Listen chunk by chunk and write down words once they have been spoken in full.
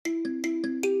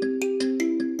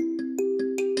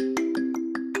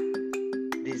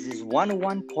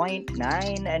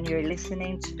101.9, and you're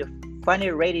listening to the funny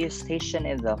radio station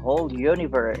in the whole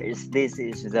universe. This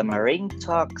is the Marine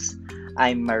Talks.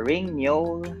 I'm Marine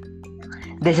Mule.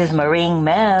 This is Marine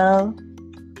Mel.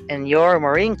 And you're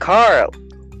Marine Carl.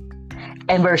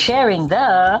 And we're sharing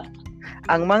the...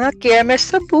 Ang mga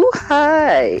kiames sa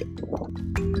buhay.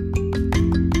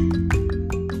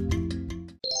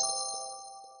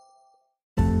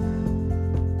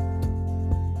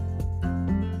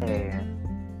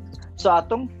 So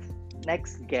atong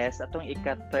next guest, atong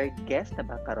ika-third guest na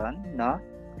ba karon, no?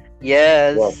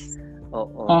 Yes.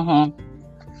 Oo. Uh-huh.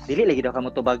 Dili lagi daw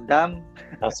kamo tubag dam.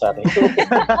 Oh, sorry.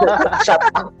 Shut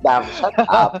up, Dam. Shut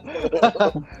up.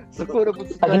 Siguro po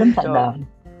si Pagilom sa dam.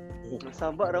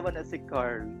 Samba raman na si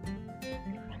Carl.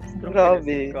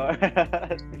 Grabe.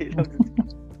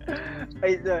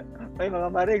 Ay mga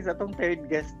maring sa atong third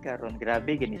guest karon.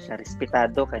 Grabe gani siya,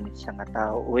 respetado kani siya nga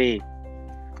tao. Uy.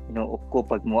 Inuok ko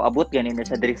pag mo abot ganin na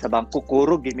siya diri sa bangko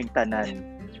kurog giming tanan.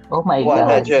 Oh my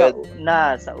Wala, God. Jud.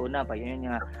 Sa una pa yun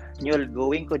nga nyol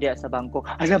going ko diya sa bangko.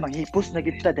 Ala manghipos na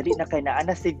gid ta dali na kay naa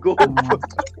na si Go.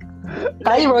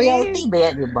 Tayo royalty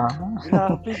ba, di ba?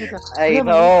 Grabe gid. I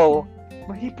know.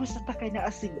 Mahipos na ta kay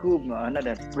naa si Go nga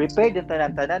na. Prepare din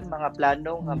tanan mga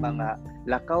plano nga mga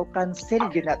lakaw cancel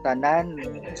ginatanan.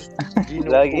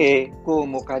 Lagi. Ko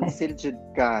mo cancel jud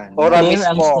kan. Ora Clear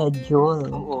ang mismo. schedule.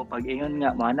 Oo, pag ingon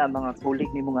nga mana mga kulig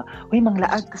nimo nga, "Hoy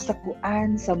manglaag ka sa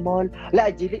kuan sa mall."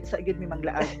 La dili sa gid mi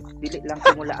manglaag. Dili lang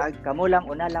ko mo laag, kamo lang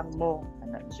una lang mo.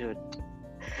 Ana jud.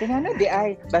 Kinana di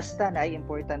ay basta na ay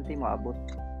importante mo abot.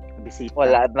 Bisita.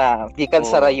 Wala na. Gikan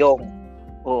sa Oo. rayong.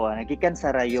 Oo, nagikan sa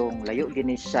rayong, layo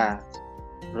gini siya.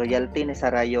 Royalty ni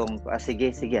sa rayong. Sige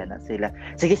ana sila.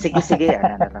 Sige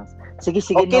ana na lang. Sige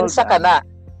O kinsa ka na.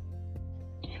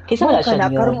 Kisa wala siya na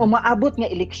yun. karong umaabot nga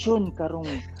eleksyon karong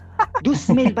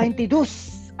 2022.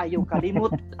 Ayaw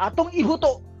kalimot atong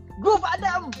ibuto. Gov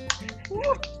Adam.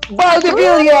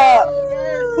 Valdivia!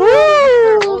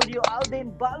 Woo! Julio Alden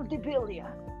Valdivia.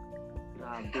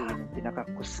 Grabe,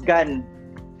 pinakakusgan.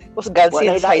 Kusgan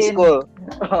Wala since high lain. school.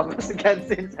 Kusgan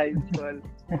since high school.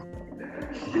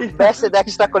 Best in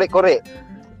extra kure-kure.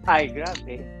 Ay,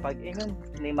 grabe. Pag ingon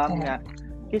ni ma'am nga,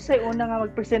 kisay una nga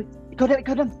mag-present, ikaw dan,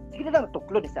 sige na lang,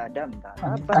 tuklo ni sa Adam.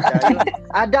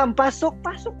 Adam, pasok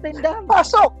din, Adam.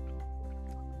 Pasok!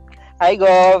 Hi,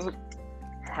 Gov.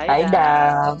 Hi,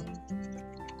 Dam.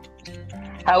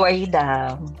 How are you,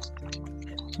 Dam?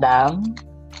 Dam?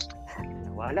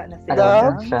 Wala na si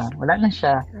Adam. Wala na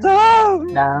siya. Dam!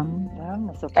 Dam.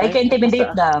 Surprise Ay,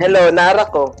 ka-intimidate, Dam. Hello, Nara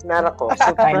ko.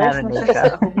 Ay, narinig na ka.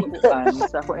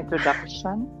 sa ako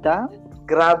introduction, Dam.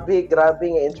 Grabe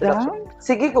nga introduction.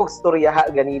 Sige kong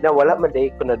storyaha ganina, wala man dahil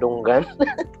ko nadunggan.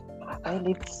 Ay,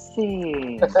 let's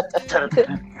see.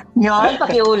 Yan,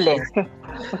 pakiulit.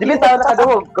 Dili tayo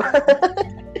nakadungog ko.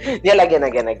 Yeah,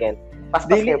 again. Paspas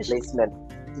Dili- yung placement.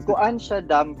 Kuan siya,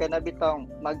 Dam, kana bitong,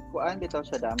 magkuan bitaw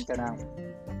siya, Dam, kanang,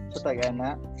 so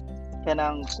tagana,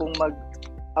 kanang, kung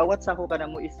awat sa ako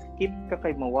kanang mo skip ka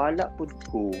kay mawala pud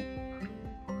ko.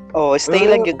 Oh, stay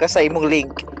lang yun ka sa imong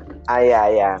link. Ay.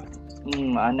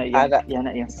 Ana Aga. yan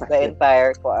na yung The sakit.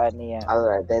 entire kuan niya.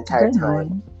 Alright, the entire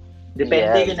time.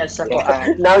 Depende Yes. gina sa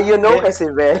kuan. Now you know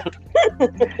kasi, Ben.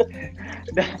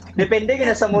 Depende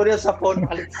gina sa muriel sa phone.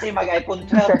 Alexi mag iPhone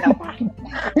 12 na pa.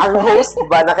 Ang host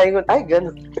ba nakaingon? Ay,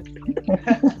 ganun.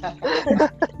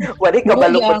 Wala ka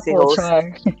balupot si host.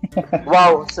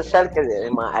 Wow, social ka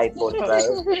yung mga iPhone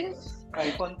 12.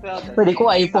 iPhone 12. Pwede ko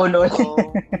iPhone ulit. So,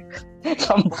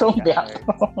 Samsung di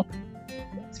ako.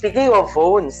 Speaking of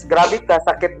phones, grabe ka,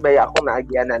 sakit ba ako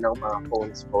naagyan na ng mga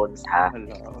phones, ha?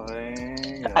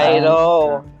 I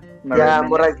know. Yeah,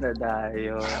 Murag na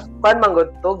dayon. Pan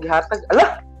manggutog, hatag,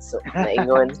 ala! So,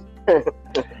 naingon.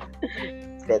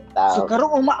 Sit So down.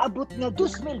 karong umaabot nga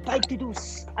 2022.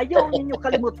 Ayaw ninyo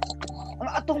kalimot ang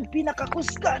atong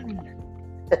pinakakusgan.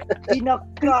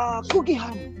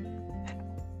 Pinakakugihan.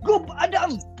 Gov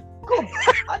Adam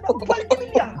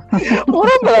Valdivia.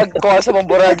 Mura malag ko sa mga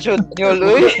buradyo niyo,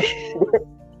 Luy.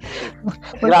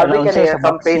 Grabe ka na yung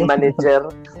campaign manager.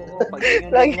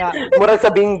 Pag-ingon nga, Murag sa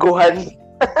bingguhan.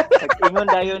 pag-ingon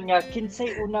dayon nga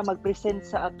kinsay una mag-present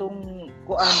sa atong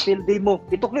kuan field day mo.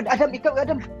 Ituklod Adam, ikaw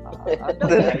Adam. Adam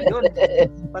dayon.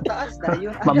 Pataas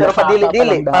dayon. Pero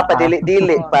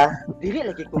padili-dili pa. Dili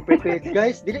lagi ko prepared,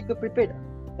 guys. Dili ko prepared.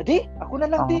 Adi, ako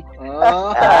na lang, di.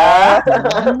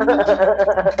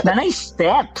 Nanay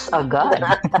steps agad.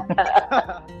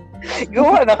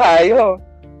 Gawa na kayo.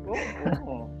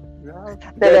 Oo.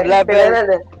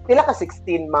 Pila ka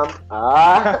 16, ma'am?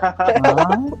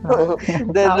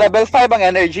 The level 5 ang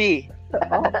energy.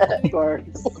 Of course.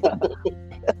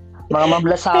 Mga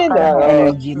mablasaka Ay, ng nako.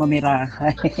 energy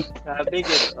mamirahay. Grabe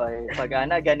gud oy. Pag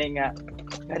ana gani nga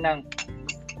kanang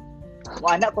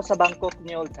anak ko sa Bangkok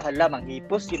niyo hala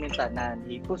manghipos yun yung tanan.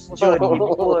 Hipos jud,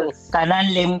 hipos.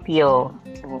 Tanan limpyo.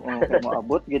 Oo, kay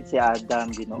moabot gid si Adam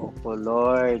Ginoo ko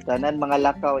Lord. Tanan mga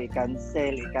lakaw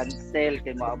i-cancel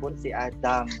kay moabot si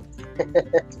Adam.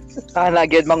 Sana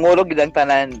gyud mangulog gyud ang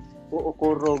tanan. Oo,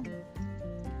 kurog.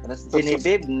 Ano si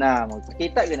Genevieve na,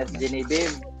 magkita gina si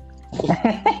Genevieve.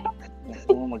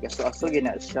 Oo, mag-aso-aso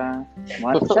gina siya.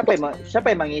 Siya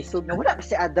pa'y mangisog na wala pa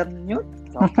si Adam nyo.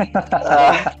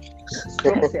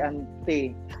 Si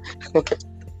Auntie.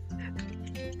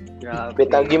 Grabe.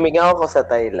 Bitaw gimingaw ko sa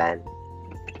Thailand.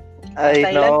 I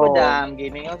Thailand ko know. dam,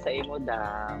 gaming ako sa imo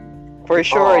dam. For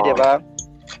sure, Oo. di ba?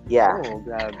 Yeah. Oo,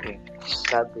 grabe.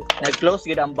 Sabi. Nag-close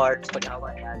gud ang bars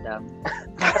pag-awa ni Adam.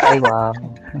 Ay, wow.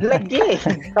 Lagi.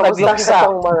 Kamusta Nagluksa. ka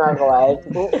tong mga kawan?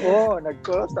 Oo,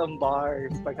 nag-close ang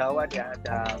bars pag-awa ni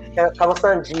Adam.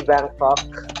 Kamusta ang G Bangkok?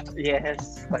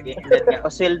 Yes, pag-iinit nga.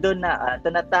 O, sweldo na. Ito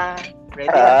na ta. Ready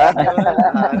Ah. na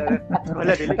tayo.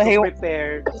 Wala, dili ko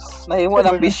prepared. Nahimo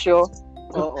ng bisyo.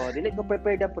 Oo, dili ko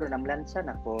prepared na pero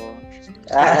namlansan ako.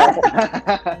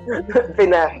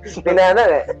 Pinana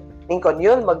eh. Ingkon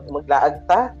yun, maglaag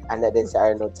ta. Ana din si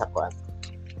Arnold sa kwan.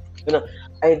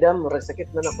 Ay dam, sakit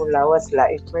man akong lawas,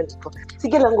 laif man ko.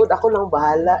 Sige lang, good, ako lang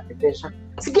bahala. Ito siya.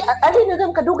 Sige, alin na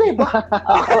dam, kadugay ba?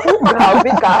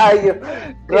 Grabe kayo.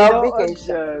 Grabe kayo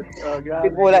siya. Oh, grabe.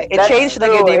 Pipula. That's I-change na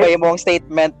true, gyud eh. ba imong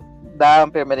statement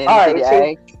dam permanente di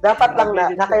i-change. ay. Dapat lang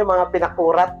na kayo mga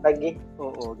pinakurat lagi.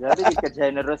 Oo, grabe di ka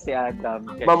generous si Adam.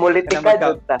 Mamuliti ka,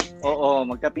 Jutta. Oo,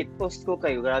 magkapit post ko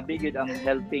kayo. Grabe gud ang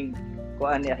helping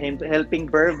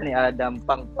verb ni Adam.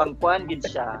 Pang kuan gid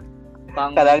siya.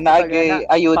 Kalang naagay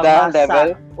ayuda pangmasa. level.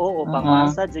 Oo,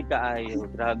 pangmasa jud kaayo.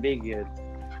 Grabe gud.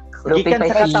 Lupit Gikan pa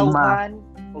sa ima. katawhan,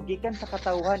 o gikan sa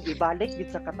katawhan, ibalik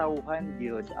gid sa katawhan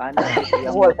gyud. Ana gid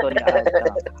yung moto ni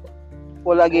Adam.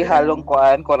 Wala gi halong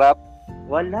kuan, korap.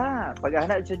 Wala. Pag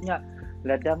ana jud nga,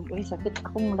 ladam, uy sakit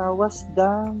akong lawas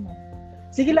dam.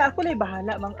 Sige la ako lay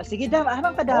bahala mang. Sige dam,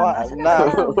 amang ka dam. Wala Asa na. na?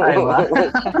 Ay, wow.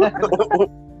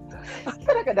 Asa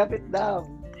na ka dapit dam.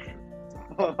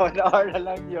 Hour na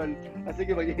lang yun.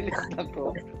 Sige, mag-ilis na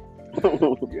ko.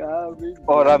 Grabe.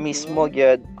 Ora mismo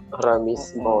gyud. Ora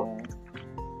mismo.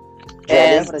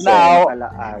 And Siyempre, now,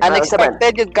 kalaag.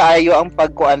 unexpected yun kaayo ang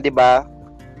pagkuan, di ba?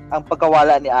 Ang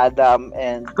pagkawala ni Adam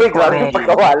and Uy, grabe yung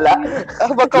pagkawala.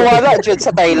 ang pagkawala jud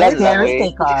sa Thailand lang Scary eh.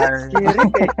 kay Carl. Scary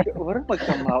kay Orang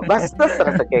magkamaw. Basta sa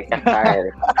kay kakar.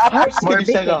 Morbid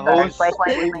kay Carl.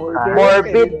 Kway-kway kay Carl.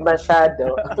 Morbid masyado.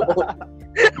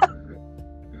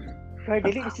 Carl,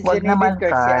 dili si Wag naman,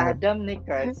 Genevieve, Carl. Si Carl. Adam ni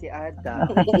Carl. Si Adam.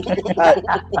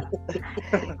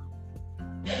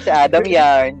 Si Adam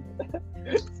yarn.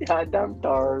 Si Adam,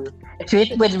 Tar.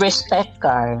 Treat with respect,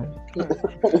 Carl.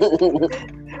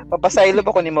 Papasaylo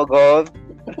pa ko ni mo, Gov.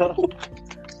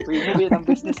 Pwede ng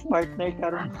business partner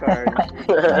karon Carl.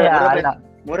 Kaya, ala.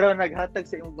 Mura naghatag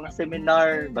sa imong mga seminar.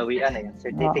 Bawian na yung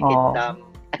certificate Oo. dam.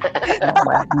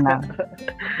 Wala na.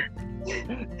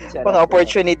 Siya Mga na po.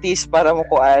 opportunities para mo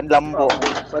kuan, lambo.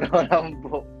 Para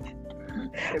lambo.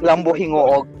 Lambo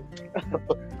hinguog.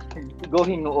 Go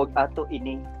hinguog ato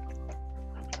ini.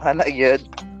 Hana gyud.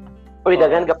 Uy,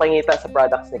 dagan ka pangita sa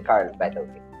products ni Carl, by the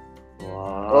way.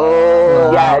 Wow. Oh,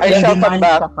 Yeah, I Yung shouted demand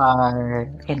back. sa Carl.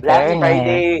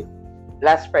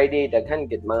 Last Friday, daghan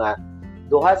gid mga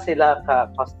duha sila ka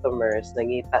customers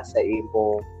nangita sa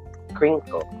imo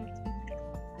crinkle.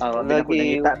 Abi na ko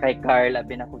nakita kay Carl,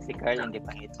 abi na ko si Carl hindi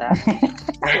pangita.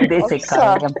 Hindi si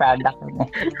Carl yung product niya.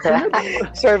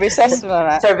 Services man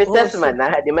na. Services man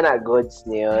na, di man na goods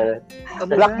niyo.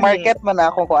 Black market man na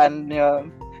kung kuan niyo.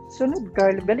 Sunod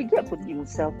Carl, baligya pud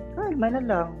himself. Carl, man na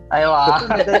lang. Ay, wow.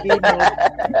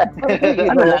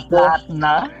 Ano lahat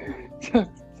na?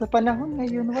 Sa panahon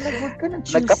ngayon, wala good ka ng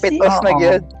cheesy. Nagkapitos na Oo.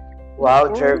 gyud.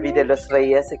 Wow, Jervy de los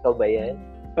Reyes, ikaw ba yan?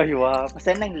 Ay, wow.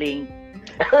 Pasan ng link.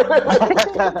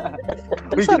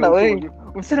 Unsa na oy?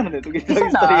 Unsa naman ito?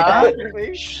 Unsa na?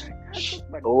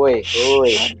 Uy.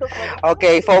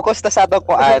 Okay, focus ta sa atong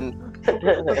kuan.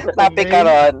 Topic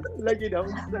karon. Lagi na,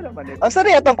 unsa naman ito? Ang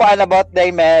sari atong kuan about day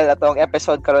Mel, atong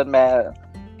episode karon Mel.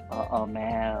 Oo,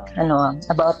 Mel. Ano,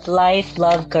 about life,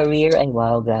 love, career. Ay,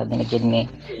 wow, grabe na gid ni.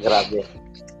 Grabe.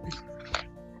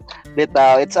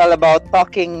 Bitaw, it's all about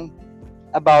talking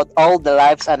about all the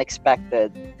lives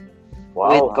unexpected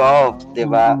with Wow. Gov, di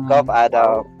ba? Mm. Gov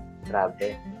Adam.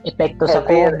 Grabe. Epekto sa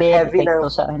Heavy- COVID, heavy epekto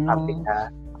ng sa ano. Topic ha.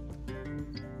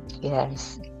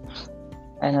 Yes.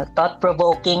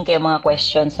 thought-provoking kay mga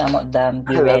questions na mo, Dam.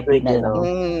 Be ready na lang.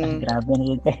 Ay, grabe na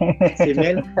yun.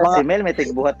 Si Mel may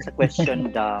tigbuhat sa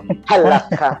question, Dam. Halak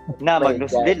ka. Na, My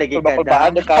magnusli, lagi ka,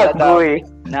 Kulbaan Dam. ka, Dam.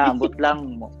 Na, ambot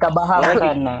lang mo. Kabahan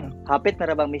ka na. Hapit na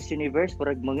rabang Miss Universe,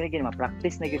 purag mo gini,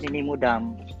 ma-practice na yun ni mo,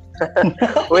 Dam.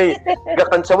 Uy,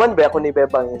 gakansawan ba ako ni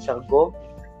Bebang yung siyang go?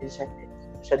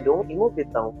 Siya doon, imo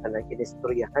bitang ka na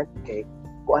kinistoryahan kay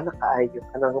kuha na kaayo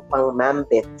ka ng pang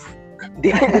mambit.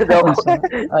 Dili na daw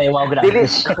Ay, wow, grabe.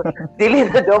 Dili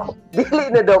na daw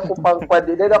ko pang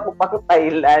dili na daw ko pang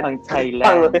Thailand.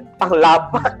 Pang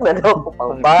lapak na daw ko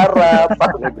pang bara,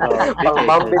 pang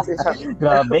mambit siya.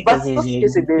 Grabe kasi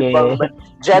si Bebang.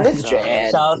 Janice Jen.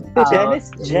 Shout out.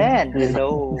 Janice Jen.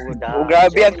 Hello, Dam.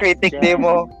 Grabe ang critic ni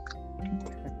mo.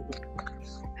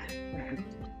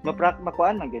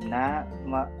 Makuan man gyud na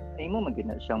imo man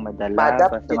gyud na siyang madala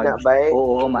Ma-adapt na ba?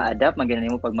 Oo, ma-adapt man gyud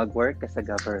nimo pag mag-work ka sa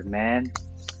government.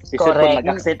 Isip Correct.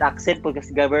 pag mag-accept pag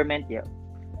sa government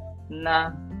na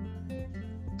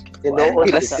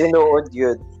tinuod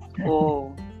yun. Oo.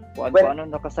 Kuan Well, ano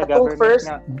na ka sa atong government first-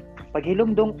 nga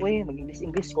paghilumdong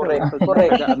mag-English ko. Correct.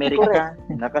 Pag sa Amerika,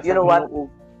 You know what?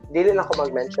 Dili lang ako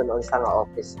mag-mention on sa nga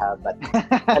office ha, but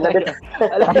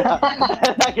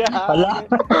Wala.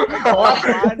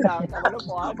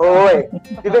 Oy,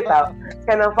 di ba ta?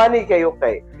 Kanang funny kayo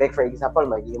kay, like for example,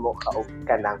 maghimo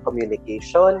ka ng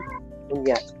communication,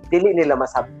 kunya, dili nila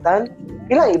masabtan,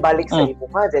 ilang ibalik sa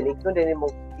imo ka, then ignon din mo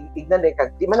ignan din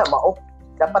kag di man na mao,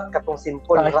 dapat katong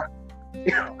simple ra.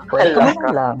 Pwede ka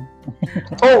man lang.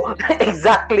 Oh,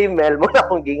 exactly, Mel. Mo na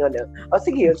akong gingon. O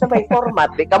sige, yun sa may format.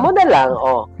 Di ka mo na lang.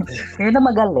 Oh. Yun na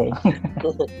magaling.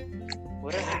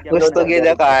 Gusto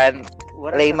gina kan.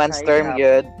 Layman's term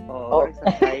yun. Oo,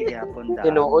 sa Thai gyapon da.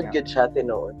 Tinuod yun siya,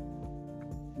 tinuod.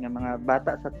 Nga mga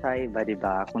bata sa Thai ba, di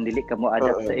ba? Kung dili ka mo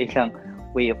adapt sa ilang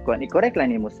way of con, i-correct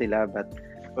lang nimo sila, but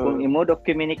kung i-mode of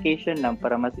communication lang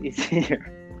para mas easier,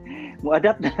 mo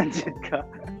adapt na lang dyan ka.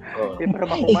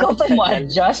 Para Ikaw pa mo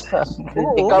adjust.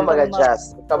 Ikaw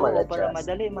mag-adjust. Para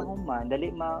madali mahuman,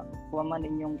 dali makuha man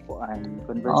inyong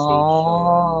conversation.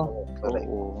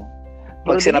 Oo.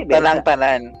 Pag sinaptan lang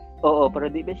tanan. Oo, pero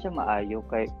di ba siya maayo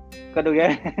kay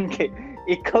kadugan kay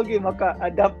ikaw gi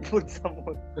maka-adapt food sa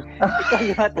mo. Ikaw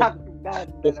gi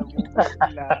matakdan na mo.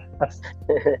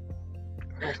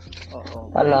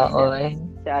 Oo. Wala, oy.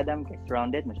 Si Adam kay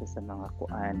surrounded mo siya sa mga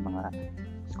mga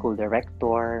school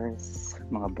directors,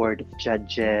 mga board of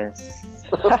judges,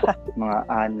 mga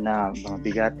mga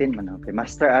bigatin man kay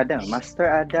Master Adam.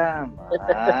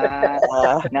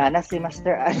 Nana si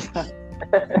Master Adam.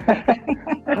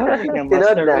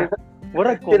 Tinod na.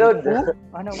 Murag kung fu.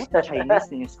 Ano, what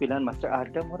Chinese ni eskwelahan Master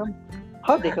Adam? Murag,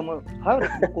 how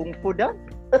kung fu da?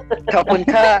 Kapon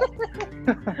ka.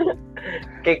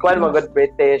 Kay Kwan magod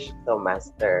British to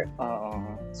master. Oo.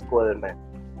 School man.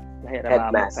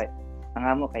 Headmaster. Ang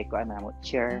amo kay ko mo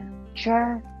chair.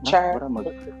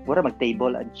 Mura mag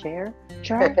table and chair.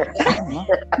 Chair.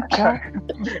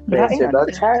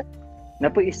 Principal chair.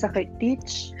 Napo isa kay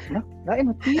teach. No? Lain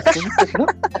mo teach.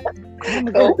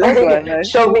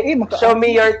 Show me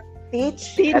your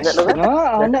teach.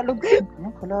 Anak lugod.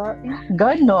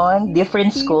 Ganon.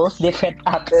 Different schools, different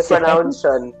accents.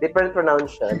 Different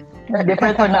pronunciation.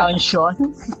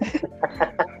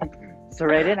 So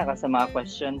ready na ka sa mga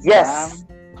questions? Yes.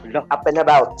 Up and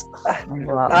about.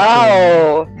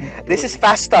 Oh, this is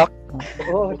fast talk.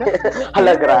 Oh,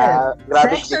 hala,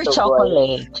 grabe Sex or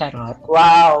chocolate? Charot.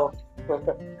 Wow.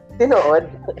 Tinuod.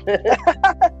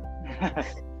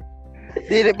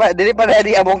 Dili pa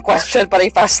ready among question para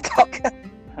i-fast talk.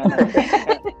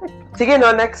 Sige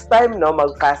no, next time no,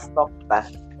 mag-fast talk ta.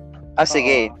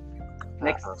 Sige.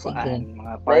 Next Sige.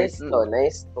 mga parts.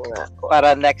 Nice to nga.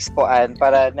 Para next kuan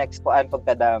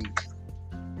pagkadam.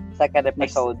 Second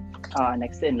episode.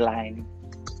 Next in line.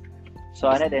 So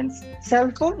ano din,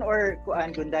 cellphone or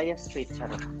kuan Gundaya Street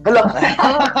charot. Hello.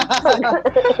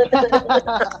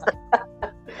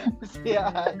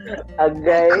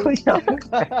 Agay.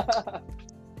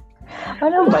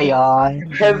 Ano ba yan?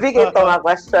 Heavy ito nga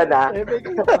question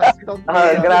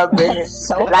grabe.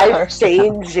 So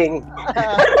Life-changing.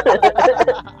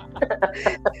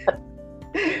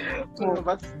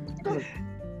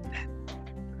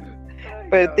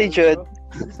 Pwede, Jude.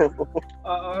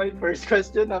 First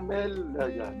question na Mel.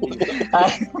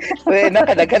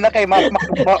 Nakadagan na kay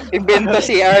invento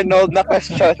si Arnold na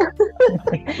question.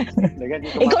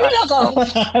 Ikaw na ka.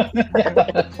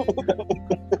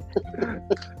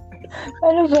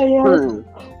 Ano ba yan?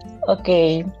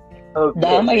 Okay.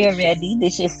 Dam, are you ready?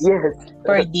 This is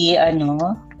for the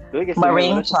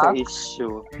Marine talk.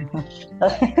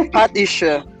 Hot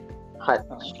issue. Hot.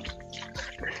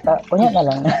 Kunya na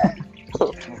lang.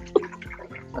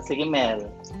 Sige, Mel.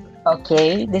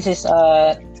 Okay, this is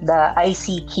the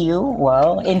ICQ.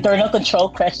 Wow, internal control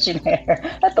questionnaire.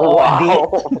 Wow.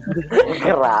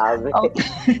 Grabe.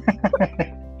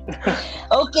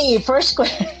 Okay, first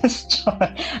question.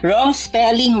 Wrong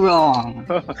spelling wrong.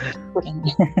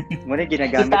 Muna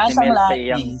ginagamit ni Mel sa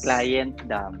iyang client,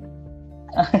 Dam.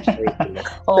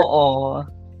 Oo.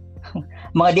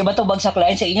 Mga di ba to bag sa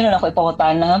client sa inyo na ako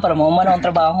ipangutanan para mo man ang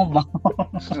trabaho ba?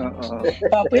 Oo.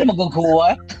 Tapos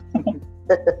maghuhuwat.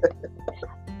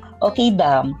 Okay,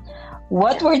 Dam.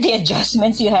 What were the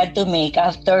adjustments you had to make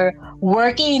after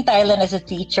working in Thailand as a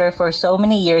teacher for so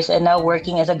many years and now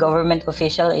working as a government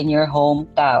official in your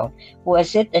hometown?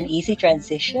 Was it an easy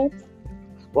transition?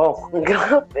 Wow,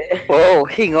 grabe. Oh,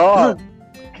 hang on.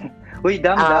 Uy,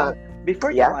 Dam.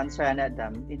 Before you answer,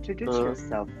 Dam, introduce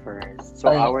yourself first.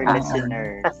 So, our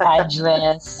listeners.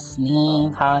 Address,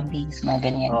 name, hobbies,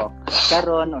 mga ganyan.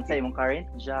 Karon, unsay imong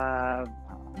current job?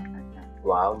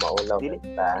 Wow, maulaw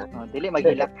kita. Dili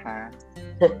maghilak ha.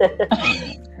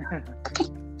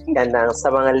 Kanang sa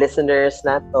mga listeners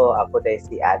nato, ako day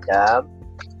si Adam.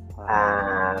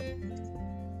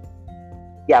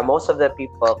 Most of the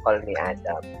people call me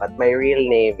Adam, but my real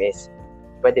name is,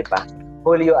 pwede ba?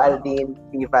 Julio Aldin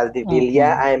P.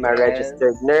 Valdevilla. I'm a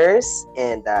registered nurse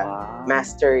and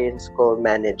master in school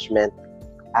management.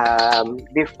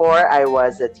 Before I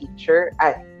was a teacher,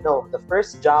 the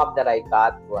first job that I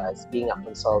got was being a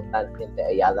consultant in the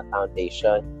Ayala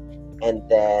Foundation. And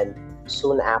then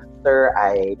soon after,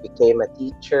 I became a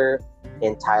teacher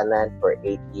in Thailand for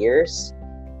 8 years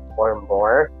or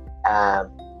more. I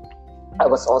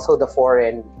was also the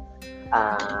foreign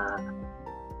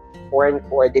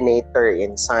coordinator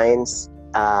in science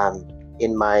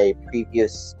in my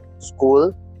previous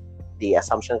school, the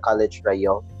Assumption College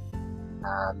Rayong.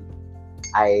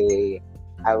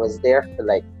 I was there for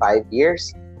like 5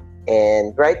 years,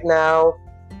 and right now,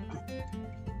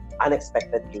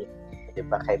 unexpectedly,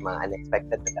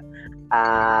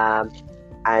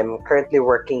 I'm currently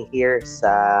working here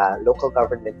sa local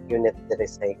government unit dito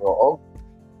sa Hingoob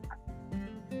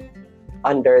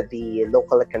under the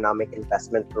Local Economic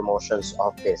Investment Promotions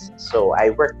Office. So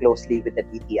I work closely with the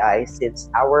DTI since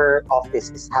our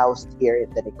office is housed here in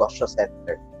the Negosyo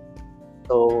Center.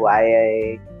 So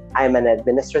I'm an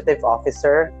administrative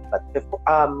officer, but before,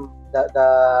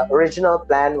 the original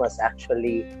plan was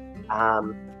actually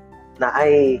na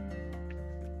ay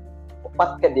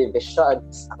upat ka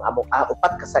divisions,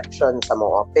 upat ka section sa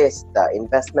mga office: the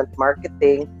investment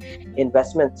marketing,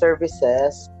 investment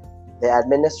services, the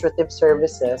administrative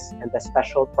services, and the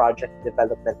special project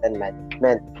development and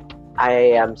management.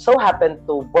 I am so happen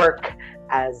to work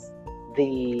as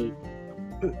the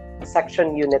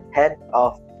section unit head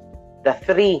of the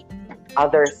 3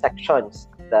 other sections: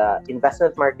 the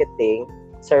investment marketing,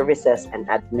 services, and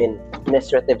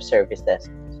administrative services.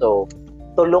 So,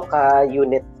 tulo ka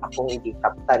unit akong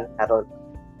i-captain karon,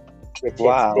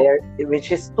 which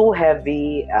is too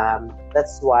heavy.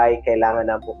 That's why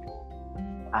kailangan na mo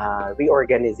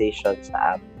reorganization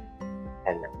sa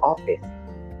office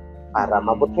para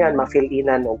mabutngan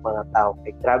ma-fill-inan og mga tao.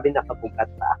 Kay grabe na kabugat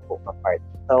sa ako ka part.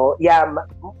 So,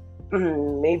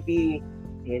 maybe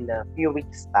in a few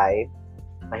weeks time,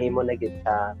 mahimo na gid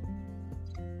siya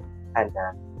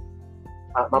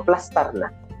maplastar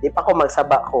na. Di pa ko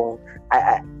magsaba kung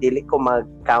dili ko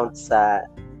mag-count sa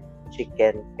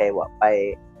chicken kay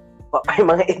wapay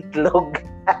mga itlog.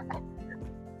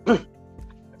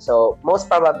 So, most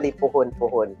probably puhon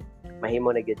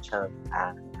mahimo na gid siya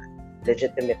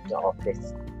legitimate na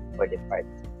office for the party.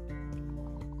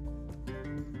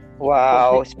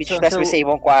 Wow, speechless with sa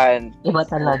imong kwan. Iba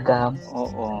talaga.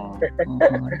 Oo.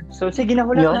 So, sige na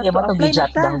hula na. Iba to be-jot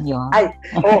down yun.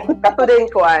 Kato din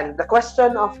kwan. The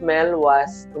question of Mel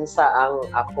was unsa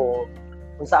ako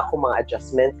mga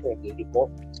adjustments na gili mo.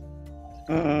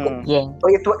 Yeah.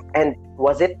 And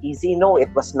was it easy? No, it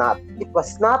was not. It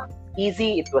was not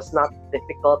easy. It was not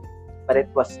difficult, but it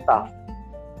was tough.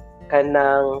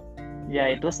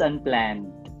 It was unplanned.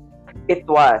 It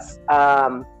was.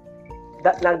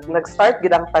 Nag-start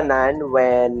gid ang tanan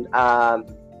when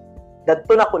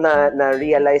dadto na ko na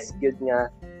realize gyud nga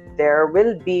there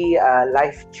will be a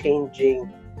life-changing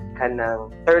kanang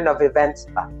turn of events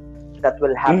pa that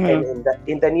will happen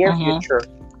in the near future.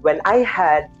 When I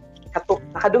had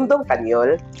nakadumdum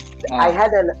kanyol, I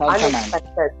had an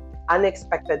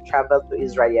unexpected travel to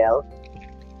Israel.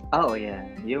 Oh yeah,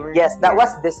 Yes, that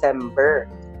was December.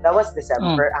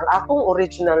 Ang akong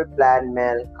original plan,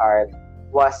 Mel, Carl,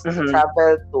 was to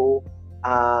travel to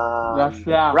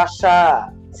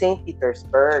Russia, St.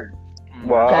 Petersburg.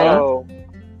 Wow.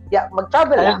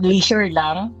 mag-travel lang. Leisure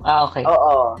lang? Okay.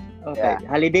 Oo. Okay, Yeah.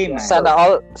 holiday man. Sana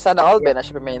all ba na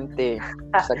siya permente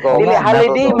sa go. Dili,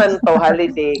 holiday Naruto. man to,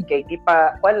 holiday. Kay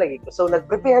gipa, kuan lagi ko. So,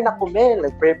 nag-prepare na ko, men.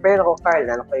 Nag-prepare ako, Carl.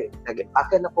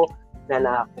 Nag-akin ako,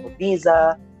 na ako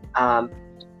visa.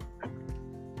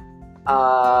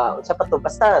 Sa pato,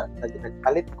 basta,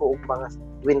 nagpalit ko ang mga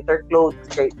winter clothes.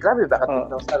 Kay, grabe ba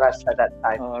katulong sa Russia that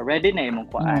time? Ready na imong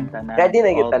kuan tanan. Ready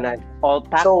na yung tanan. All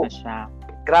packed So, na siya.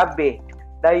 Grabe.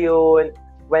 Dayon,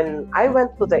 when I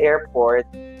went to the airport,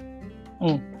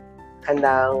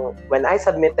 when I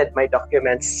submitted my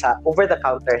documents sa over the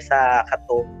counter sa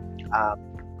kato,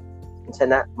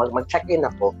 mag-check-in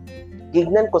ako,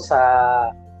 gignan ko sa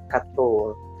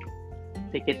kato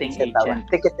Ticketing si tawag-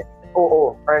 agent. ticket,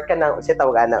 oo, or kanang si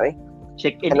tawag ana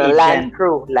Check-in kanang agent.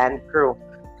 land crew.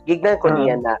 Gignan ko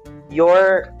niya na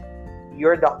your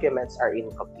documents are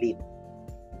incomplete.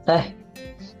 Ay,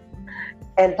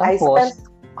 And tapos?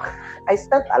 I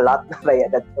spent a lot na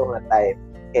bayad at nga time.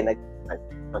 Kaya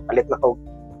nagpalit na ko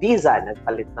visa,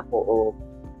 nagpalit na ko o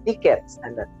tickets.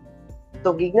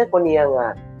 So, gignan ko niya nga,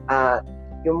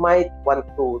 you might want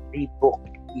to rebook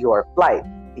your flight.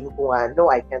 Tingin ko nga,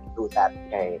 no, I can't do that.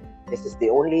 Okay? This is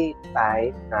the only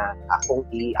time na akong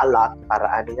i-allot para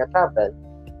ani nga travel.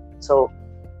 So,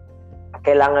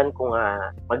 kailangan ko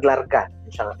nga maglarga.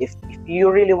 If you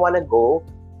really wanna go,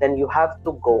 then you have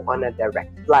to go on a direct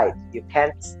flight. You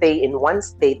can't stay in one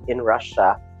state in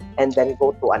Russia and then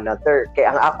go to another.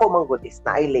 Kaya ang ako manggod is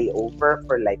na I layover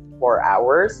for like 4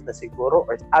 hours na siguro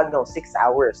or 6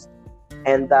 hours.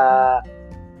 And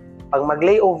pag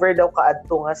mag-layover daw ka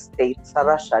adto nga state sa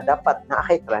Russia, dapat na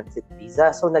kay transit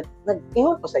visa. So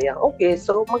nag-ingon ko sa iya, okay,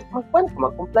 so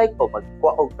mag-comply ko,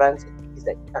 magkuha ko transit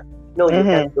visa. No, you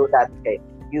can't do that. Okay.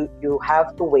 You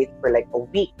have to wait for like a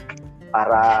week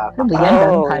para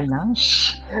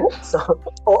so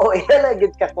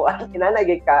inanagid ka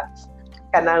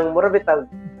kanang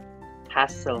murabitag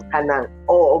Hassle. kanang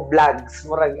vlogs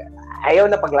murag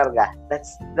ayaw na paglarga.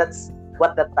 That's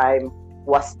what the time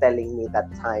was telling me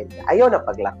that time. Ayaw na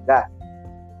paglarga.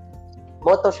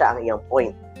 Moto siya ang iyang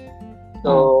point.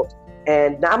 So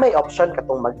and na may option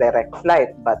katong mag-direct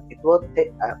flight, but it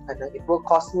will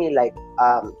cost me like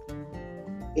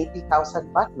 80,000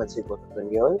 baht man siguro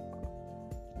yun.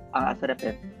 Ang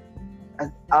asarapit.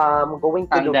 Going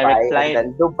to Ang Dubai direct flight.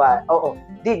 and then Dubai.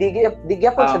 Di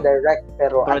gyapon siya direct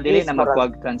pero Pero at dili least na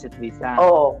magkuha transit visa.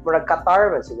 murag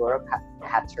Qatar man siguro,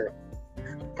 Qatar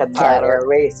Qatar.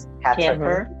 Airways,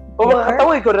 Qatar. Mga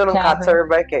katawoy ko na ng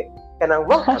Qatar ba kay kanang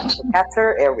welcome to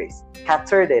Qatar Airways.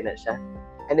 Qatar din na siya.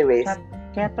 Anyways,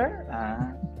 Qatar?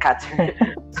 Qatar.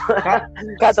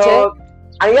 So,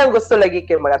 ang yang gusto lagi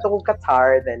kay mga tungkol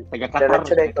Qatar, then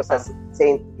diretso din ko sa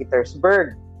St.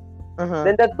 Petersburg.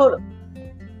 Then dito,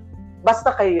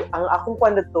 basta kay ang akong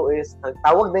kuan dito is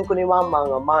nagtawag din ko ni mama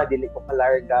nga dili ko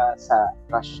kalarga sa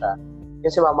Russia.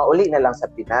 Yung si mama uli na lang sa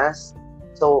Pinas.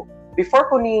 So before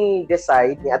ko ni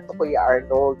decide ni adto ko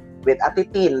Arnold with Ate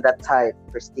Til that time,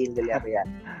 Christine Villarreal.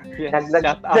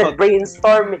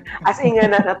 Nag-brainstorm as in nga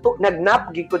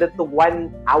nagnap gid ko dito 1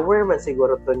 hour man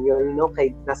siguro to yun, no,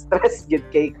 kay na-stress gid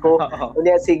kay ko.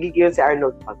 Unya sige gyud si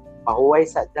Arnold pagpahuway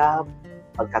sa dam,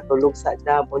 pagkatulog sa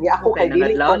dam. Unya ako kay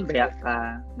dili ko baya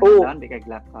ka. Nangadlaon baya kay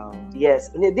glakaw.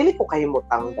 Yes, unya dili ko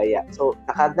kahimutang baya. So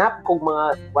nakanap ko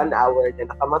mga 1 hour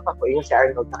then nakamata ko yung si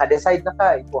Arnold. Naka-decide na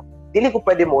ka ko. Dili ko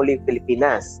pwede mo uli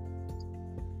Pilipinas.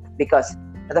 Because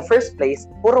at the first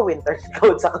place, puro winter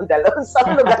clothes akong dala.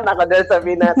 Saan lugar na ako dala sa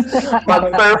Pinas?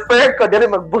 Mag-fur ko dere,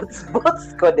 mag-boots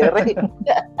ko dere.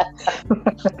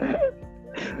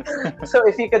 So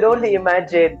if you could only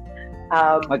imagine,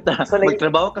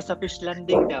 magtrabaho ka sa fish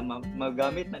landing na,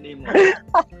 magamit na nimo.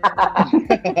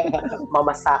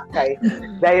 Mamasakay.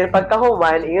 Dahil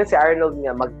pagkahuman, ingon si Arnold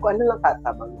nga,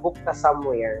 mag-book ka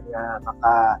somewhere na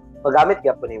magamit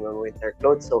ka po ni mga winter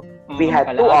clothes. So we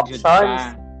had two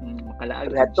options.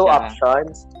 We had two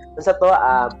options. Sa to,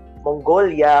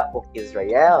 Mongolia o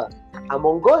Israel. Ang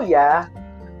Mongolia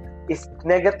is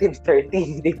negative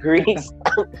 13 degrees.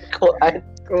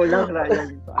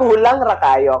 Kulang ra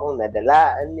kayo akong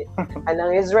nadala.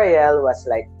 Ang Israel was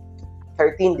like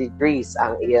 13 degrees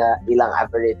ang ilang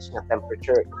average na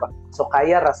temperature. So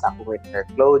kaya ra sa akong winter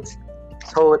clothes.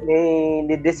 So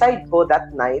ni-decide ko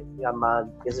that night nga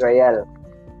mag-Israel.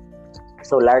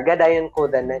 So larga dayon ko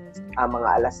the next mga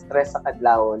alas 3 sa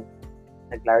kadlawon.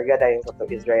 Naglarga dayon ko to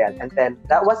Israel. And then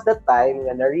that was the time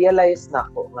nga na-realize na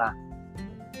ko nga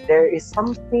there is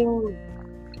something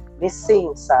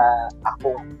missing sa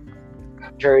akong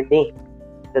journey.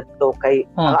 Dito kay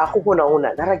ako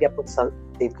una naragya po sa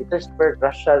St. Petersburg,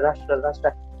 Russia.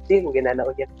 Hindi ko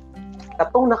ginanaon yan.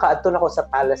 katong nakaadto na ko sa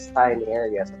Palestine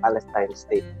area, sa Palestine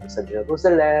state, sa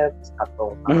Jerusalem, sa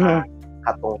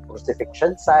katong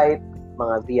crucifixion site,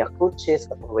 mga Via Crucis,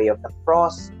 katong Way of the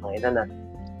Cross, mga ina na.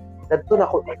 Dadto na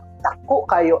ko, dako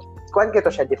kayo, kuan kito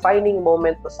siya, defining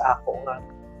moment to sa ako nga,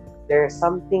 there's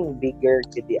something bigger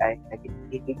today I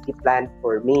planned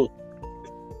for me.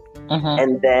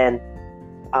 And then,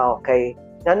 okay,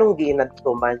 nanong giinad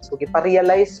to man, so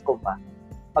gipa-realize ko ba,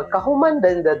 pagkahuman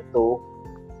din dadto,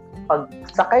 pag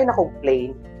sakay na kong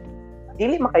plane,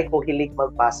 dili makay ko hilig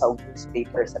magbasa og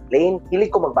newspaper sa plane.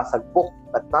 Hilig ko magbasa book,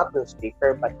 but not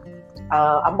newspaper. But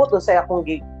ambot nun sa akong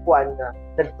gikuan na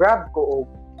nag-grab ko og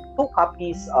 2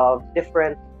 copies of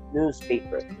different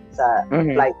newspapers sa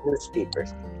flight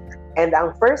newspapers. And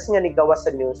ang first nga nigawa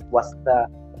sa news was the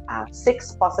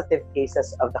 6 positive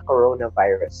cases of the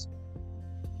coronavirus.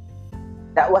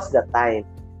 That was the time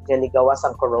nga nigawas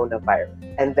ang coronavirus.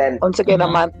 And then Unsa kay na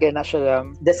month kay na siya?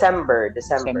 December.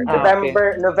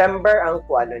 November ang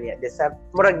kuano niya.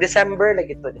 December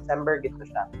lagi to. December gito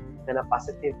siya. Na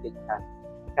positive gid siya.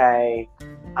 Kay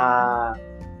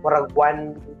murag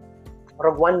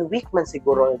one week man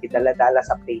siguro ang gidala-dala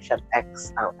sa patient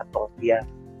X ang atong iya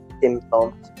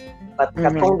symptoms. But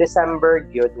katong December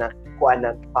gyud na kuan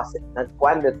na positive,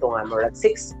 nagkuan dito nga murag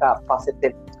 6 ka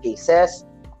positive cases.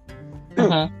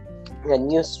 Nga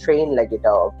new strain lagi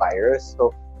daw of virus.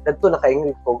 So dito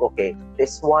nakaingig ko, okay,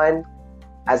 this one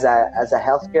as a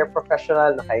healthcare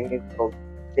professional nakaingig ko,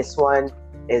 this one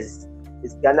is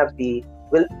gonna be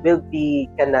will be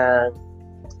kanang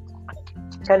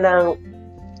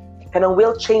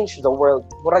will change the world.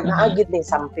 Murag naagid ni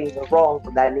something wrong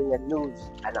dali nga news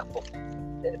anak ko.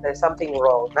 There's something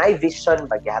wrong. Naay vision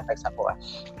bagyahatag sa ko.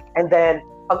 And then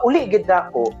pag uli gid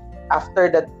ako after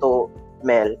that to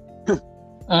Mel,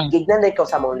 gignan na ikaw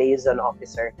sa mong liaison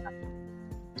officer.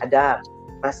 Adam,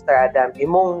 Master Adam,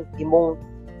 imong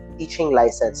teaching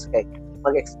license kay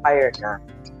mag-expire na.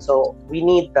 So, we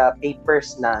need the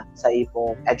papers na sa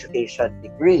imong education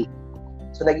degree.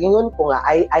 So, nag-ingon ko nga,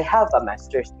 I have a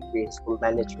master's degree in school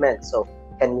management. So,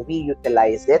 can we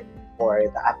utilize it for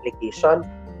the application?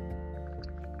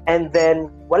 And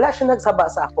then, wala siya nagsaba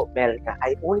sa ako, Mel, na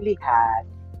I only had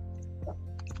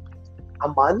a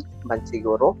month man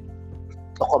siguro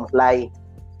to comply.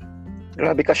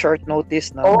 Grabe ka short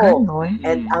notice na. Oo.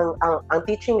 And ang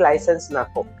teaching license na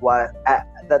ko was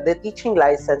the teaching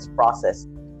license process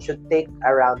should take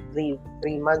around 3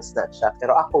 months na siya.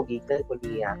 Pero ako gikan ko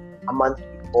niya a month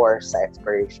before sa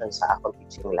expiration sa akong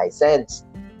teaching license.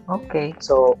 Okay.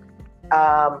 So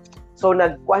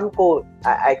nagkuan ko,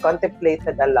 I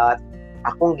contemplated a lot.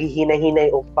 Akong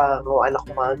gihinay-hinay og pa ano ko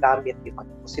mga gamit,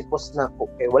 ipag-sipos na ko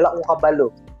kay wala akong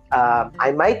kabalo.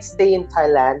 I might stay in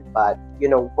Thailand, but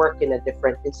work in a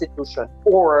different institution,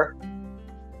 or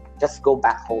just go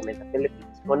back home in the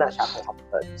Philippines. Muna siya akong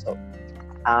kapatid. So,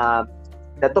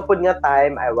 natupod nga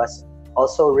time, I was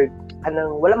also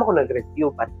wala mo ko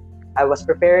nag-review, but I was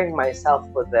preparing myself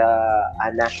for the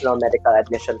National Medical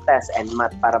Admission Test and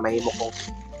math para mahimo kong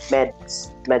med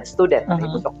student,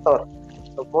 mahimo doktor.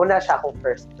 So, muna siya akong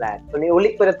first plan. So,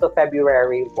 niulit ko na to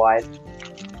February 1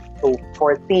 to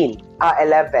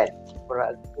 11.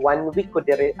 For 1 week ko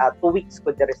diri, 2 weeks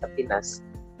ko diri sa Pinas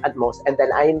at most. And then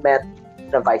I met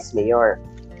the Vice Mayor,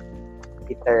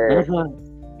 Peter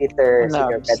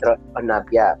Senior Pedro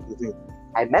Onabia.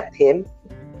 I met him,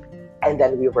 and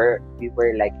then we were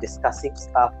like discussing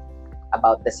stuff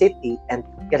about the city, and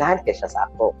ganahan kay siya sa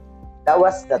ako. That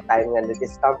was the time nga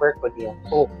na-discover ko niya,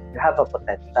 you have a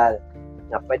potential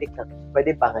na pwede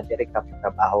ba nga diri ka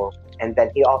trabaho. And then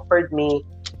he offered me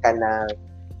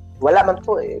wala man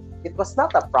po eh. It was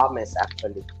not a promise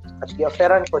actually. But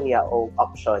i-offeran ko niya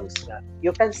options na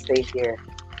you can stay here.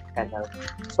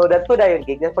 So that po yung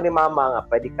gignan ko ni mama nga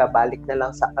pwede ka balik na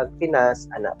lang sa Pinas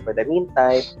for the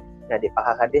meantime na di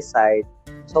pa kaka-decide.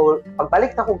 So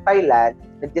pagbalik na kong Thailand,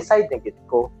 nag-decide na gid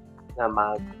ko na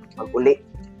mag-uli.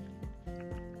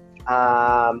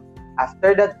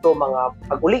 After that to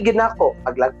pag-uli gid na ako,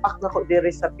 paglagpak na ko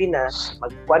diri sa Pinas,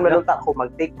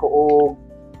 mag-take ko og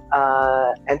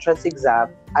entrance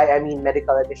exam, I mean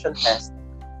medical admission test.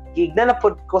 Gigna na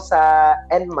pod ko sa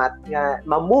NMAT nga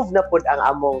ma-move na pod ang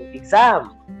among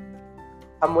exam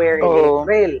somewhere in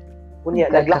April.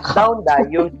 Kunya nag-lockdown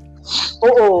dayon.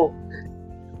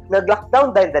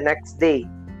 Nag-lockdown dahil the next day.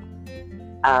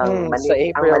 Ang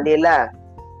Manila.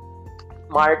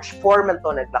 March 4 man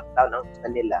to nag-lockdown ang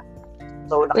Manila.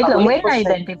 So when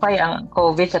na-identify ang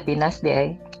COVID sa Pinas di ay?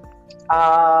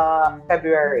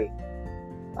 February.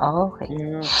 Oh, okay.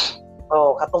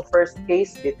 Katong first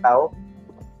case bitaw.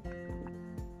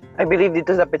 I believe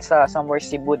dito sa somewhere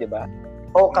Cebu, di ba?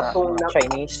 Katong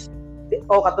Chinese.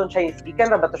 katon siya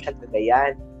ikan ra ba to siya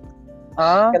Cagayan.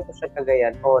 Ah, Ikan to siya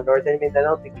Cagayan. Northern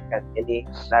Mindanao tigikan ini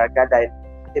Larga dahil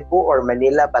Cebu or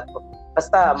Manila ba to.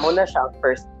 Basta muna siya ang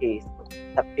first case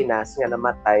sa Pinas nga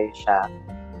namatay siya.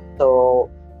 So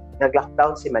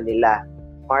nag-lockdown si Manila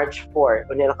March 4.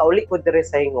 Kunya nakauli ko dire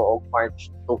sa Hingoog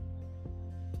March 2.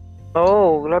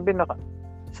 grabe na.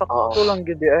 Sakto lang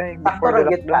gid ay. Sakto ra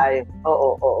gid kay.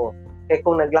 Oo. Kaya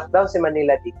kung nag-lockdown si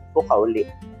Manila dito ko kauli.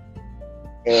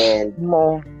 And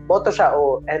moto siya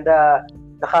and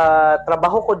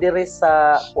nakatrabaho ko dire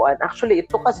sa kuan. Actually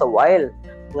ito ka sa while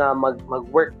nga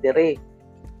mag-work dire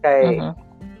kay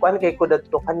kuan kay ko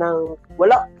dadto kanang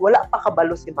wala pa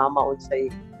kabalo si mama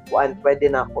unsay kuan pwede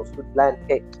na ako sudlan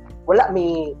kay wala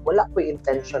ko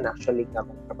intention actually nga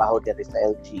magtrabaho dire sa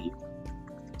LG.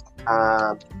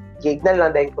 Gignan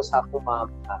lang dahil ko sa akong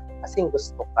mama kasing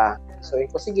gusto ka. So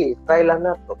ko sige, try lang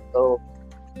na to. So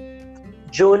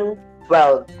June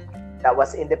 12, that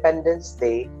was Independence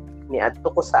Day,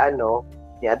 niadto ko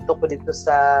dito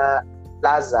sa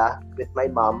plaza with my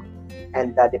mom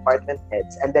and the department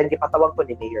heads, and then gipatawag ko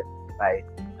ni Mayor Vice.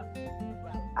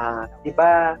 Di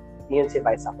ba yun si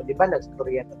Vice ako, di ba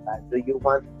nagstorya na ta, do you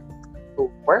want to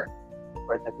work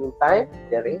for the meantime?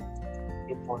 Dere?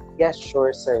 Yes,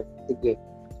 sure sir, sige.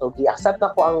 So gi-accept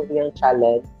na ko ang iyang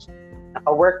challenge.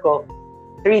 Naka-work ko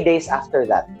 3 days after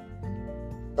that.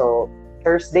 So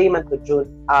Thursday man to June,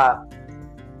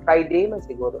 Friday man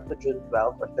siguro to June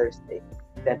 12 or Thursday.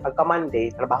 Then pagka Monday,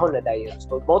 trabaho na dayon.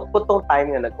 So both po tong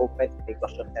time nga nag-open the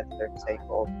question center sa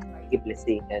ko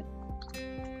i-blessingan.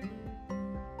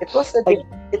 It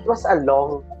was a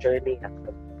long journey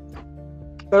actually.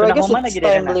 Pero So, I guess nahuman na it's gid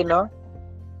na timely, no?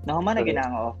 Nahuman na gina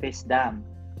ang office dam.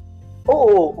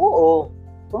 Oo.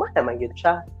 Kumana man yun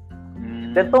siya.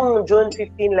 Datong June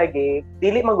 15 lagi,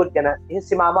 dili man gud ka na.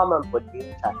 Si mama man po din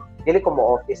siya. Dili ko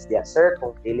mo office diya, sir,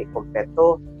 kung dili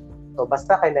kompleto. So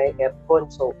basta kay na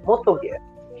aircon. So motog yan.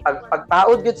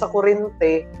 Pagtaod yun sa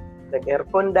kuryente,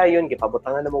 nag-aircon dayon,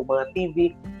 gipabutangan na mo mga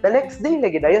TV. The next day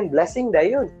lagi dayon, blessing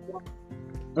dayon.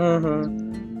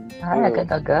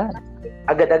 Agad-agad.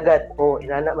 Agad-agad.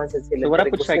 Inana man sa sila. So wala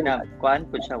po siya na kuan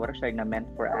po siya, wala siya na meant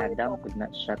for Adam, could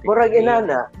not siya. Murag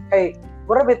inana kay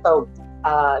mura bitaw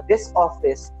this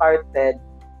office started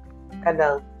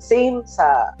kanang same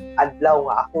sa adlaw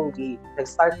nga akong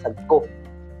nag-start sa Go.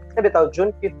 Sabi bitaw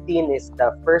June 15 is the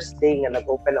first day nga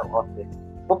nag-open ang office.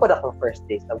 Mupod akong first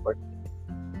day sa work.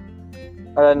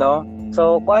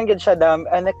 So kuan gid siya dam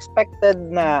unexpected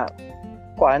na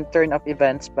kuan turn of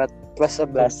events, but it was a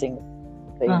blessing.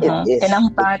 It is.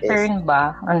 Kanang pattern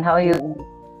ba on how you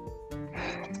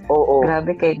Oo.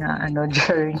 grabe kay na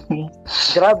journey.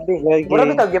 Grabe. Mura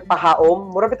bitaw gipahaom,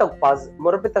 mura bitaw puzzle,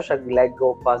 mura bitaw siya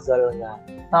Lego puzzle nga.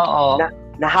 Oo.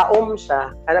 Nahaom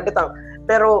siya. Bitaw.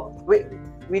 Pero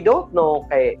we don't know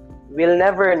kay we'll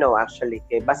never know actually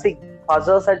kay basig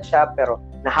puzzle sad siya pero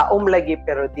nahaom lagi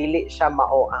pero dili siya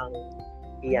mao ang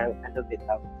iyang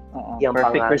bitaw. Yung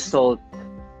perfect result.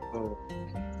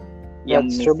 Yung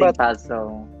That's true, missing but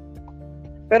puzzle.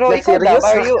 pero Like, ikaw Dam,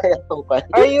 serious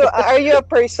are you a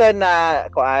person na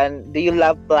kuan, do you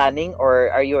love planning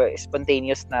or are you a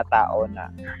spontaneous na tao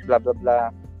na blah blah blah?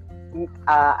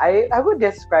 I would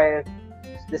describe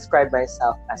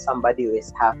myself as somebody who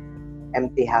is half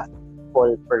empty, half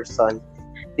full person.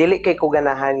 Dili kay ko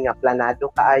ganahan nga planado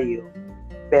kaayo,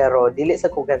 pero dili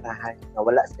sa ko ganahan nga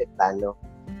wala sa plano.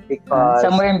 Because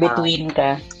Somewhere in between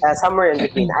ka. Somewhere in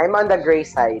between. I'm on the gray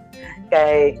side.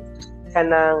 Kay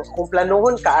kanang kung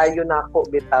planuhon kaayo na ako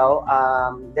bitaw,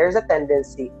 there's a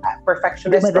tendency,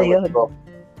 perfectionist ko.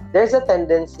 There's a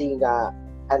tendency nga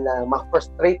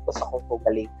ma-frustrate ko sa akong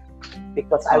galing.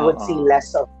 Because I would see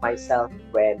less of myself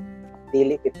when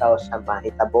dili bitaw siya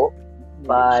mahitabo.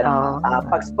 But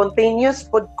pag spontaneous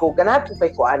food ko, ganahan ko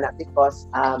kay kuana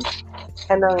because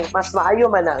kanang mas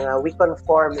maayo man nga we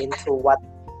conform into what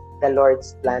the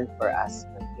Lord's plan for us.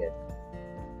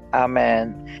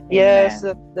 Amen. Yes,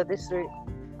 that is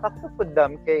kakto pud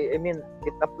dam kay I mean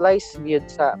it applies gyud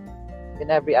sa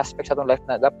in every aspect sa atong life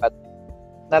na dapat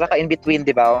naraka in between,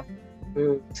 di ba?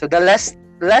 So the less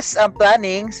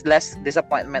plannings, less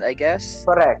disappointment, I guess.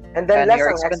 Correct. And then less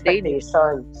your ang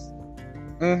expectations.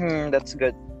 That's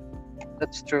good.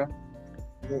 That's true.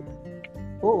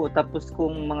 Oo, tapos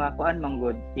kung mga kuan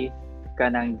manggod if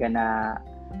kanang gana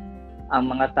ang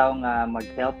mga tao nga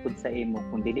mag-help pud sa imo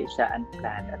kung dili siya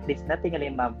unplanned, at least natingali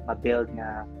ma-build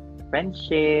nga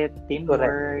friendship,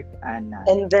 teamwork, and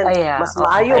then mas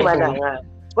maayo man nga.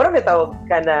 Mura bitaw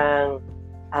kanang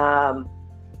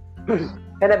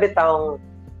kana bitawng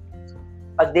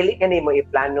pag dili kanimo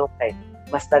i-plano kay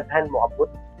mas daghan mo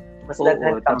abot, Mas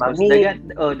daghan ka tapos mamig.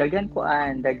 daghan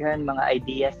daghan mga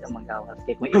ideas ang manggawas.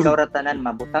 Kay kung ikaw ratanan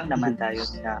mabutang naman tayo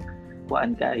nga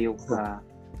kuan kayo ka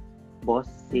boss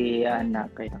si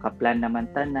anak kay nakaplan naman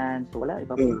tanan. So wala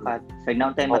iba bukat. So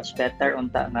now time much better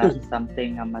unta nga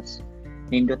something nga mas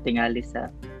nindot tingali sa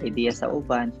idea sa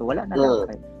uban. So wala na lang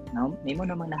kay. Now, nimo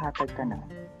namang nahatag ka na.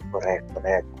 Correct.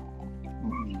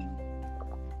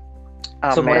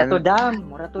 So mura to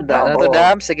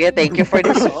dam. Sige, thank you for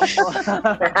this. Okay.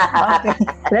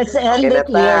 Let's end Okay it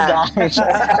na here, ta. guys.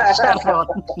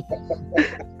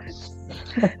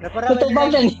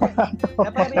 Tutubang lang yan.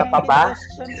 Napaba?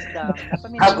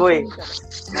 Agoy.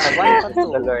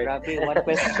 Lord. Grabe, one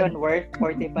question worth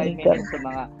 45 minutes sa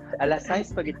mga alas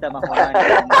 6 pag kita makuha.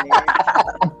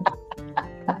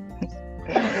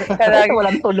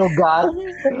 Walang tulugan.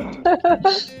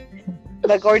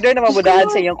 Nag-order na mabudahan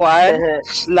sa inyong kuan?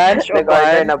 Lunch o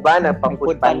Nag-order kuan? na ba?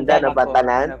 Nagpa-food panda na ba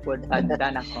tanan? Food panda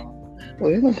na ko.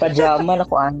 Uy, magpajama na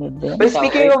ko ano din. But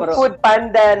speaking of food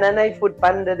panda, nanay food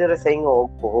panda dira sa inyo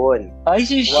og puhon. Ay,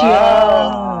 si Shia.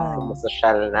 Wow.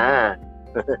 Social na.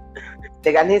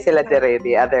 Tiganhin sila dire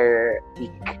the other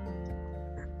week.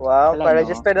 Wow, Alam mo,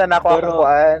 pa-register na ako pero- ang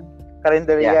kuan.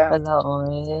 Kalendarya. Wala,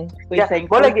 oy. Uy, Yeah,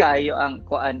 thankful wala gi- kayo ang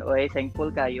kuan oy,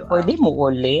 thankful kayo Pwede mo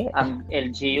uli. ang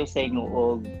LGU sa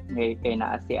inuog kay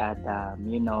naa si Adam.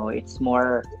 You know, it's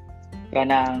more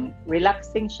kanang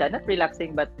relaxing siya, not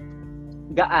relaxing but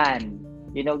gaan.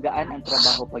 You know, gaan ang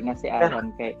trabaho pag nga si Adam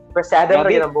kay Pero si Adam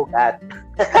Grabe. rin ang bugat.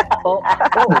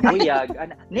 buyag.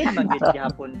 Need man gyud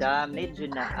gyapon dam, need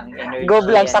yun na ang energy. Go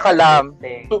lang sa kalam.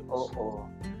 Oo.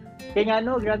 Kaya nga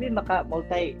no, grabe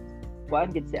multi kuan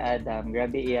gid si Adam.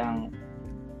 Grabe iyang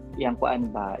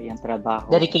kuan ba, iyang trabaho.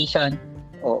 Dedication.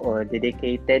 Oo,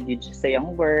 dedicated yun siya sa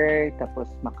iyang work, tapos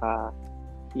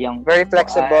iyang Very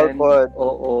flexible kuan. po.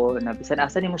 Oo, nabisan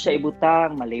asa nimo siya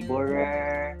ibutang,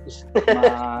 ma-laborer,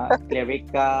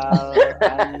 ma-clerical,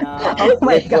 Oh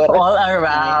my God, all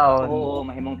around. Oo,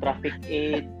 mahimong traffic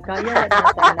aid. Kaya na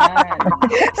tanan.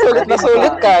 Sulit na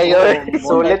sulit kayo.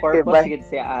 Sulit, Multi-purpose diba? gid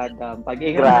si Adam. Pag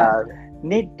Grabe.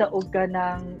 need taog ka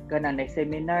ng kanang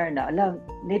seminar na alam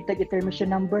need tag intermission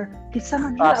number kisa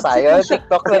man Sayo,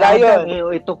 TikTok na na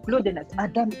yun. ituklo din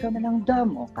Adam ikaw na lang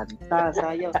dam o kanta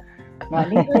sayo nga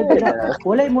need tag na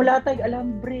walay mulatag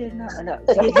alambre na ala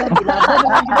sige dam ilaban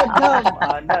na lang dam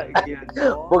ana yun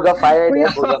no Buga fire din,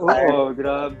 buga fire. oo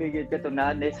grabe gid ka to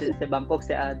na sa Bangkok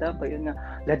si Adam pa yun nga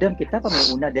ladam kita pa may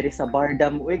una diri sa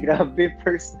bardam uy grabe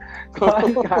first kuan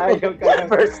kayo ka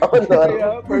First honor.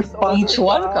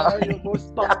 Punctual ka.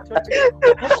 Most punctual.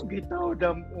 Oh, gitaw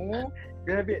dam.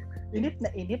 Grabe. Init na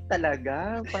init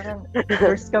talaga. Parang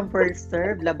first come first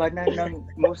serve. Labanan ng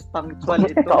most punctual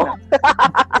ito. Na.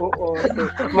 Oo. So,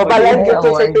 Mabalan Okay, dito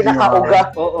sa award pinakauga.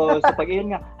 oo. So pag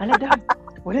iyon nga, ala dam.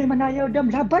 Walay manayaw dam.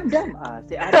 Laban dam.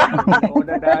 Si Adam.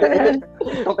 Una dahil.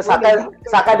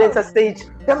 Saka din sa stage.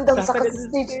 Dam, saka sa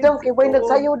stage. Dam, kay Boy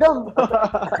nagsayaw, dam.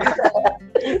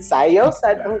 Sayaw,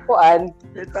 sad ang kuan.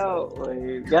 Ito.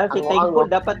 Uy. Grabe, Ang- thankful.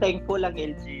 Dapat thankful ang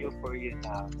LGU for you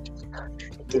na.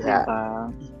 Yeah.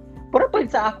 Diba? Pero po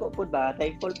sa ako po ba,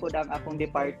 thankful po ang akong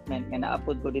department nga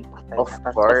naapod ko dito. Of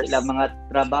course. Sila mga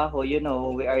trabaho, you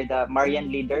know, we are the Marian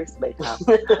leaders by now.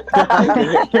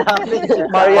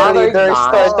 Marian Mother leader, God.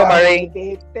 stars to Maring.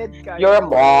 You're a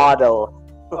model.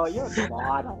 Oh, you're a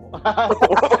model.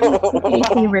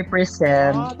 He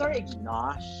represent. Mother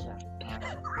Ignacia.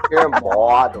 You're a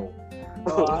model.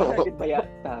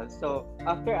 So,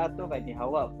 after ato kay ni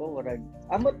Hawa po, warag,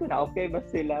 amot ko na okay ba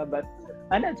sila, but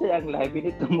ano siya ang life, we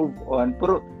need to move on.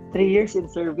 Pero 3 years in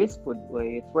service po,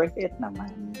 it's worth it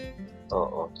naman.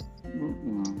 Oo.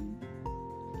 Mm-mm.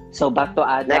 So back to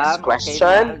Adam. Next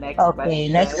question. Okay,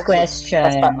 next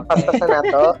question. Pastasan na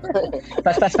to.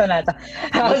 Paspaso na to.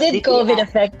 How did COVID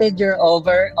affected your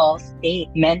overall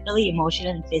state, mentally,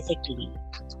 emotionally, and physically?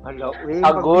 Hello.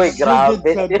 Agoy, grabe.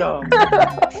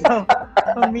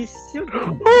 Miss you.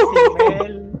 Si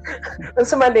Mel. Ang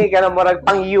sumali ka na murag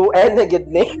pang UN na gid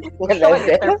ni.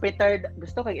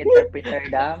 Gusto kang interpreter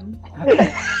dam.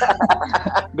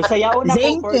 Bisayaon ako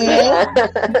for Zinke.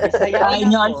 Ay,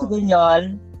 nyol, sige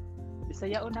nyol.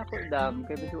 Bisayaon ako dam.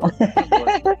 Kaya bisayaon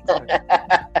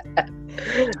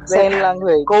Sign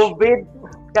language. COVID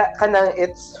kanang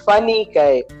it's funny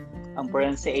kay ang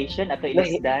pronunciation ato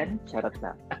ilisdan. Charot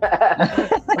lang.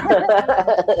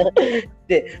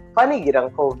 funny gid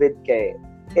ang COVID kay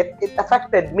it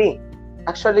affected me.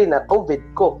 Actually na COVID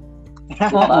ko.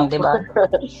 Oo, di ba?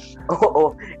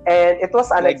 Oo. And it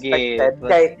was unexpected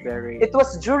kay it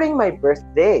was during my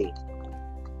birthday.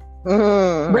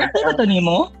 Birthday ba to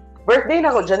nimo? Birthday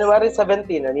na ko January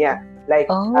 17 niya. Like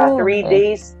 3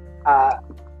 days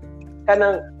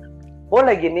kanang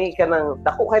wala gini kanang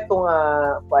dako kay tong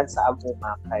kuan sa amo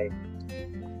kay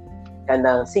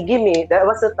kanang sige mi, that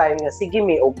was the time nga sige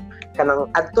mi og kanang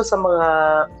adto sa mga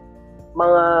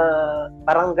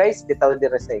barangays bitaw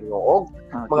dire sa inyo og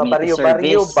mga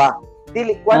baryo-baryo ba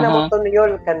dili kuan na mo to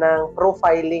yun kanang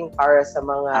profiling para sa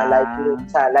mga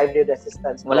livelihood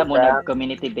assistance wala mo na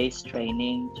community-based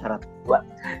training charot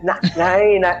na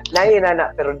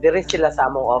pero dire sila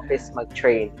sa among office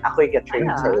mag-train ako i-train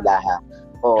sa ilaha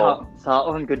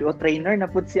saon good trainer na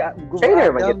pud si Gov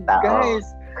trainer Adam, guys.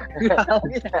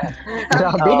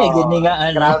 Grabe na gini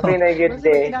nga Grabe na gini.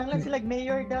 Kinahanglan sila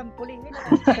mayor dam pulingin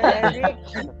na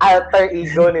alter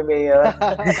ego ni mayor.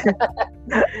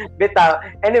 Bitaw.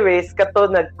 Anyways, kato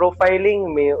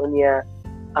nag-profiling may unya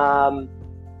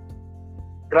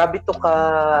grabe to ka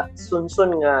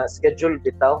sunsun nga schedule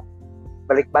bitaw.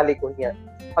 Balik-balik unya.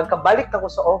 Pagkabalik ako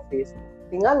sa office,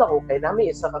 tingala ko kay nami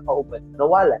isa ka kauban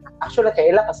nawala. Actually kay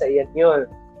ila ka sa iyan yun.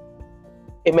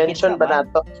 I-mention ba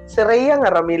nato? Si Rhea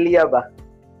nga Ramilia ba?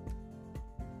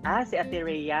 Si Ate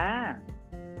Rhea.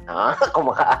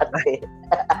 Kumakaate.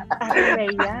 Ate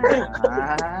Rhea.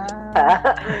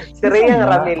 Si Rhea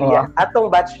nga Ramilia. Atong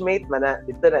batchmate man na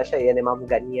dito na siya yan ni Ma'am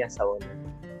Gania sa una.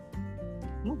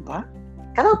 Ano ba?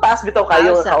 Kanang taas bitaw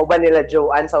kayo kauban nila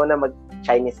Joanne sa una mag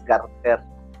Chinese garter.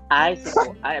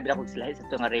 Abila ko sila sa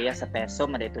itong Rhea sa peso,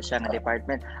 madito siya nga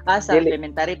department. Sa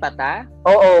elementary pa ta?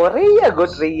 Oo, Rhea,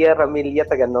 good Rhea, Ramilia,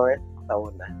 taga North, sa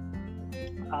una.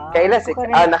 Kailan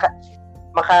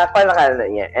makapala ka na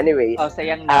niya. Anyways.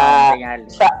 Sayang na,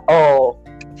 siya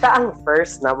ang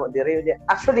first na mo,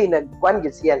 actually, nag-kuan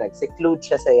yun siya, nag-seclude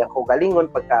siya sa iyang galingon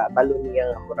pagka-balo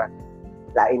niya nga mura.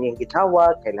 Lain niyang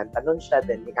gitawag, kailan tanon siya,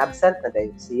 then absent na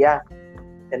dahil siya.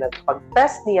 Then,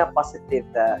 pag-test niya positive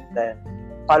the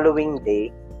following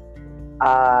day,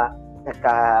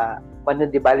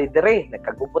 di bali dire,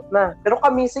 nagkagubot na. Pero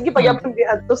kami, sige, pagyapan di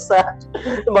adto sa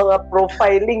mga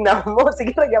profiling na mo.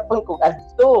 Sige, pagyapan kong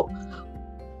adto.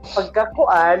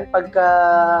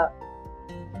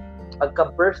 Pagka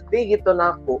birthday gito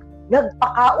na ako,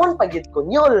 nagpakaon pagit ko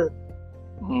nyol.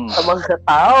 Sa mga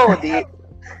tao,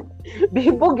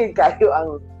 bibog kayo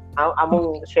ang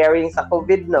among sharing sa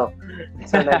COVID, no?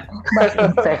 So,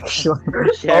 infection.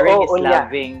 Sharing is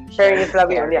loving. Sharing is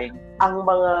loving. Ang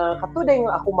mga katuday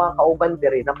nga ako mga kauban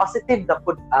diri na positive na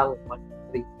pud ang 1,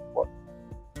 3,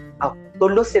 4.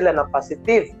 Tulo sila na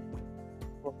positive.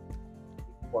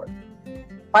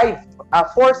 4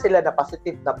 sila na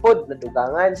positive na pud na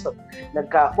dugangan. So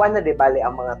nagkakuan na di bali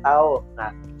ang mga tao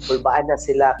na bulbaan na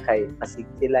sila kay pasig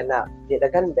sila na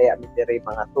daghan baya mi diri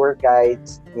mga tour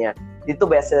guides niya. Dito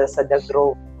ba sa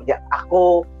Dagro,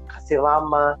 ako kasi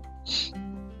mama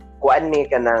kuan ni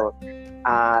kanang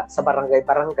sa barangay.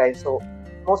 So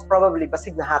most probably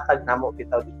basig nahatag namo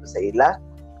bitaw dito sa ila.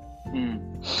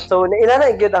 So naila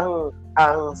na gyud ang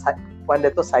kuan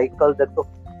dito cycle dito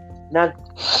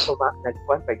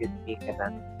nagkuan pagid ni kana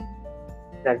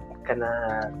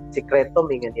sikreto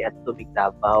mi nga ni adto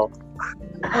Davao.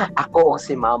 Ako o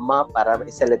si mama para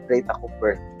ma-celebrate ako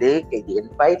birthday kay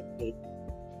gi-invite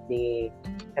ni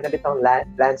kana bitong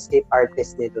landscape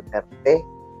artist ni Duterte.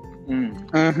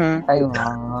 Ay,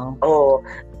 wow.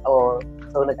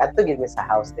 So nag-adto gid mi sa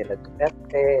house nila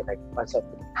Duterte,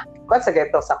 kung sa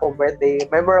geto sa akong birthday,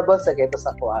 memorable sa geto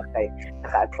sa ako kay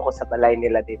naka-adto ko sa balay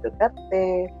nila ni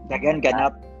Duterte. Daghan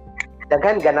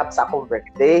ganap sa akong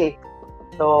birthday.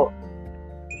 So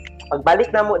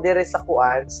pagbalik na mo dire sa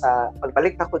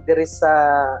pagbalik na ko dire sa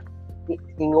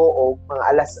Hingoog, mga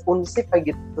alas 11 pa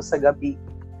gito sa gabi.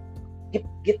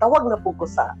 Gitawag na po ko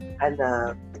sa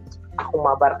akong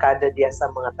mabarkada diya sa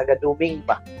mga taga-Duming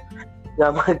ba nga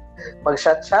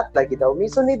mag-shot lagi daw mi.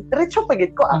 So ni diretso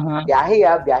pagid ko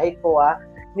biyahe ko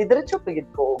ni diretso pagid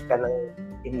ko kanang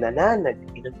inanan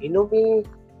nag-inom-inom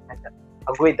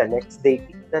agoy the next day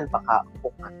tignan baka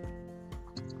ako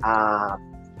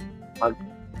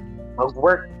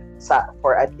mag-work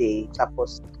for a day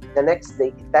tapos the next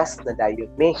day i-test na dayon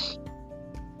mi.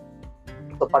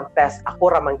 So pag-test,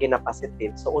 ako ramang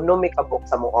gina-positive. So uno may kabuk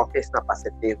sa mong office na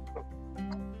positive.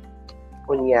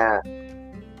 Kunya,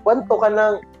 kwanto ka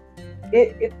ng,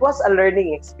 it was a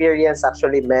learning experience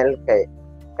actually, Mel, kay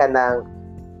kanang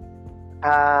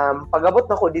pag-abot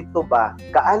na ko dito ba,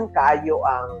 gaan kaayo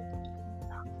ang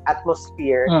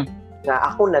atmosphere na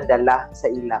ako nadala sa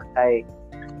ila kay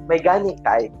may gani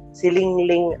kay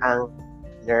silingling ang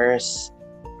nurse.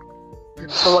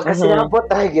 So magkasinabot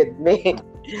target me.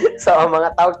 So ang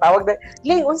mga tawag na,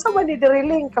 Ling, unsa man ni diri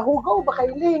Ling? Kahugaw ba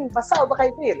kay Ling? Pasaw ba kay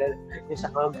Ling? Yung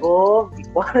sa Gov,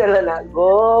 ikuha na lang na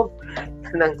Gov.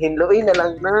 Nang hinluin na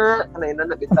lang na. Kanay na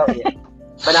nabitaw niya.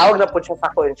 manawag na po siya sa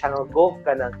ko siya nga Gov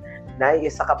ka nang na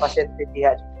isa ka pasyente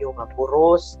diha yung nga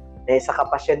puros, na isa ka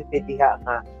pasyente diha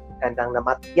nga kanang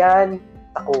namatyan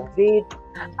sa COVID,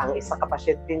 ang isa ka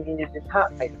pasyente ninyo din ha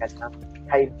kay kanang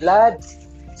high blood.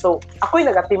 So ako'y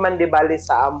nagatiman di bali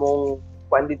sa among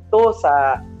kuan dito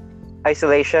sa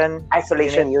Isolation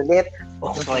unit.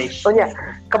 So nya,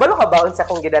 kabalo ka baon sa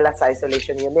akong gidala sa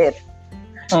isolation unit.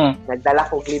 Nagdala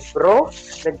kong libro,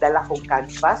 nagdala kong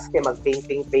canvas kay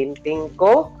mag-painting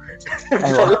ko.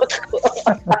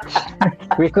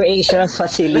 Recreational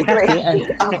facility.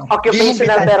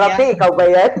 Occupational therapy, ikaw ba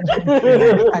yan?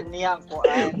 Kaniyang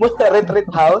kuan. Musta retreat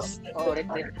house?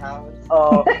 Retreat house.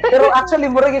 Pero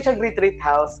actually, mura gyud siya retreat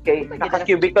house kay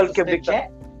naka-cubicle.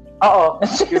 Oo,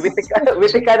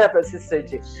 cubicle na to, Sister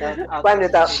G. Paano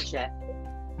ito?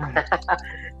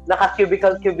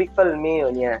 Naka-cubicle me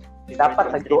yun niya.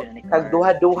 Dapat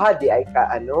tagduha-duha di ay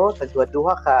ka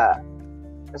tagduha-duha ka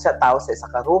sa tao sa isa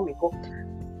ka room ko.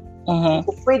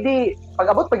 Pwede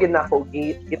pag-abot pag yun ako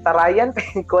gitarayan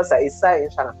ko sa isa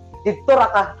yun siya dito ra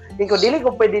ka ko dili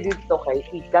ko pwede dito kay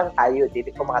igang tayo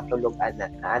dili ko makatulog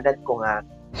anan ko nga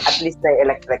at least na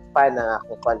electric fan na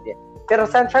ako kundi pero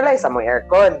centralized mo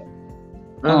aircon.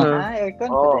 Aircon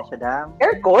pwede siya dam.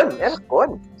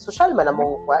 Aircon. Social man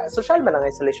ang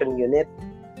isolation unit.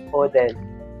 O then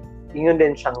ingon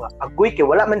din siya nga agoy kay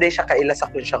wala man din siya kaila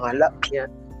sa kun siya nga yan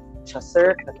siya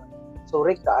sir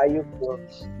sorry kaayo ko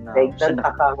dagdan ka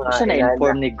nga siya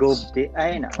na-inform ni Gov di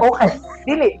ay na okay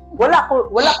dili wala ko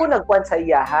nagkuan sa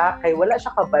iya ha kay wala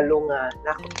siya kabalo nga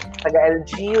taga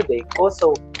LGU day ko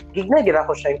so gigna gira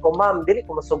ko siya ko ma'am dili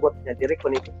ko masugot nga diri ko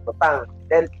ni tutang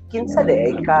then kinsa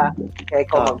de ka kay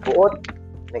ko magbuot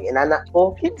nang inana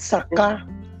ko kinsa ka.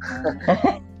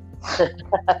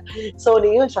 So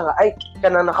niyon siya nga ay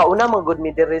kana nakauna man good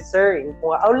mi diri sir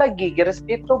kung aw lagi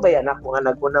girespeto ba yan ako nga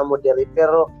naguna mo diri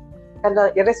pero kana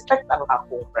i-respect ang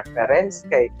akong preference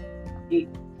kay di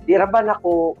ra ba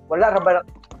nako wala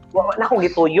nako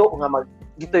gituyo nga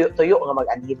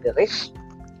mag-anhi diri.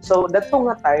 So dato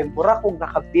nga time mura kog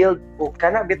naka-build og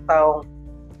kana bitaw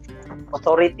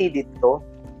authority dito.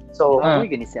 So,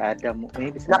 gani si Adam.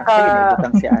 Maybe naka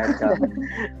si Adam.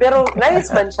 Pero nice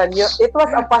man siya niyo. It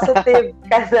was a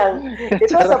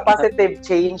positive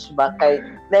change ba kay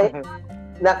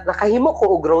nakahimo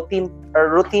ko og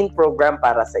routine program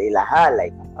para sa ilaha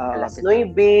like alas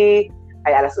 9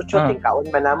 ay alas 8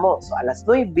 kaon man namo. So alas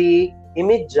 9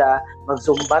 imedya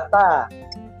mag-zumba ta.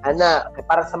 Ana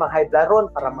para sa mga high blood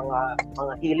ron para mga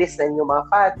hilis na inyo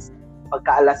mga fats.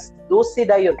 Pagka alas 12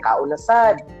 dayon kauna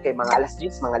sad kay mga alas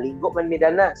 10 mga ligo man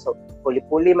midana so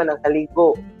puli-puli man ang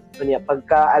kaligo so niya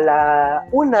pagka ala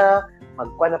una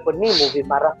magkuan na pod ni movie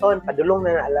marathon padulong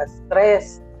na alas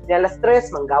 3 ni alas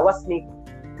 3 manggawas ni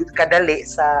kadali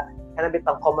sa kanang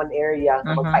bitang common area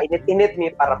magpainit-init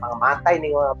mi para mangamatay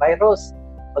ning mga virus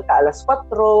pagka alas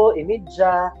 4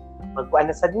 imedya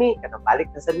magkuan na sad mi kanang balik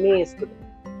na sad mi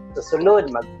susulod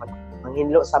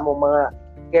manghinlo sa mo mga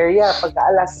area pagka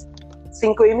alas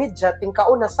 5:30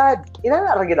 tingkaon na sad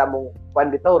inana ra gid among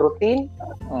kuan bitaw routine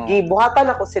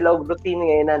gibuhatan ako sila og routine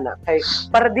nga inana kay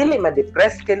para dili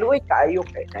ma-depress kay luoy kaayo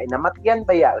kay namatyan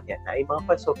ba ya ay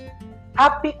mga so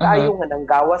happy kaayo nga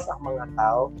nanggawas ang mga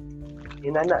tao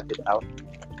inana bitaw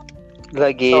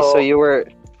lagi so you were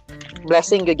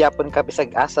blessing gyapon ka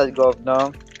bisag asal Gov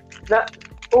no na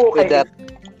okay that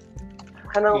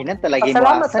kanang inan talaga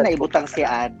mo asa na ibutang si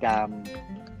Adam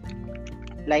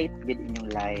light gid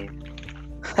inyong life.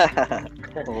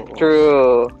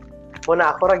 True.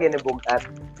 Muna ako ra ginibugat.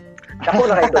 Ako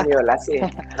na kay Doniolas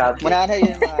Muna na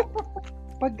yun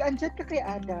pag andyan ka kay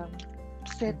Adam,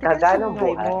 gagaan ang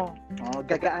buhay mo.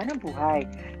 Gagaan ang buhay.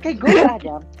 Kay Gov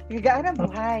Adam, gagaan ang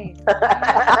buhay.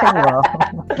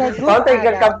 Kay Gov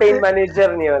campaign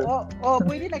manager niyon.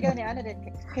 Pwede na gani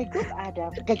din. Kay Gov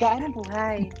Adam, gagaan ang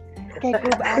buhay. Kay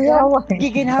Gov Adam,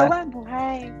 giginhawa ang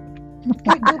buhay.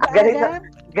 Kay Gov Adam,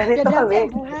 ganito kami.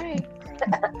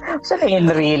 So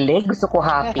na really? Gusto ko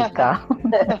happy ka.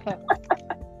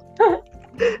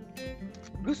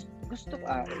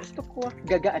 gusto ko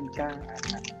gagaan ka.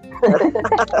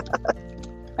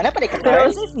 Ano pa ka? Pero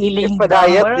sa feeling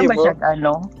padayat di mo.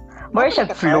 More siya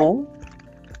flu.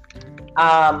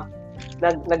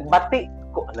 Nagbati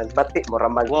mo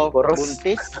ramag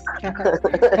buntis.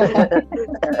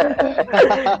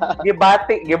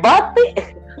 Gibati.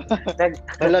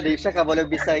 Wala di siya kabalog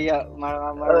Bisaya.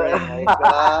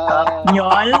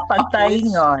 Nyol, pantay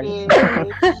nyol.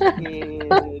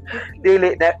 Dili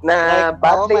na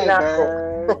bati na ako.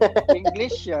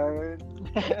 English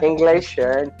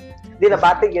yarn. Di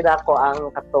nabati gid ako ang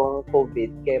katong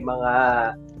COVID kay mga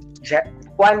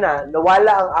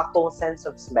nawala ang akong sense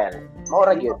of smell.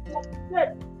 Maura yun.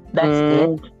 That's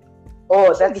it.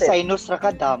 Oh, that's it. Sinus ra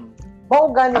ka dam. Mao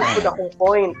ganin pud akong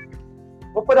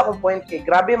point. Kay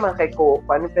grabe man kay ko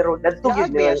pero dadto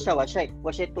gyud Nagbiyahe niya. siya,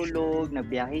 wa siya tulog,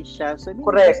 nagbiyahe siya. So,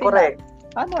 Correct.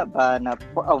 Ano ba na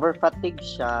overfatigue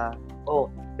siya?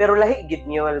 Oh, pero lahi gid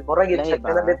niyo. Mura gid Lahi siya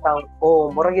ba? kana bitaw. Oh,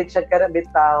 mura gid siya kana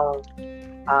bitaw.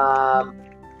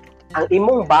 Ang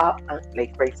imong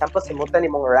like for example, simutan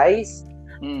imong rice,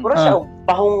 mura siya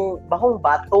bahong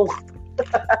batong.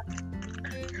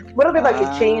 Mura ba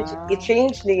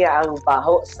i-change niya ang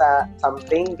baho sa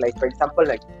something, like for example,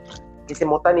 like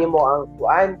isimutan nimo ang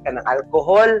kuan kanang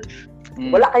alcohol.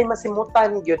 Wala kay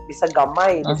masimutan gyud bisag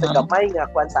gamay nga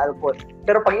kuan sa alcohol.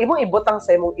 Pero pag imong ibutang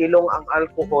sa imong ilong ang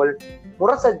alcohol,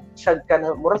 mura sa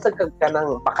kanang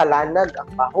bakalanag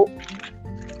ang baho.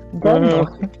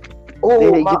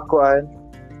 Dili gid kuan.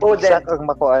 Then ang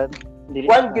makuan.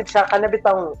 kuan gyud siya kana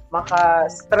bitang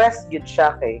maka-stress gyud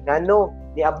siya kay ngano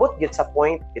niabot gyud sa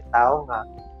point bitaw nga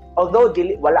although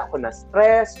wala ko na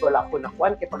stress, wala ko na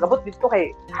kuan kay pag-abot dito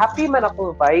kay happy man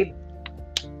akong vibe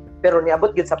pero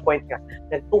niabot gyud sa point nga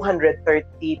nag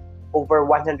 230 over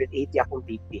 180 akong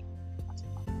BP.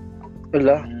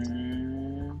 Wala.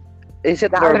 Is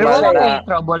it Pero Pero normal wala na? kayo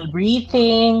trouble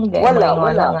breathing. Wala.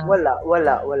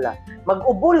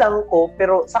 Mag-ubo lang ko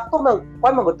pero sakto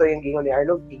kuan maguto yung gingon ni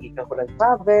Arnold gigikan ko ng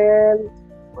travel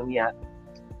kunya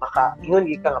ingon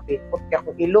gikan nga pipot kay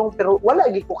akong ilong pero wala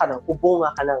gid ko kanang ubo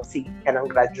nga kanang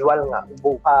gradual nga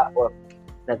ubo ka or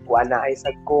nagkuan na ay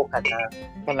sad ko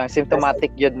Kanang symptomatic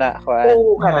yun na kuan.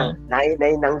 oo kanang naay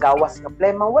nang gawas nga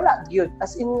plema wala gyud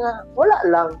as in nga wala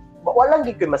lang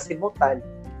gid ko masimutan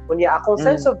kunya akong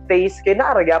sense of taste kay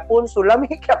naa ra gyapon so lami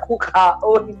kay akong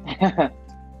kaon.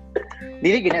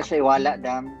 Dili gina siya wala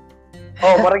dam.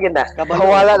 Oh, mura gid na.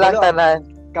 Wala lang tanan.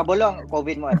 Kabalo ang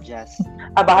COVID mo adjust.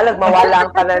 Bahalag mawala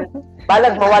ang tanan.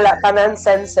 Bahalag mawala tanan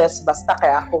senses basta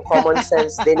kay akong common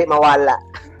sense dili mawala.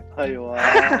 Ay wow.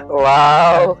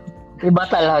 Wow. Iba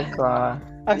talaga.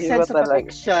 Ang Iba sense of talaga.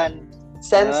 affection.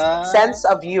 Sense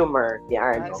of humor ni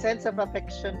Ang Arno. sense of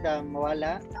affection dam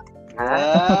mawala. Ha?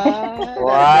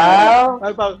 Wow.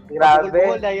 Wow.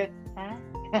 Grabe. Na yun. Ha?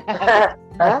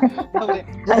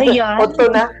 Ano yan?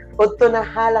 Udto na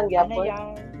halang Ano gyapon.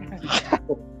 yan?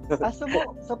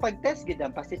 So pag-test gid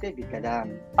ang positive ka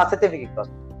dam. Positive gid ko.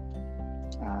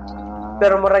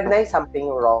 Pero murag na something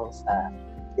wrong sa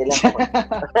dila ko.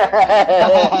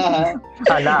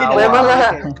 May mga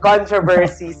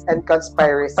controversies and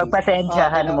conspiracies.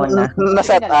 Pagpasensyahan mo na.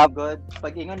 Na-set up. Good.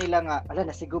 Pag ingon nila nga, ala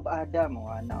na si Gov Adam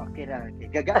mo, okay ra.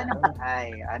 Gagaan naman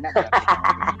ay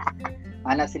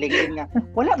ana siling nga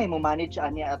wala may mo manage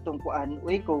ani atong kuan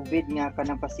uy COVID nga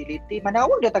kanang facility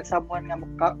manawag datag someone nga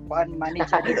kuan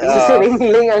manage ani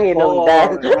Siling ang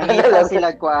hinungdan. Nangita sila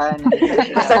kuan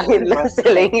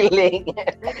Siling.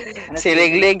 Si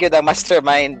Ling yun ang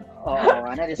mastermind.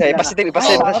 ana rin Say, sila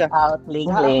ipasit na siya. Out, Ling.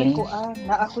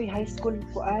 na ako'y high school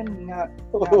kuan nga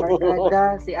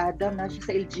barkada si Adam na siya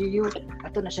sa LGU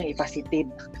ato na siyang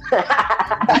ipositive.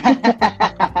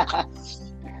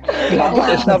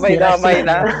 Damay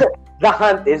na. The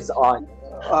hunt is on.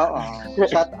 Oo.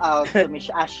 Shout out to Miss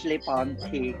Ashley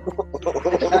Ponte.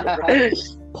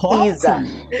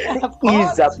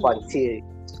 Isa Ponte.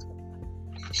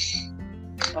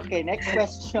 Okay, next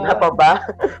question. Na pa ba?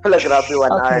 Wala, grabe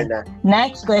 1 hour na.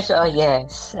 Next question. Oh,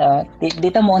 yes.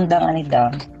 Dito mo undang ani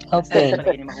daw. Okay.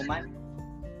 Ini mahuman.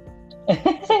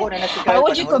 So, na si Carl. How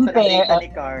would you compare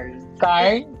Carl?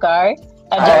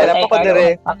 Alam ko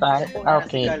dire.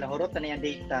 Okay. Hurot na yung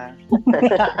data.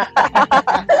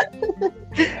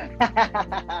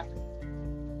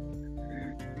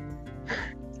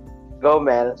 Go,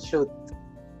 Mel. Shoot.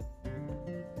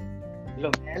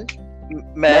 Hello, Mel?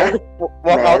 Mel,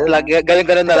 walk out lang.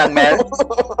 Galing-galing na lang, Mel.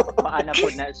 Paana po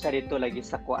na siya rito lagi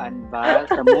sa kuan ba?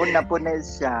 Sa moon na po na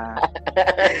siya.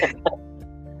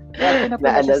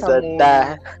 Naana sa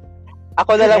ta.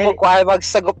 Ako na lang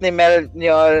magsagop ni Mel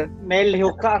niyo. Mel,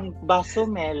 huka ang baso,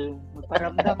 Mel.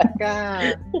 Magparamdam ka.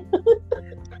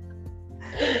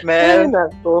 Mel,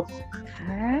 Nako.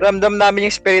 ramdam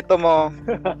namin yung espiritu mo.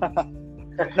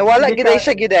 Nawala gid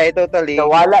siya totally.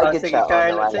 Nawala gid Sige, siya.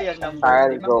 Carl. Nawala. Sa yung number.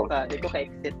 Carl, go. Di ko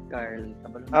ka-exit, Carl.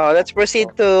 Let's proceed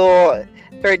to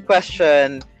third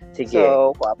question. Sige.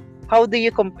 So, how do you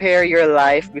compare your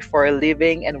life before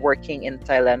living and working in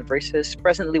Thailand versus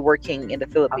presently working in the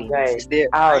Philippines? Okay. Is there,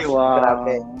 Ouch,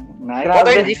 grabe. Nice. what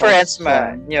are the Grabe. difference,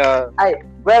 man? Yeah.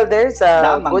 Well, there's a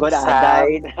Namang good good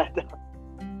side. Adam.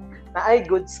 Na ay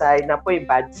good side, na po yung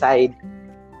bad side.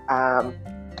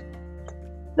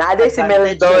 Naaday si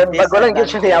Mel doon, bago lang yun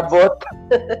siya niabot.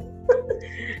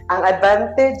 ang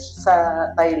advantage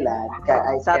sa Thailand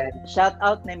I can Shout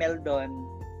out ni Meldon.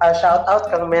 shout out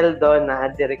kang Meldon na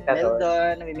diri ka doon.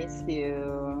 Meldon, we miss you.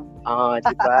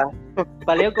 Di ba?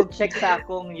 Palayo kog check sa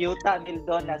akong yuta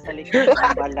Meldon na sa likod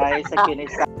ng balay sa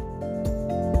Kinisa.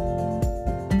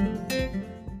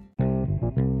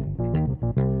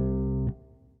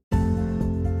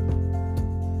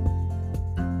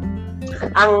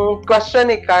 Ang question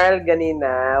ni Carl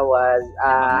ganina was,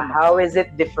 how is it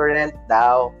different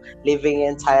daw living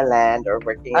in Thailand or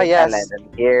working in Thailand and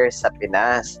here sa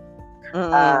Pinas?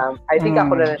 I think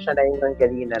ako na siya na yung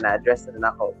ganina na-address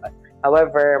na ako.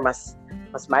 However, mas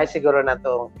may siguro na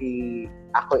to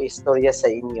ako istorya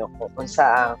sa inyo kung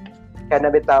saan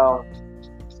kanabitaw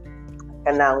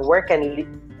kanang work and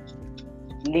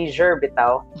leisure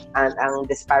bitaw and ang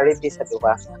disparity sa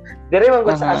duwa. Dire man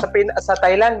gud sa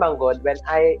Thailand man gud when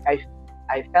I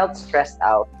felt stressed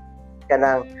out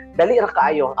kanang dali ra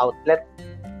kaayo ang outlet.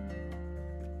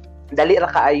 Dali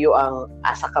ra kaayo ang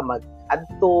asa ka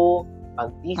mag-adto,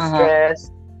 mag-de-stress,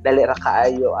 dali ra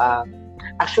kaayo ang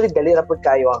actually dali ra pud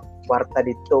kaayo ang kwarta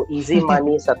dito. Easy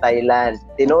money sa Thailand.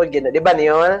 Tinuod gyud, di ba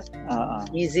niyon?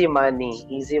 Easy money.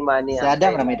 Sa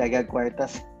Adam ra may dagag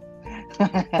kwartas.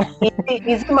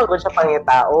 Easy man gud siya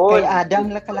pangitaon. Kay Adam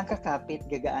lang ka lang kakapit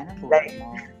gagaan ang buhay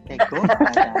mo. Kay Gov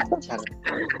Adam.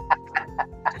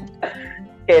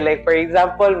 Okay, like for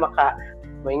example,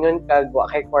 moingon ka wa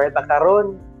kay kwarta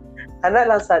karon. Ana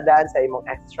lang sa daan sa imong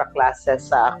extra classes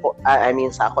sa ako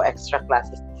sa ako extra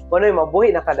classes. Kuno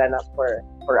mabuhi na kada na for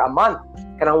a month.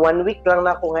 Kanang 1 week lang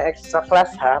na ako nga extra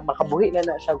class ha, makabuhi na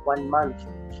siya 1 month.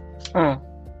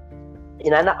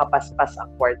 Inana kapaspas ang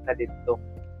kwarta dito.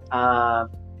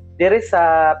 There is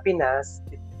sa Pinas,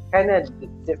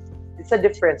 it's a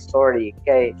different story.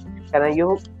 Kay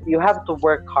you have to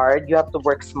work hard, you have to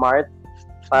work smart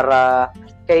para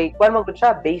kay kuan man gud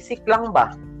siya, basic lang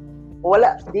ba?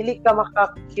 Wala dili ka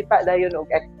makakita dayon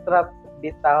og extra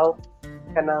bitaw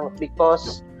kanang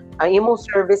because ang imong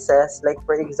services like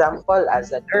for example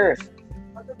as a nurse.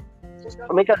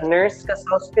 May ka nurse ka sa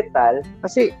hospital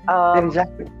kasi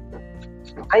Exactly.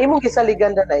 ang imong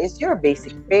gisaligan na is your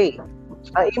basic pay.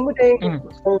 Ang imo din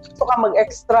kung gusto ka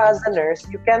mag-extra as a nurse,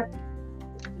 you can't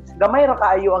gamay ra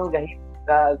kaayo ang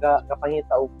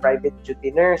gapangita og private duty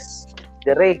nurse.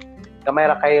 Dire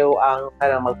gamay ra kayo ang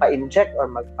kanang magpa-inject or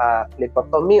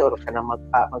magpa-phlebotomy or kanang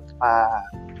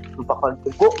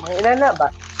magpa-kontugo. Mga inana ba?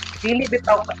 Dili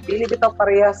bitaw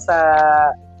pareha sa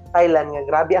Thailand nga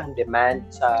grabe ang demand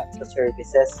sa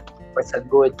services or sa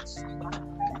goods.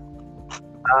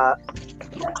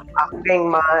 Aking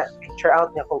ma-picture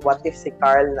out niya kung what if si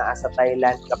Carl na sa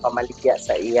Thailand kapamaligya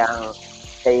sa iyang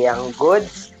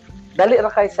goods, dali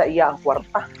ra kay sa iya ang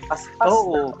kwarta. Paspas.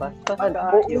 Oo, paspas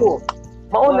kaayo.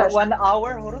 Mauna 1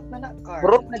 hour hurot na Carl.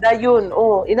 Hurot na dayon.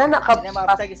 Inana ka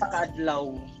mapasag sa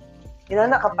kaadlaw.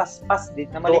 Inana ka paspas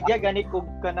dito. Na maligya gani kog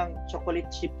kanang chocolate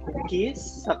chip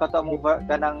cookies sa kato mo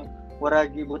kanang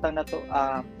wara gibutang na to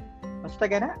basta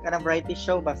gana kanang variety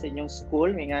show ba sa inyong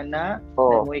school may nga na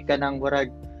namuy ka ng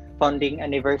warag founding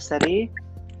anniversary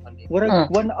warag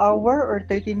 1 hour or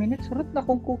 30 minutes surot na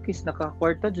kong cookies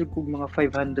nakakwarta jud kog mga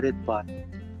 500 baht.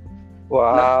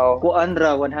 Wow. Kuan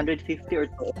ra 150 or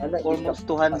almost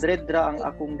 200 ra ang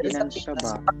akong ginansya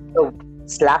ba.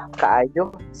 Slack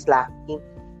kaayo, slacking.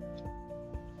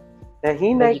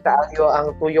 Nahinay kaayo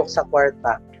ang tuyok sa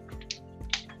kwarta.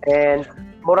 And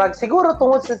murag siguro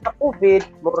tungod sa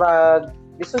COVID, murag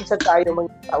lisod sa kaayo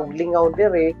mga og lingaw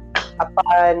dire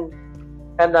apan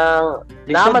kanang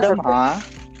naman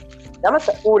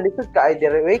sa lisod kaayo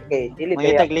dire kay dili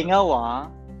may taglingaw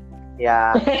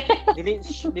yeah. dili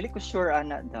ko sure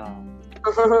ana daw.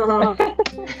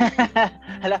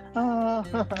 Hala.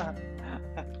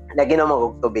 Lagi na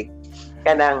og tubig.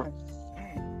 Kanang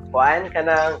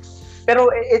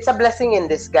pero it's a blessing in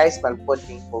disguise man po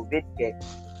ng COVID kay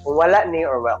kung wala ni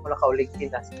or wala ko nakaulig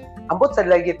Pinas. Ambot sa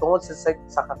lagi tungod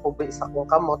sa kakubay sa kong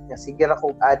kamot nga sige ra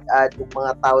kog add og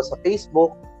mga tao sa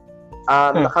Facebook.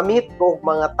 Nakamit ko og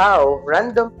mga tao,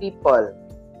 random people.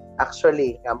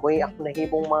 Actually, amoy ako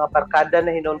nahimong mga barkada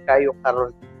na hinon kayo karon.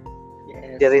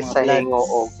 Yes, Diri sa hingo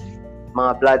og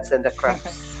mga Bloods and the Crips.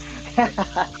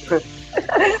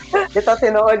 Dito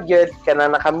tinuod gyud kana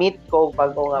nakamit ko og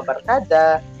bago nga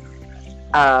barkada.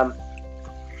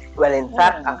 Well, in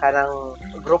fact, ang kanang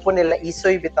grupo nila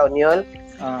Isoy bitaw niyon.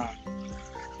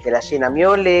 Nila Sheena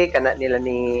Miole, kana nila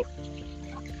ni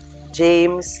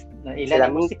James, na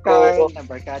ilan mo si Carl, na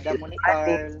barkada mo ni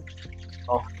Carl.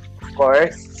 Of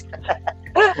course.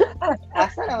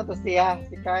 Asa na to siya,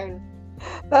 si Carl?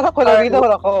 Tara ko lang dito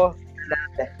ako.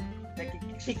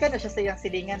 Nakikita na siya sa iyang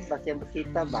silingan ba? Siyang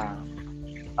basita ba?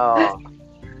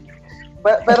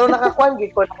 Pero nakakuan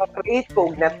gid ko, naka-create ko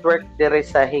og network dire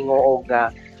sa Hingoo nga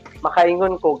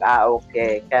makaingon ko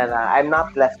okay kaya na I'm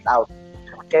not left out.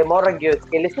 Kay mo ra gyud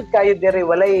kay lisod kayo dire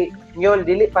walay nyol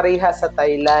dili pareha sa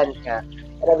Thailand nga.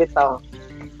 Pero bitaw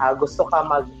gusto ka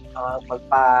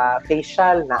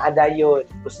magpa-facial na adayon.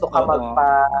 Gusto ka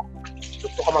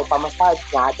magpa-massage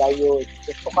na adayon.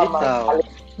 Gusto ka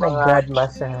My God,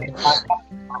 massage.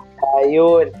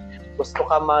 Ayun. Gusto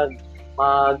ka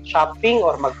mag-shopping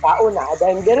or magpaon na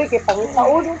adayon dire kay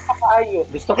pangitaon sa kaayo.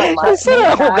 Gusto ka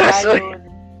Adayon.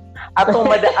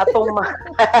 atong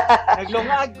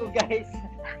Naglungag ko, guys.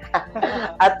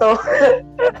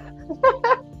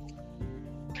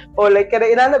 Like kada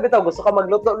inana bitaw gusto ka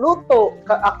magluto.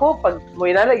 Ako pag mo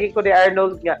inalagi ko ni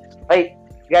Arnold nga, ay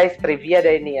guys trivia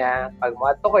dai niya. Pag mo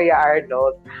ato ko ya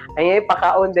Arnold, ay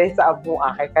pakaon dai sa amo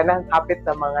kay kanang hapit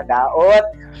na mga daot.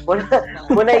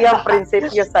 Muna yung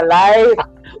prinsipyo sa life.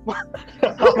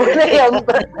 Muna yung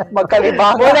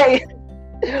Magkalibangan.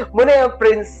 muna yung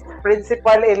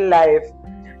principal in life.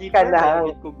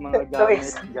 Kanang mga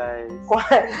gamit, guys.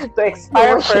 To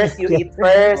expire first, you eat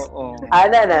first.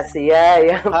 Ana na siya.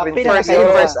 Yung Happy na First kayo.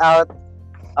 in, first out.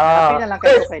 Happy na lang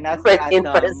kayo kay na si First in,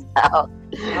 Adam. first out.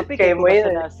 Happy Kay kayo mo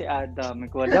yun. na si Adam.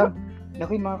 Adam,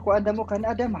 naku yung mga kuanda mo kan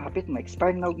Adam, hapit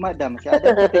ma-expire na ugma Adam. Si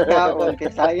Adam tikaon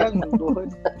kay sayang magbuhon.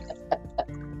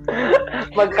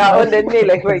 Magkaon din ni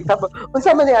like for example,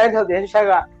 unsa man ni Arnold din siya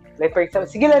nga like for example,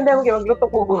 sige lang daw kay magluto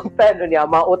ko guntan no niya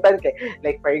mautan kay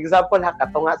like for example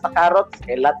katunga sa carrots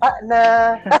kay lata na.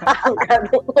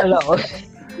 Hello.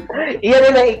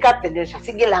 Iyan na ikat din siya.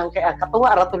 Sige lang kay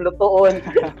katunga ra tong lutoon.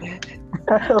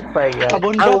 Oh my God.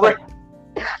 Kabundo.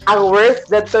 Ang worst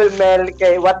that to Mel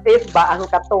kay what if ba ang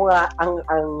katunga ang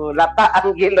lata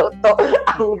ang giluto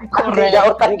ang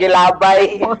daot ang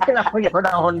gilabay.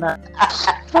 Yun na.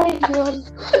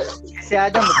 Si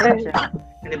Adam mo siya.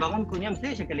 Kalibangon ko niya,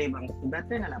 siya kalibang.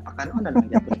 Better na lang pakanoon na lang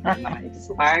gyapon mga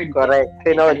expired. Correct.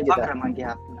 Tinood Kalibang kita. ra man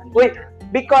gihapon. Uy,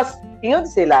 because ingon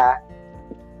sila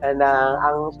na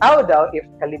ang tao daw if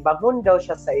kalibangon daw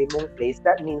siya sa imong place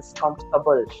that means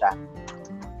comfortable siya.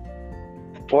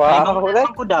 Wow.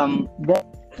 Kalibang ko dam.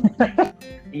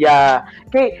 Yeah.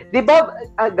 Kay, di ba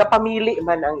gapamili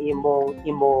man ang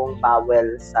imong bowel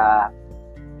sa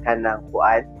kanang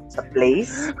kuan sa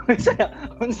place?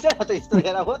 Unsa na to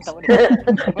istorya na ko? Ako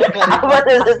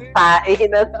na sa tae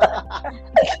na to.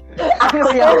 Ang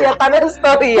storya, tanang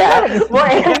storya. Mo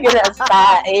ay gina sa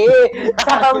tae.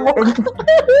 Saka mo.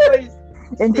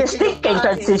 Interesting kay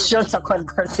transition sa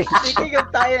conversation. Sige ka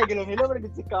tayo, gilom-hilom ra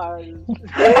gid si Carl.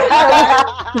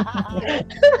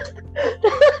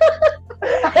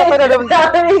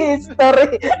 Naramdaman yung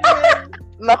story.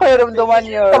 Nakuyaramdaman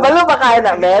yun. Kabalo ba ka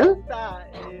na, Mel?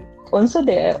 Unsa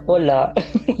de wala.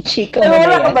 Chika Ay, mo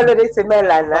wala na ka balo rin si Mel,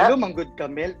 ana? Palo manggod ka,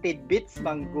 Mel. Tidbits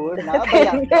manggod.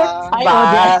 Naabayan ka. Ay,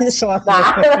 Ba?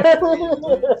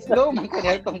 Slow man ka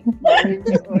niya itong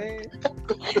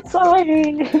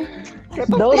Sorry.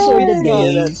 Those were the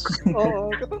days.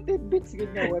 Oo, katong tidbits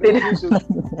gud nga.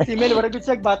 Si Mel, wala gud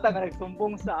siya bata nga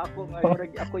nagsumbong sa ako nga.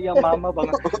 Ako yung mama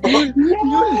ba nga.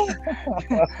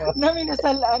 Namin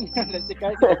nasalaan na si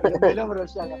Carl. Bilang mo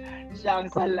siya nga. Siya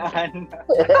ang salaan.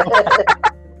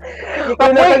 Ikaw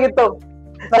na lang ito.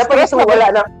 Dapat ito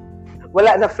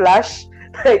wala na flash.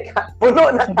 Like,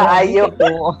 puno na tayo.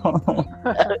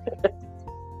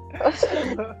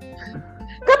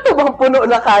 Kato bang puno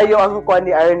na kayo ang kuha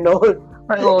ni Arnold?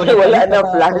 Wala na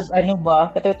flash. Ano ba?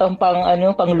 Katutang pang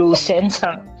loosen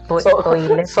sa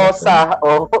toilet. Sosa,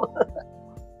 oh.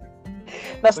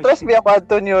 Na-stress biya ko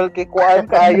Antoniol kay kuan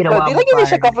kayo. Di lagi na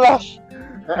siya ka-flash.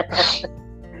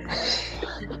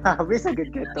 Sabi sa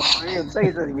good ka ito. Ayun, sa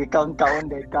isa, count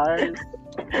day, Carl.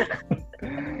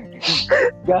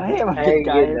 Gaya, Ay,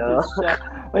 Carl.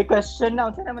 May question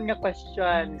na. Saan naman nga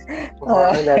question?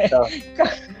 Ano to?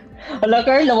 Ala,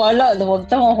 Carl, nawala. Huwag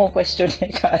tama akong question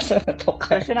ni Kaso na to,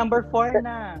 Carl. Question number 4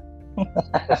 na.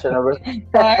 Question number.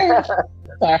 Carl.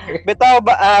 Sorry. Bitaw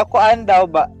ba, kuan daw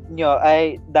ba nyo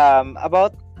ay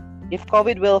about if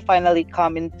COVID will finally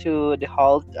come into the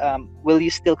halt, will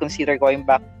you still consider going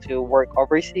back to work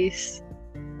overseas?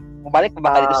 Balik pa ba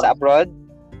ka dito sa abroad?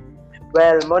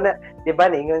 Well, muna, di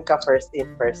ba ningon ka first in,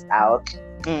 first out?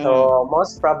 Mm-hmm. So,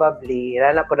 most probably,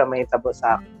 na po na mahitabo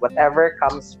sa whatever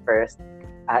comes first,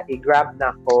 i-grab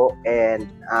na ko and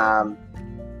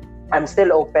I'm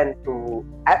still open to,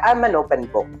 I'm an open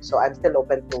book. So, I'm still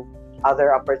open to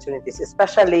other opportunities,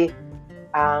 especially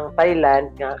ang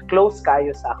Thailand nga close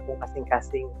kayo sa akong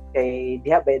kasing-kasing kay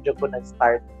diha medyo ko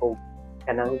nag-start ko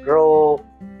kanang grow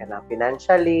kanang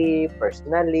financially,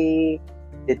 personally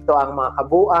dito ang mga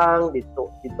kabuang,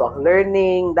 dito ang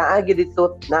learning, naagi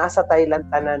dito, naa sa Thailand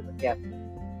tanan. Kaya,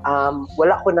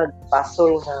 wala ko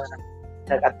nagpasol na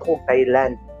nag-ato ko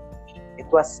Thailand. It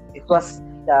was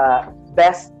the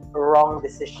best wrong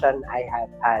decision I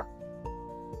have had.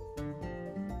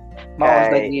 Maos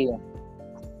Kay- lagi.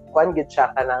 Kuan gid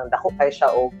siya kanang dako kay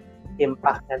siya og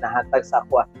impact na nahatag sa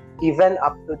ako. Even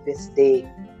up to this day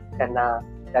kana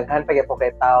daghan pa gyud ko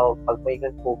kay tao pag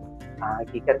moingon ko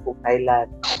gikan ko Thailand.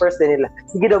 First din nila,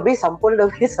 sige daw be, sample daw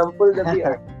be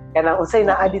or kanang unsay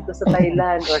naa dito sa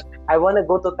Thailand or I wanna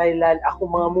go to Thailand.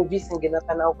 Ako mga movies nga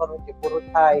ginatanaw karon kay puro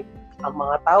Thai. Ang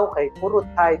mga tao kay puro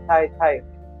Thai.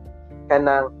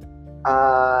 Kanang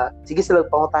sige sila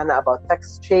pangutana about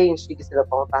tax change, sige sila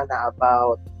pangutana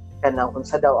about kanang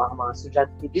unsa daw ang mga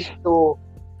estudyante dito.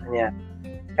 Kanya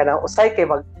kanang usay kay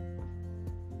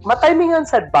matimingan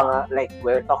sad ba nga, like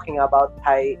we're talking about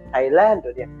Thailand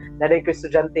o naday ko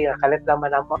estudyante nga kalit lang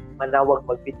manawag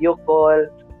mag video call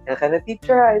kana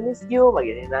teacher I miss you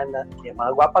maginana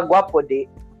mga gwapa-gwapo di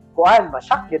kuan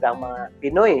masyak gid ang mga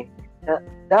Pinoy na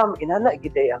dam inana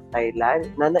giday ang Thailand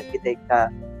inana giday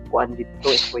ka kuan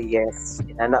dito ko yes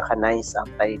inana ka nice ang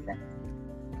Thailand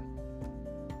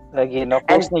Lagi no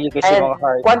close na gyud kasi mga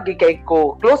heart. Kuan gid kay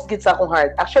ko close gid sa akong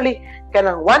heart actually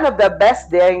kanang one of the best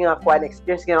day nga kuan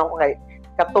experience gid ako kay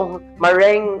katong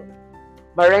marine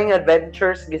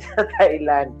adventures gid sa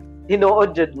Thailand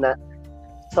tinuod jud na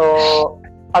so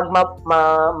pag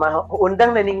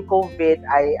maundang na ning COVID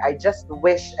I just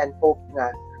wish and hope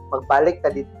nga magbalik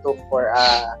ta dito for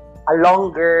a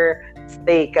longer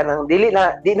stay kanang di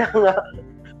na nga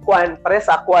kuan pare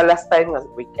sa ako last time nga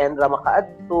weekend ra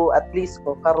makaadto at least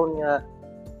kung karon nga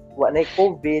wa na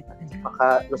COVID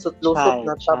maka lusot-lusot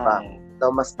na ta ba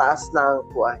daw mas taas na ang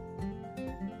kuan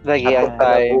Lagi ang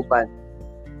time.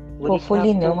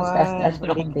 Hopefully, no, mas taas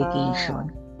pa yung vacation.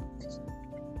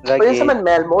 Pwede sa man,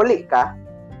 Mel, mauli ka?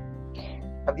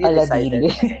 Have you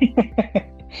decided?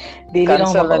 Dili lang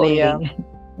Cancel na niya.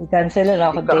 I-cancel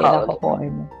na ako. Dili na ako kung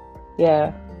ano.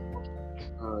 Yeah.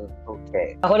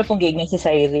 Okay. Ako na pong gig na si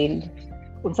Cyril.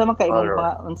 Unsa man kay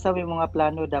mga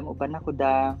plano dam uban ako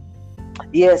da.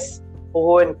 Yes.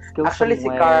 Puhon. Actually si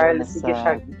Carl,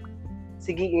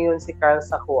 sige ingon si Carl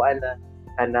sa kuan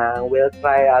na will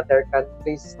try other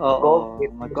countries to go.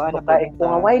 Mag-ano pa rin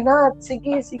ta. Why not?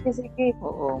 Sige.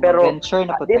 Oo, pero venture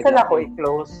na po di sa ako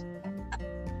i-close.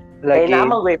 Lagi. Kaya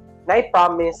naman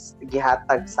na-promise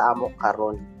gihatag sa amo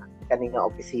karon kaning nga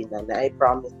opisina na I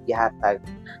promise gihatag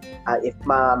if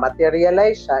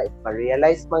ma-materialize siya, if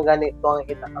ma-realize man ganito ang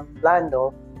ang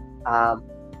plano,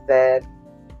 then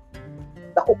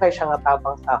dako kay siya nga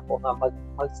tabang sa ako nga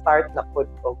mag-start na pud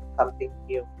og something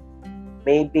new.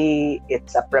 Maybe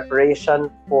it's a preparation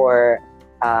for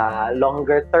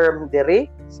longer term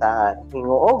diri sa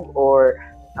hinguog or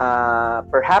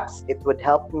perhaps it would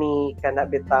help me kana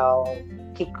bitaw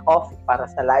kick off para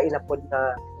sa lain na pud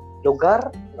na lugar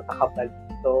makakabal.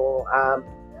 So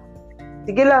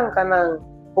sige lang kanang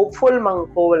hopeful man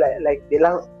ko like di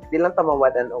lang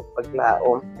tamawadan og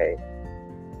paglaom kay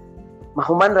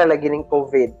mahuman ra lagi ning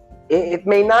COVID. It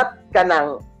may not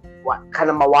kanang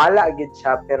mawala gid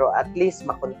siya pero at least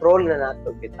makontrol na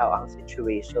nato bitaw ang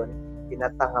situation.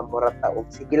 Tinatanga mo ra ta og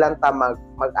sige lang ta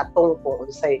mag-atong kung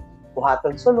unsay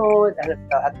buhaton sunod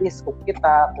at least kung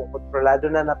kontrolado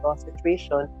na nato ang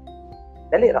situation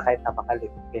dali ra kay ta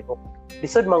makalihok.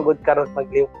 Lisod man gud karon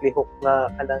maglihok nga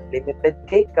kanang limited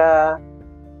kay ka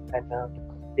kanang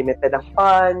limited ang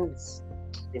funds,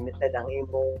 limited ang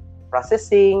imong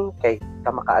processing kay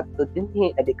ka makaadto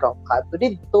dinhi, adi ka makaadto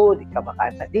didto, di ka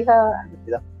makaadto diha,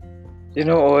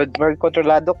 Tinuod, more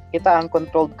kontrolado kita ang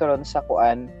controlled karon sa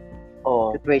kuan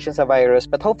situation sa virus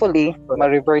but hopefully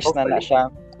ma-reverse na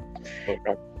siya.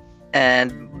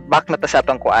 And back na ta sa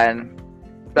atong kuan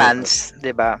plans,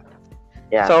 di ba?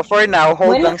 Yeah. So for now,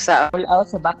 hold lang sa roll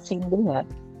out sa vaccine din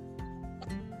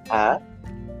ha.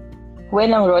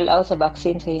 When ang roll out sa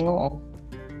vaccine sa inyo?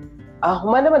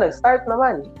 Human naman nag-start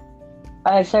naman.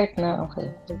 Start na,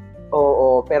 okay.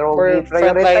 Oo, pero for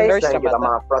prioritize lang yung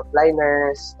mga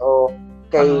frontliners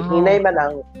kay hinay man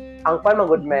ang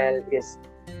Pamagudmel is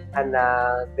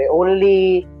the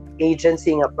only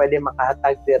agency nga pwede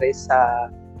makahatag dire sa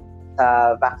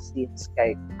vaccines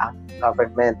kay ang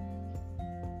government.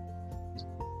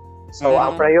 So,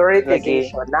 ang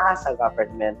prioritization na sa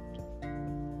government.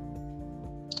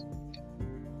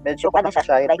 Medyo pa na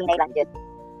siya.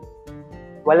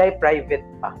 Walay private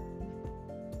pa.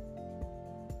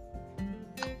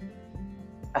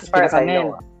 As far as I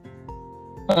know.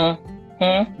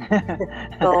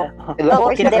 So,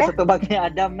 kina sa tubag ni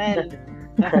Adam, Mel.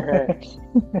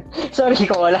 Sorry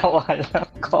kung wala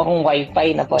kung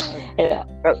wifi na po.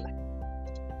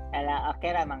 Ala,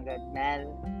 okay ra man good,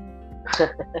 Mel.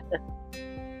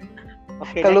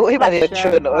 Okay, Kaluoy next man yun,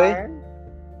 question, Chun, oy. Carl.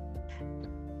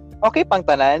 Okay pang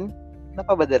tanan?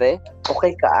 Napabadere?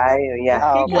 Okay kaayo, yeah.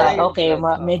 Ah, Okay, Yeah, kayo, okay.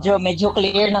 Chun. Medyo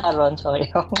clear na karon. Sorry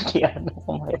okay, ano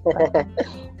kung wifi.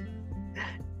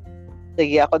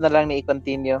 Sige, ako na lang ni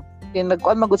i-continue. Yung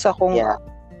nagkuhan magud sa akong Yeah.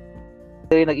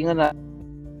 nag-ingon na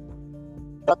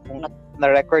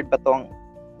na-record ba tong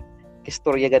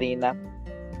istorya ganina.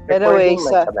 Anyway, Recording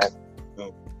man sa man.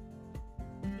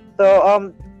 so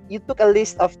you took a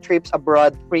list of trips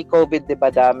abroad pre-COVID, di ba,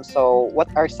 Dam? So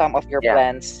what are some of your Yeah.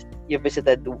 plans you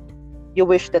visited you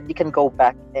wish that you can go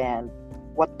back, and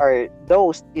what are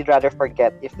those you'd rather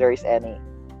forget if there is any?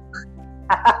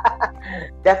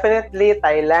 Definitely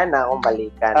Thailand na akong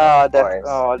balikan. Of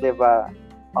course. Di ba?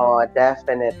 Oh,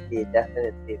 definitely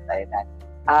Thailand.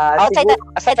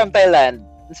 Aside from Thailand,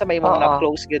 sa may mga Oo.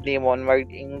 close good ni mo,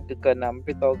 marking ka na,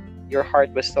 pero your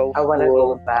heart was so I wanna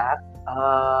full. go back.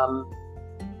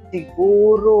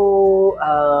 Siguro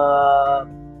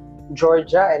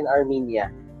Georgia and Armenia.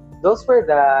 Those were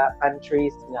the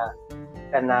countries nga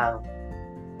kanang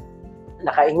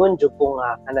nakaingon jud ko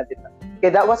nga kana dito.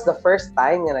 Kaya that was the first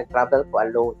time nga nag-travel ko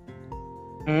alone.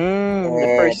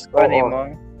 The first one oo.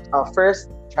 mo. First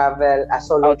travel,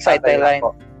 solo Outside travel Thailand. ako.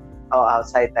 Oh,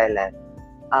 outside Thailand.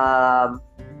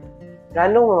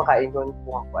 Ganong makaingon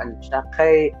ko ako ano siya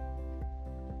kay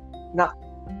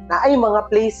naay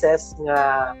mga places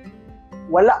nga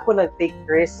wala ko nag-take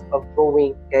risk of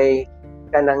going kay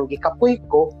kanang gikapoy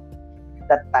ko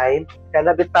that time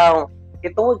kana bitaw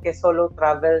itungod kay solo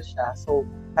travel siya, so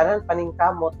tanan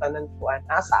paningkamot tanan kuan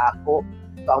nasa ako,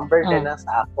 so ang burden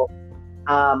nasa ako.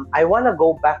 I wanna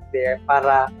go back there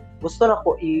para gusto na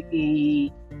ko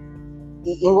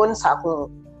iingon sa akong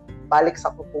balik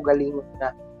sa akong kugalingon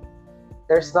na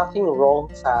there's nothing wrong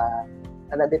sa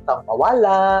kana bitaw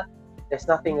mawala,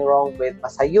 there's nothing wrong with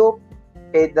masayop.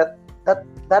 Okay, that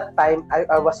time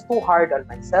I was too hard on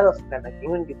myself na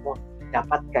nag-ingon ko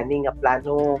dapat kani nga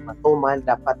plano matuman,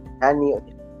 dapat nani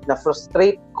na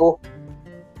frustrate ko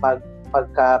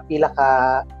pagka pila ka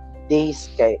days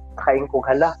kay nakain ko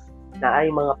hala na ay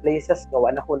mga places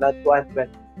gawa na ko natuan, but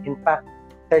in fact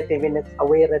 30 minutes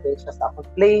away ra din siya sa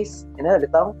akong place,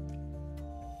 bitaw.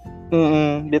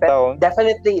 Bitaw.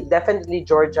 Definitely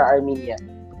Georgia, Armenia.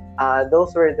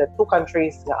 Those were the two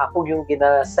countries nga ako yung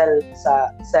gina-sell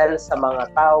sa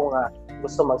mga tao nga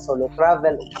gusto mag-solo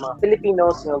travel, mga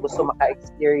Filipinos nga gusto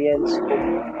maka-experience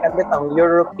kung ang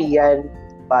European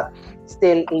but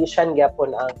still Asian gyapon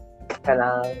ang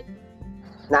kanang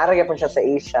naara gyapon siya sa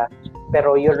Asia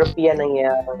pero European ang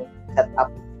iyang setup.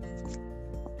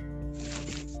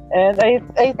 And I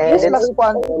guess mas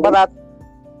barat.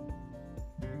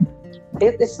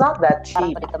 It's not that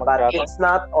cheap, but it's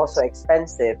not also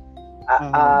expensive.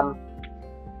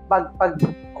 Pag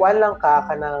kuan lang ka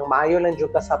kanang maayo lang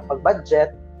jud ka sa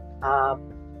pag-budget,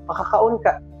 makakaon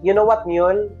ka. You know what,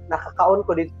 Mule? Nakakaon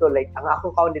ko dito, like, ang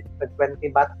akong kaon dito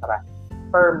 20 baht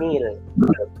per meal.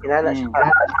 Inana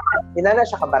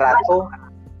siya kabarato.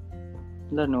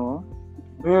 Ano?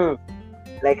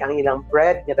 Like, ang ilang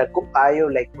bread, nga dagko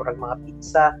kayo, like, murag mga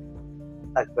pizza,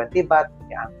 tag 20 baht,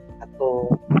 kaya ato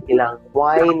ilang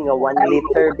wine nga 1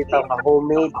 liter bitaw ka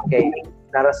homemade kay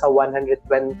nara sa 120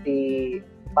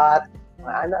 baht,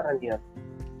 mga ana ran yun.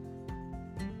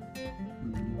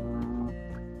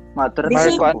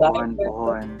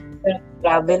 Pohon.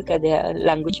 Travel ka diha,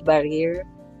 language barrier.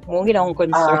 Mo ginawang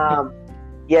concern.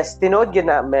 Yes, tinood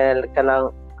yun na, Mel, kanang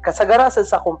kasagarasan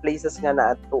sa akong places nga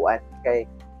naatuan kay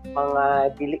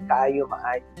mga dili kaayo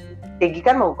maayo. Kay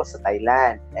gikan man ko sa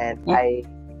Thailand, and I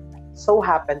so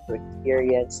happen to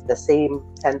experience the same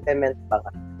sentiment mga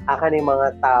aka ni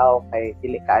mga tao kay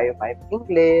dili kaayo may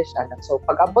English, so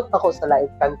pag-abot ako sa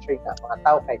lain country nga mga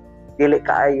tao kay dili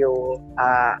kaayo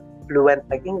fluent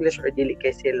mag English or dili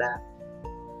kay sila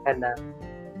kana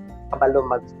kabalo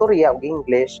magstorya og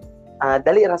English,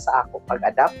 dali ra sa ako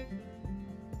pag-adapt.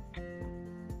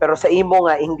 Pero sa imo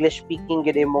nga English speaking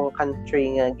gid imong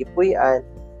country nga gipuy-an,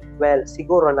 well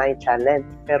siguro na challenge,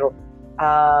 pero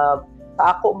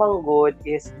sa ako mang good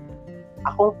is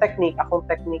akong technique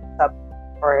sa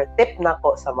or tip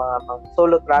nako sa mga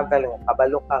solo travel nga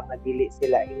kabalo ka nga dili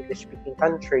sila English speaking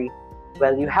country.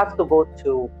 Well, you have to go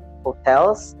to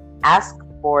hotels, ask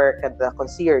for the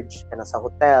concierge kana sa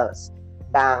hotels,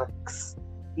 banks.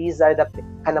 These are the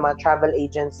kana mga travel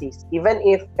agencies. Even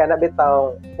if kana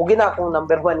bitaw ug gina akong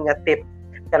number 1 nga tip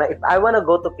kana if I wanna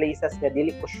go to places nga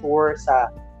dili ko sure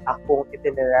sa akong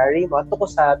itinerary, mo ato ko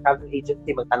sa travel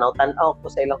agency, magtanaw-tanaw ko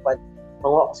sa ilang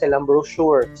Manguha ko silang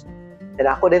brochures. Then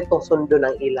ako din tong sundo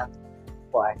ng ilang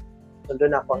kuan. Sundo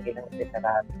na ako ang ilang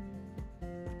itinerary.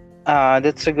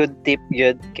 That's a good tip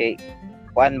yun kay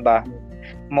kuan ba?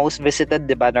 Most visited,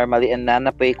 di ba, normally, and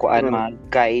na po kuan mga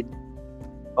guide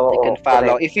Oo, you can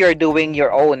follow correct. if you're doing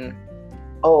your own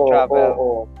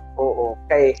travel. Oo.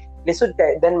 Kay lisod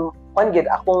kay then kuan gid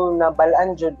akong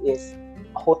nabalaan jud is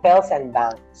hotels and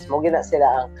banks. Mo gina sila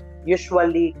ang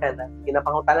usually kana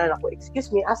ginapangutanan ako, excuse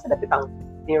me, asa dapat ang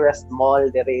nearest mall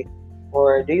dere,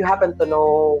 or do you happen to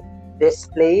know this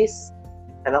place?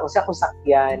 Kana unsa akong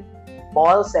sakyan,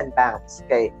 malls and banks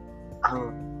kay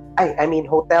ang I mean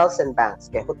hotels and banks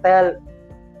kay hotel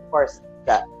of course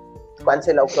kuan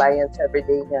sila og clients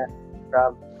everyday nga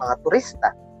from mga turista.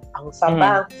 Ang sa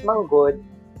banks man good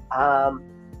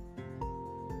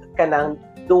kanang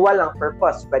dual lang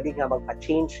purpose, pwede nga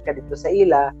magpa-change ka dito sa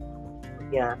ila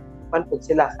nya man pud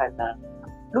sila kana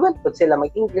luwan pud sila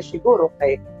mag-English siguro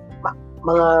kay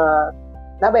mga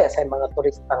nabaya sa mga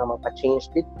turista nga magpa-change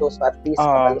dito, so at least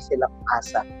kabalo sila kung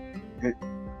asa.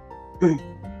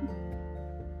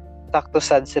 Sakto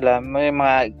sad sila, may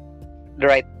mga the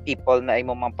right people na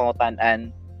imo mga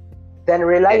pangutan-an, then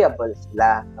reliable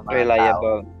sila na mga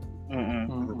reliable. tao.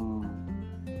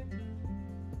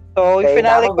 So Okay,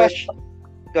 finale namagod- question,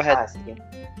 go ahead. Sige.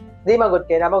 Di magud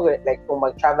kay namagud like kung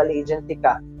mag-travel agency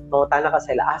ka, mangutana ka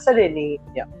sila asa din ni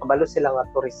kabalo sila nga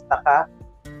turista ka,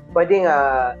 pwede nga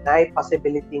naay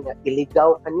possibility nga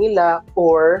iligaw kanila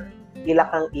or ila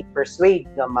kang i-persuade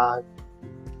nga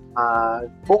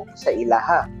book sa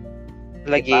ilaha.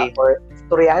 Lagi. Diba? Or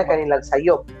istoryahan kanila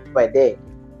sayop, pwede.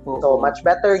 So much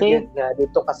better Same. yun nga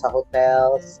dito ka sa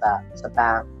hotels, sa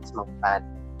banks, mga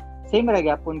Same ra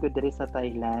gyapon ko diri sa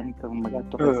Thailand kung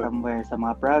mag-ato ka somewhere sa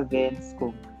mga province,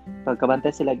 kung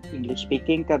pagkabantay sila English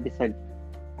speaking ka bisag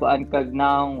kuan kag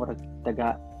naong murag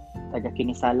taga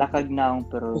kinisala kag naong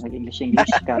pero nag-English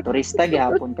ka, turista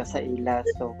gyapon ka sa ila.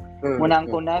 So muna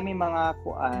ko nami mga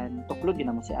kuan tuklod din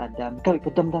mo si Adam. Kay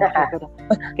kadamdam ka.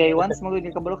 Kay once magud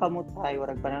kabalo ka mo tayo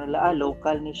warag pananala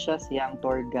local ni siya siyang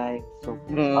tour guide. So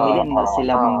dili na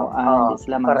sila manguan, di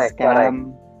sila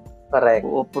scam. Correct.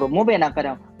 Oo, pero mo ba na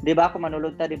ka. Di ba ako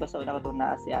manulod ta, di ba sa una ko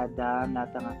na si Adam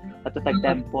nata nga patutag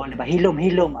temple, di ba hilom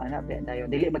ana ba dayon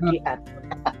dili magkiat.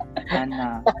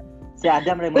 Ana si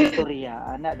Adam ray mo istorya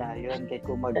ana dayon kay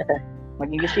ko mag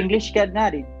English ka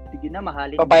na di na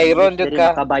mahalin. Pabayron jud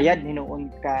ka. Kabayad hinuon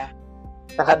ka.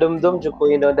 Nakadumdum jud ko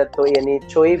dato yan ni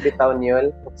Choi bitaw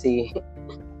niyol si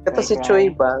kato si Choi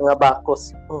ba nga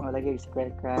bakos. Lagi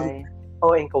square cry.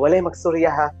 Engko walay magstorya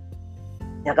ha.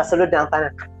 Yang kasulod na ang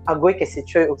tanan, agoy kay si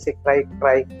Choi ug si Cry.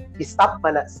 I-stop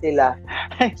man na sila.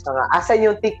 Nga, asan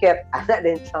yung ticket? Ana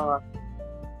din siya nga.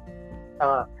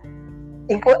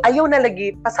 Ingko, ayaw na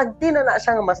lagi. Pasagdi na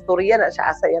siya nga mastorya na siya.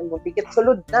 Asa yan mong ticket.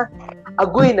 Sulod na.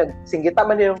 Agoy, nagsinggita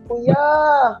man nilang,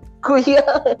 Kuya!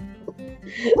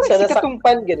 Siya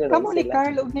nasakpan, gano'n Kamu ni sila.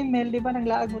 Carl ug ni Mel, di ba nang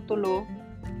laag mo tulo?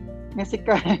 Nga si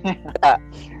Carl.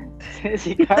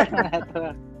 si Carl na to.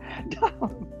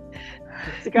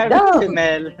 Si Carl si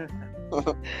Mel.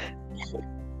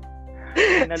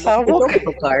 Sabok.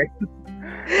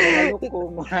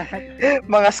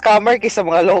 Mga scammer kaysa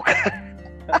mga local.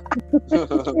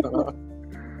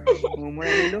 Muna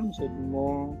hilom sud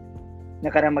mo.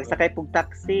 Nakara magsakay pug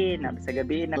taxi na sa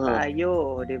gabi na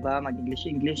kaayo, di ba?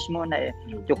 Mag-English mo na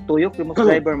tuyok yung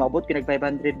driver mabot kinag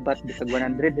 500 baht bisag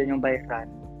 100 din yung bayaran.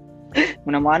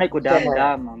 Muna mo anay ko dam.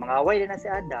 Mga away din na si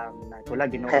Adam. Na ko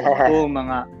lagi ko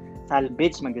mga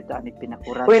salvage magyud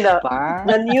pinakurat pa.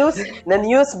 Na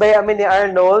news ba yamin ni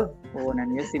Arnold? Oo, na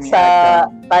news si sa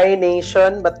Thai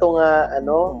Nation bato nga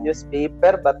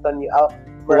newspaper bato ni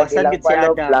huwasan gud si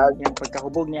Adam. Yung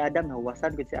pagkahubog ni Adam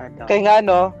huwasan gud si Adam. Kay nga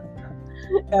no,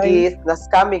 na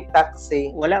scamming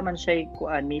taxi. Wala man siya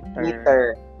kuan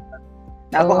meter.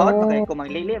 Nabuhat pa kay ko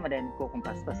maglili man din ko kung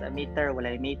paspas a meter,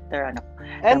 wala meter anak.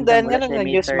 And then ganun nga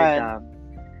news man.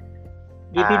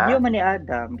 Gi-video man ni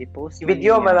Adam, gi-post man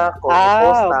Video niya. man ako,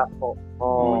 post na ako.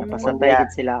 Napasantay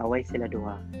gid sila, away sila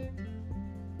duha.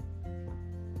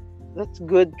 That's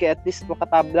good kay at least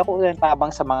makatabla ko lang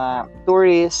tabang sa mga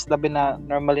tourists, labi na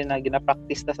normally na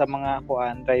gina-practice ta sa mga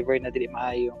kuan driver na dili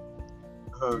maayo.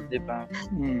 Di ba?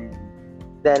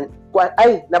 Then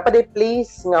napaday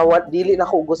place nga what dili na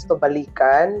ko gusto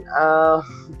balikan.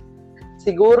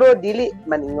 Siguro dili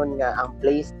maningon nga ang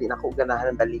place di na ko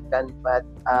ganahan balikan, but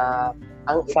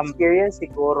ang experience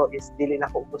siguro is dili na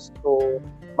ko gusto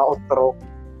mautro.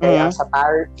 Kaya sa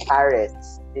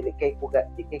Paris, dili kay ko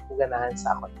ganahan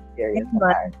sa akong experience sa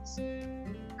Paris.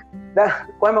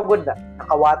 Kuha magud na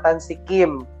nakawatan si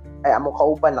Kim. Ay amo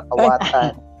kauban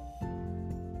nakawatan.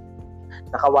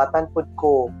 Nakawatan pud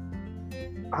ko.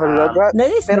 Halaga.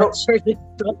 That is Pero not sure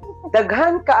dito.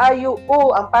 daghan kaayo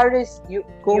ang Paris you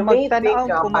may think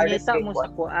kung Paris mangita big mo one. sa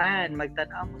kuan,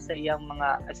 magtan-aw mo sa iyang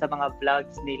mga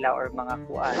vlogs nila or mga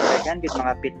kuan. Dagan gid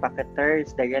mga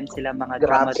pickpocketers, dagan sila mga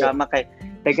Grabe. drama kay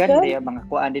dagan Yeah. diya mga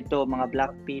kuan dito, mga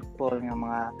black people nga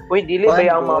mga Uy, dili ba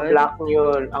Kuan, ang mga good. black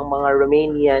yun, ang mga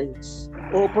Romanians?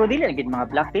 pero dili na gid mga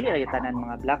black, dili na tanan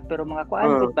mga black pero mga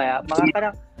kuan gud ba mga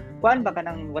kanang kuan ba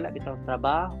kanang wala bitaw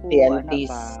trabaho, TNTs.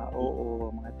 ana ba?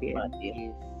 Oo, mga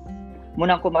TNTs.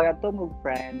 Munang kumagadto mo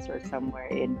friends or somewhere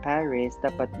in Paris,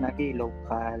 dapat nagi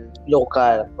local.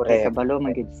 Local, Kaya correct. kabalo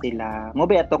man gid sila. Mo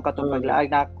ba atong katong Mm. paglaag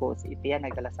nako si Itiya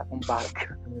nagdala sa akong bag.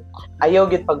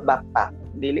 Ayaw gid pag backpack.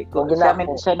 Dili ko Mo gina-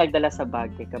 siya nagdala sa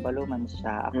bag kay kabalo man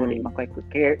siya. Ako di man koy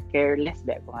careless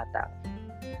ba ako nga ta.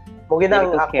 Mo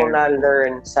ginang Dili ko ako care. na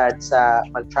learn sa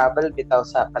mag-travel bitaw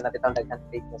sa kanabitaw daghan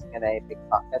fitness nga na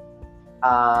pickpocket.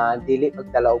 Dili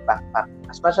magdala og backpack.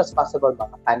 As much as possible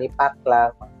mga fanny pack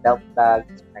lang, mga belt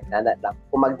bags, nagdala lang.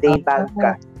 Kung mag-day bag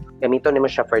ka, gamiton nimo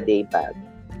siya for day bag.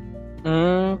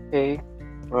 Okay.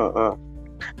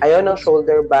 Ayaw ng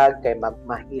shoulder bag kay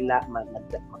mahila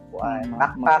magkuan.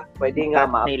 Backpack pwede nga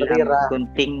maapirira.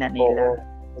 Gunting na nila.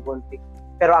 Gunting.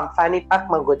 Pero ang fanny pack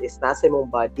man good is nasa imong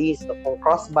body. So kung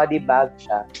crossbody bag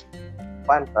siya,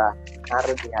 kuan ra,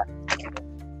 naro diha.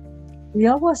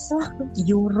 Yawa sa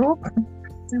Europe.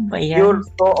 Ano ba yan? Yun,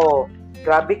 oo.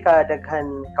 Grabe ka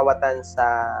daghan kawatan sa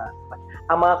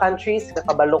ang mga countries nga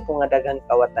kabalo ko nga daghan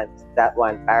kawatan. That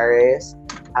one, Paris,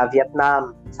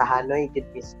 Vietnam, sa Hanoi gid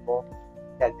mismo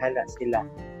daghan na sila.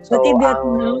 So Pati ang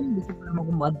Vietnam, gusto ko naman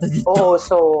kumadto dito.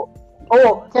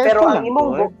 pero ang lang, imong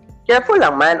Lord. careful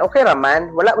lang man, okay ra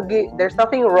man. There's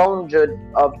nothing wrong jud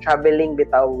of traveling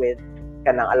bitaw with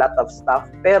kanang a lot of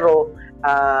stuff, pero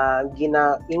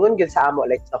ingon gyud sa amo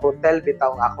like sa hotel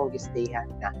bitaw nga akong gistayhan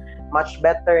na much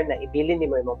better na ibili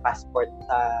nimo imong passport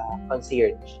sa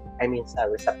concierge, I mean sa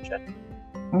reception.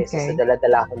 Kaysa sa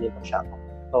dala-dalahon nimo siya.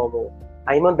 So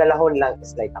ay mong dalahon lang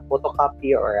is like a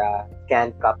photocopy or a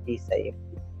scanned copy sa iyong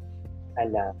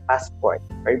passport.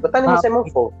 Or ibutan mo sa imong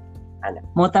phone.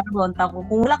 Motar mo unta ko.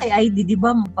 Kung wala kay ID, di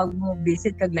ba, pag mo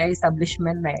visit kag lahi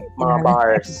establishment na Mga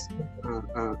bars.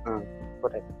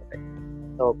 Correct.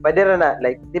 So, pwede rin na,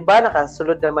 like, di ba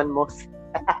nakasulod naman mo sa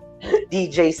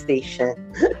DJ station?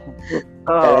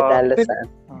 Dala-dala sa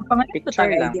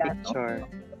Picture lang, picture.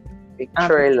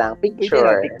 picture lang.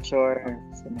 Picture. Picture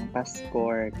sa mga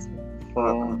passport,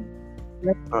 phone.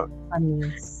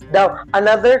 Daw,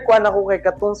 another kwan ako kay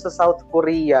katong sa South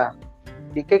Korea.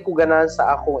 Di kay ko ganahan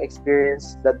sa akong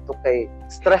experience dadto kay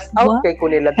stressed out What? kay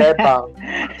ko nila Bebang.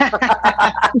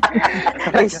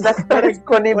 Stressed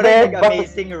ko ni Murag Bebang.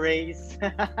 Amazing Race.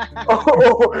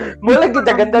 Oo. Mula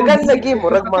gidagan-dagan lagi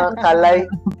murag mga kalay.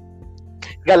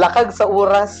 Galakag sa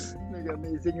oras.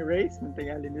 Amazing Race,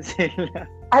 mantingali ni sila.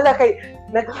 Ala kay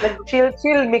nag-chill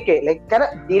mi kay like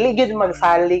kana dili gid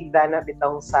magsalig dana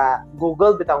bitong sa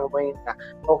Google bitong mo nga.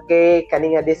 Okay,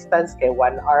 kani nga distance kay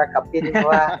 1 hour kapin mo.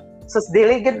 So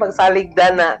dili gid magsalig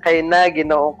dana kay na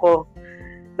Ginoo ko.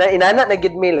 Na inana na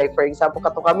gid mi like for example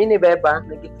kato kami ni Beba,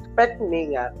 nag-expect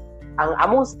mi nga ang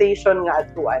among station nga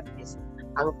atuan is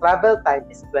ang travel time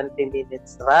is 20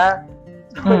 minutes ra.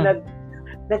 So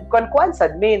nagkuan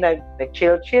sad mi,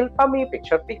 nag-chill pa mi,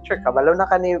 picture kabalo na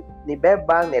ka ni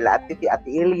Bebang, nila Ate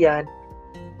Ilian.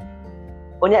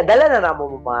 Unya dala na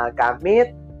namo mga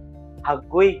gamit.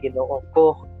 Hagoy Ginoo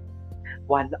ko.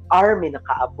 1 hour mi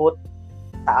nakaabot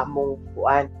sa among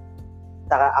kuan,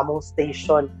 sa among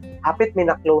station. Hapit mi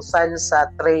na-closean sa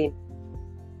train.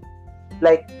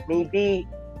 Like maybe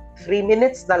 3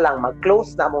 minutes na lang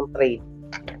mag-close na among train.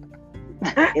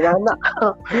 Inana.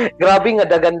 Grabe nga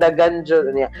dagan-dagan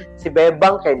jud niya. Si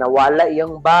Bebang kay nawala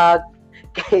iyang bag.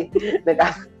 Kay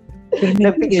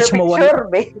nagpicture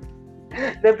me.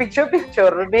 Nagpicture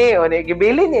me. O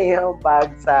gibili niya yung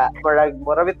bag sa murag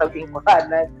bitag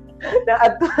ingkuhanan. Na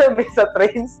adto mi sa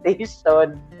train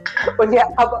station. Unya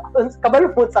kabalo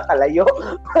po sa kalayo.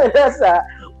 Para sa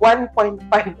 1.5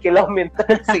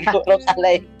 kilometers siguro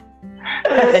kalayo.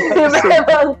 Si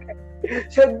Bebang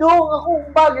siya doon akong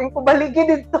bag, yung kubaligin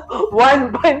dito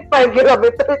 1.5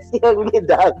 kilometers yung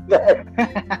nidagan.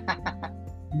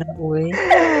 Uy.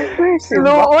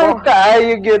 Sloon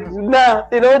kaayo gyud na.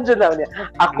 Tinuod jud na niya.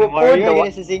 Ako po Mario daw.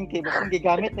 si Zinky, bakit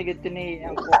gigamit na gid ni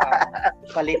ang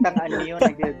palitang anyo na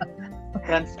gid.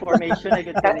 Transformation na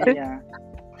gid niya.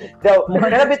 Daw,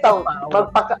 kana bitaw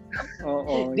magpaka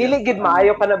Oo. dili gid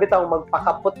maayo ka na bitaw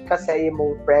magpakapot ka sa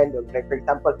imong friend. Like for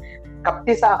example,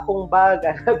 kapti sa akong bag,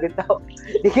 bitaw.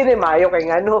 Di gid maayo kay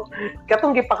ngano.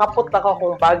 Katong gipakapot ako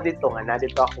akong bag dito nga na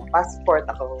dito akong passport,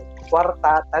 akong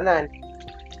kwarta, tanan.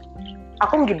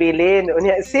 akong gibilin.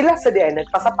 Unya, sila sa diyan,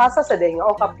 nagpasa-pasa sa diyan,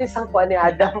 kapis ang kuha ni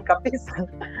Adam, kapis.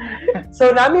 So,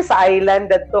 nami sa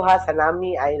island, dadto ha, sa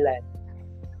Nami Island.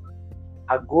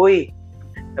 Agoy,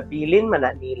 nabilin man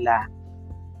na nila.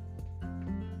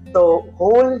 So,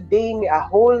 whole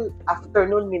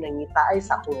afternoon, minangita ay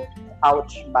sa akong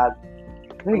pouch bag.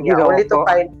 Unya, ulit to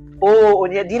kind. Oo,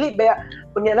 unya, dili ba,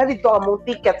 unya na dito among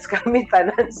tickets kami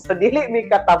tanan. So, dili mi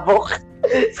katabok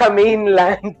sa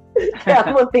mainland. Kaya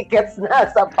among tickets na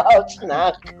sa pouch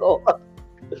na ako.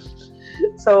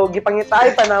 So,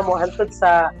 gipangitay pa na mo hantod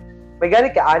sa, may gani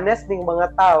ka honest ning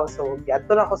mga tao. So,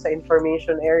 giadto na ako sa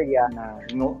information area.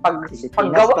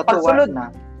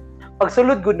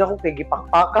 Pagsulod gud na ko kay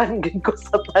gipakpakan gid ko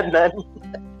sa tanan.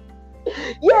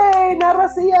 Yay! Nara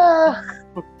siya!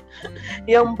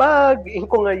 Yung bag,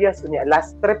 ko nga yes,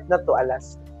 last trip na to,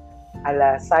 alas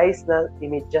size na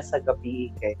imedya sa gabi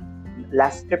kay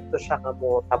last trip to siya nga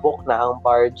mo tabok na ang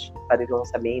barge padulong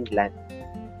sa mainland.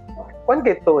 Kung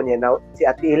dito niya na si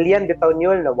Ate Ilian bitaw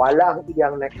niyo na wala ang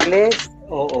iyang necklace.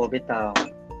 Oo, bitaw.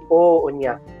 Oo,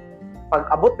 unya. Pag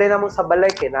abot din namon sa balay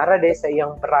kay nara day sa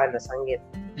iyang bra na sangit.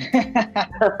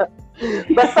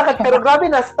 Basta pero grabe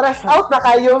na stress out na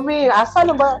kayo mi. Asa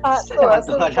na ba asa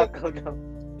na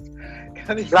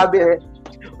grabe.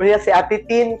 Unya si Ate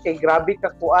Tin kay grabe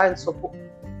ka kuan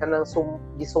kanang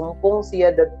gisumpong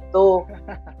siya dadto.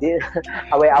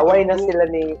 Away-away na sila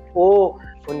ni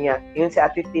unya yun si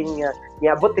Ate Tin nga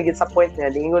niabot tigit sa point niya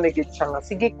lingon na gid siya nga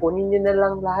sige kunin niyo na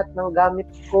lang lahat ng gamit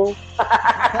ko.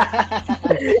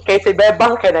 Kay si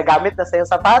Bebang kay nagamit na sa iyang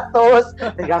sapatos,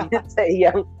 nagamit sa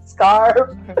iyang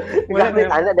scarf.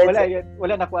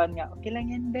 Wala na kuan nga. Okay lang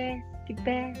yan, be.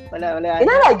 Kipe. Wala.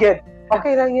 Inalagyan.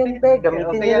 Okay lang yan, be.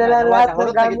 Gamitin niyo na lang lahat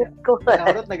ng gamit ko.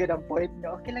 Nahurot na gid ang point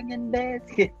nga. Okay lang yan, be.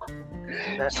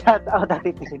 Shout out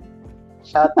Ate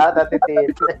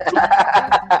Tin.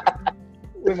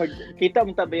 Uy, magkita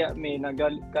mo tabi may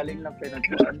nagaling lang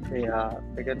pinagkuhan kaya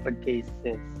tagan pag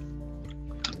cases.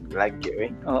 Lagi eh.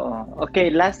 Oo.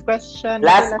 Okay, last question.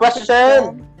 Last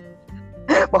question.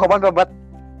 Mahuman ba?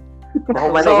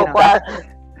 Mahuman so, na.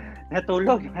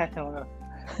 Natulog na.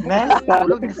 Mel,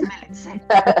 natulog na sa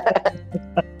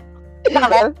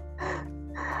Mel.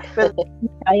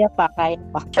 Kaya pa.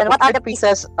 And what are the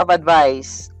pieces of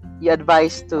advice you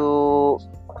advise to,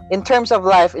 in terms of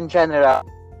life in general,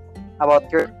 about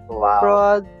your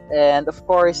abroad and of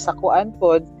course sa kuan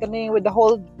pod kani with the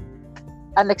whole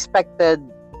unexpected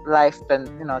life and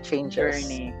changes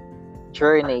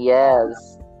journey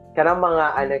yes kanang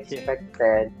mga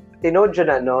unexpected tinodyo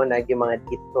na naging mga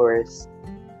detours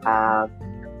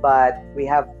but we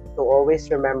have to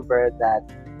always remember that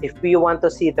if we want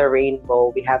to see the rainbow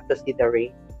we have to see the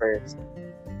rain first.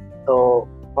 So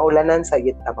maulanan sa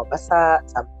gitna mabasa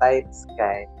sometimes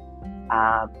kay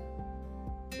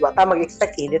wata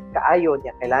mag-expect init kaayo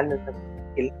niya kailangan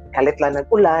kalit lang ng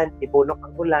ulan, ibunok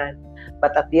ang ulan.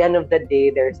 But at the end of the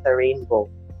day, there's the rainbow.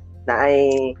 Na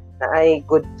ay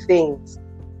good things.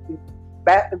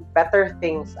 Better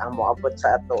things ang moabot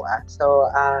sa ato.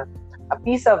 So, a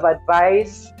piece of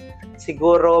advice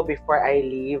siguro before I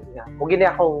leave. Huwag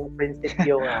na akong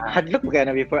prinsipyo nga. Hadlok ka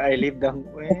na before I leave daw.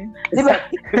 Di ba?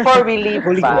 Before we leave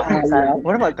pa.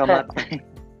 Wala magkamatay.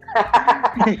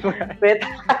 Wait.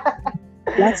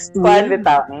 Last will.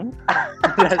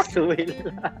 Last will.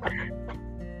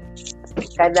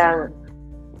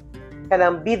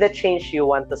 Kanang be the change you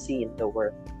want to see in the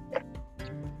world.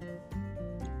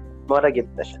 Mora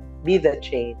gid na siya. Be the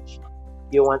change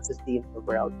you want to see in the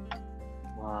world.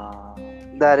 Wow.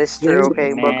 That is true.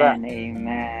 Okay,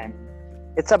 Amen.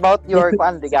 It's about your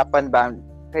digapan ba?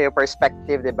 Your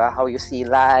perspective, diba? How you see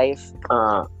life.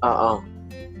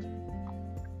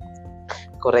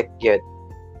 Correct yun.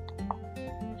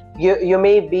 You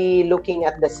may be looking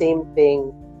at the same thing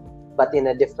but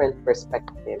in a different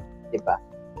perspective, diba?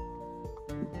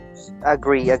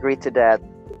 Agree to that.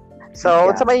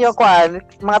 So, sa mga yung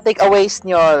mga takeaways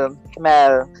nyo,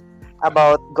 Mel,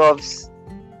 about Gov's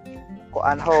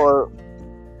whole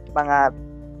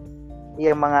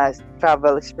yung mga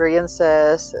travel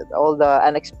experiences, all the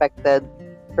unexpected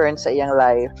turns sa iyang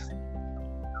life.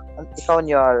 Ikaw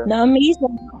nyo. Na-amaze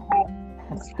ang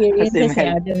experiences ni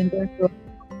Adam.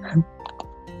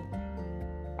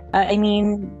 I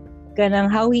mean,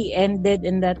 kanang how he ended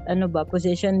in that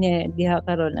position niya diha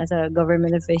karon as a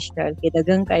government official, kay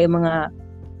dagang kay mga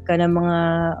kanang mga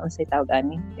unsay tawag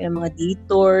ani, kanang mga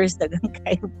detours, dagang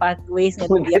kay pathways nga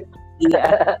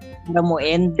para mo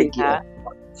end diha.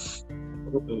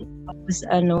 Tapos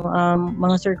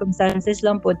mga circumstances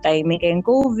lang po, timing kay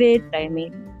COVID,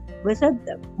 timing basta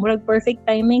murag perfect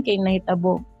timing kay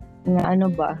nahitabo nga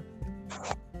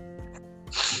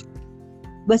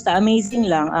basta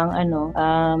amazing lang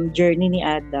ang journey ni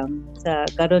Adam sa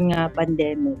karon nga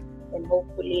pandemic, and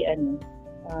hopefully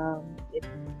it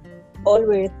all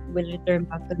will return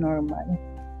back to normal.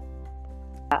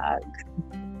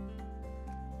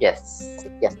 Yes.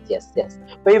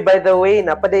 Wait, by the way,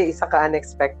 napaday isa ka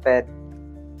unexpected.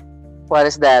 What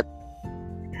is that?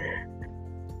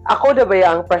 Ako na ba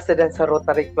ang president sa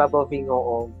Rotary Club of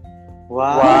Ingoong?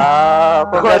 Wow!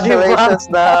 Congratulations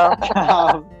na.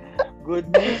 Good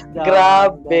news daw.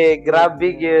 Grabe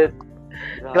yun.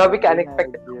 Grabe ka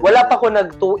unexpected. Wala pa ko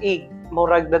nagtuig.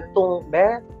 Murag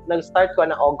nag-start ko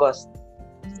na August,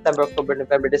 September, October,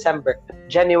 November, December,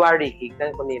 January.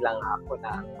 Hignan ko nilang ako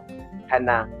na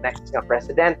next nga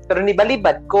president. Pero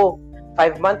nibalibad ko.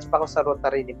 5 months pa ako sa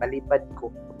Rotary, nibalibad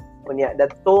ko. Kunya,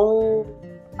 datong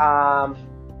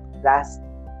last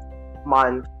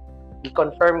month,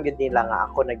 i-confirm gud nila nga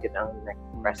ako na gud ang next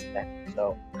president.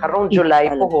 So, karong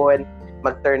July pohon,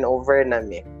 mag-turnover na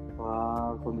mi.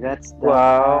 Wow, congrats.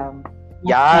 Wow.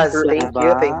 Yes,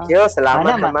 thank you.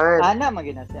 Salamat naman. Ana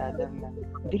magina si Adam na.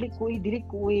 Dili ko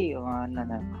eh.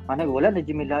 Ana. Wala na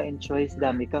jimilain choice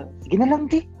dami ka. Sige na lang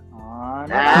di.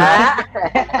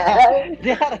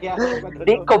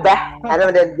 Di ko ba? Ano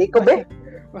din? Di ko ba?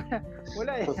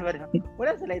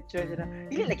 Wala sa light choice na.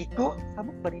 Dili lagi ko.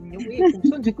 Sama pa ninyo eh.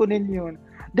 Kung saan ko ninyo.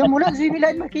 Dam wala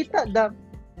jimilain makita dam.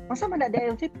 Masa man na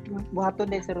dayon sit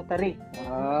buhaton din sa Rotary.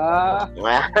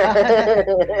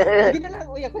 Sige na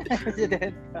lang uy ako na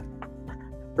president.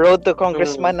 Road to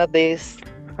Congressman na days.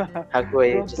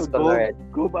 Agoy, just Lord.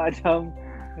 Gov Adam.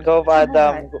 Gov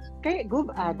Adam. Kay Gov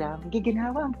Adam,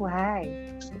 giginawa ang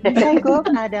buhay. Kay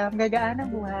Gov Adam, gagaan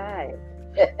ang buhay.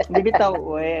 Hindi bitaw,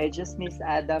 I just miss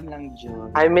Adam lang,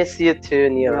 Jod. I miss you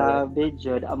too, Neil. Grabe,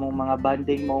 Jod. Among mga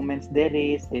bonding moments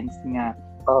dere since nga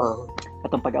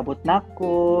atong pag-abot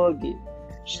nako,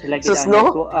 sila gid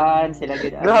ang kuan, sila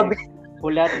gid ang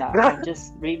hulat na. I'm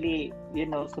just really,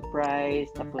 surprised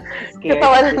tapos scared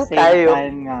at the same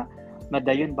time nga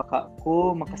madayon baka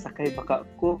ko, makasakay baka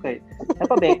ko kay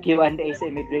napabe Q&A sa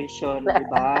immigration, di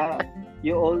ba?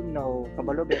 You all know,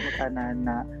 kabalo ba mo tanan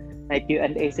na may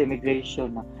Q&A sa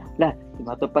immigration na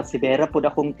matupad si Vera po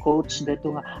akong coach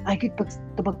dato nga ay gid pag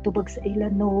tubag-tubag sa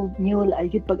ilan Neil ay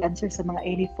gid pag-answer sa mga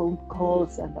any phone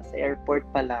calls sa airport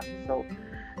pa lang.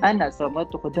 So mo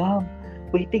to ko dam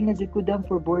waiting na jud ko dam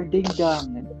for boarding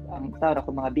dam. Ang tawag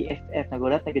ako mga BFF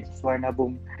nagulat na gid sa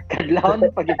Swarnabong kadlawon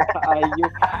pag kaayo.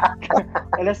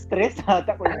 Alas 3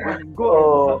 ata ko linggo.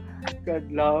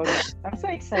 Kadlawon. I'm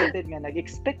so excited nga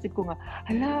nag-expect ko nga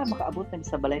hala makaabot na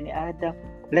sa balay ni Adam.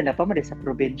 Wala na pa sa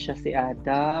probinsya si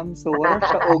Adam. So wala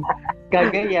siya og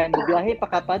Cagayan, biyahe pa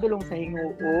kapadulong sa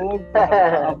Hinguog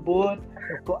para maabot.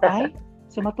 Ko ay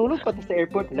so matulog pa to sa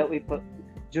airport. Wala pa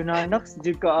Junanax,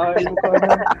 jud kaayo ka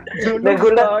na.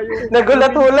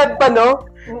 Nagulat-ulat pa, no?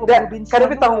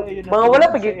 Karapitang, mga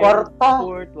wala pagi kwarta.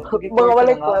 Mga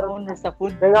wala kwarta. Sa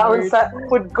food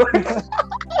court.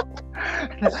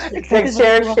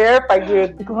 Nag-share pag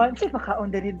yun. Kuhan siya,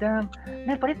 makaon na ni Dam.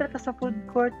 Nagpalit sa food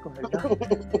court ko.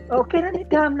 Okay na ni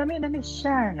Dam, namin na ni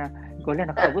siya na. Wala,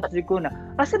 nakaabot siya ko na.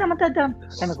 Asa naman ta, Dam?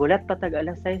 Nagulat pa tag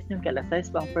alas 6 yun, alas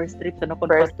 6 pa ang first trip sa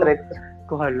Nokon. First trip.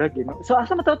 Kuhala, so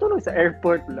asa matutulog sa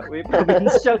airport? Uy,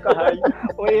 provincial kayo.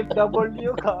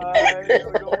 OFW kayo.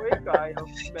 Uy, kayo.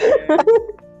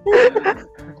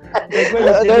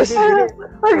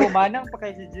 Manang pa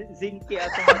kay si Zinky at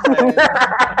transfer.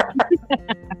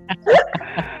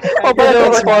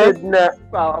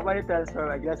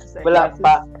 Wala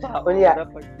pa. Kunya,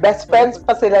 best friends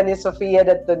pa sila ni Sofia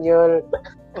at Tonyol.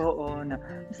 Oo na.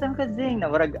 Isang ka Zing na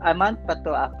warag a month pa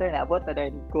to after na abot na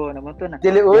din ko naman to na.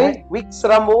 Dili uy, weeks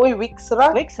ra mo uy, weeks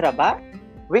ra ba?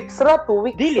 Weeks ra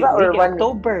 2 weeks Dili, ra or 1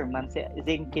 October man si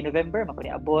Zinky November man ko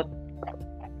ni abot.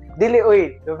 Dili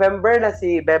uy, November na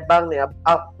si Bebang ni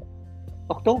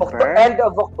October. End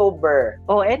of October.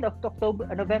 End of October,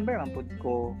 November man pud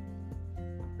ko.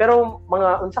 Pero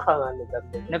mga unsa ka nga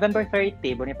November 30,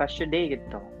 Bonifacio Day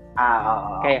gito.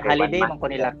 Okay, holiday man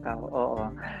ko nila ka. Oo.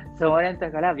 So wala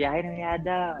ta kala biyahe na ni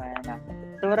Adam.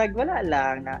 So wala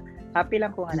lang na happy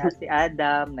lang ko nga si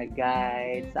Adam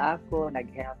nag-guide sa ako,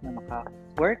 nag-help na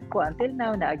maka-work ko until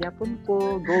now naagyapon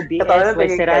ko. Go BS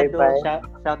Serado.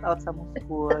 Shout out sa mong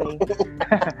school.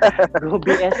 Go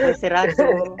BS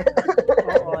Serado.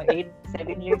 Oo,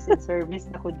 7 years in service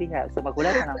na ko diha. So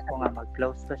magulat na ako nga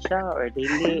mag-close to siya or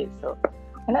daily. So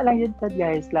wala lang yun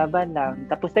guys, laban lang.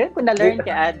 Tapos tayo ko na-learn kay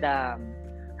Adam.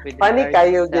 Funny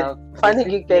kayo, funny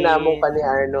gig kayo namong pa ni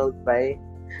Arnold, bay.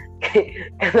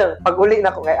 Pag uli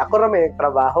na ko, ako rin may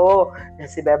trabaho.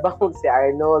 Si Beba kung si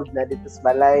Arnold na dito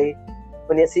sa balay.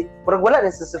 Kunya si, pero wala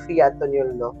na si Sofia at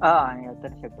Tonyol, no?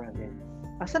 Nilton siya province.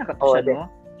 Asa nakapasyan de. mo?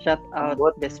 Shout out,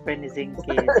 Ambot. best friend ni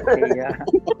Zinky. Sophia.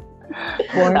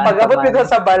 Pag-abot bitaw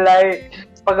sa balay.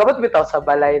 Pag-abot bitaw sa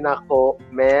balay nako,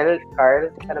 Mel,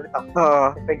 Carl, ano bitaw?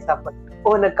 For example,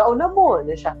 nagkauna mo.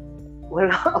 Ano siya?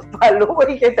 Wala palo mo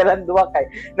kay talang duwa kay.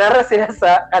 Nara sila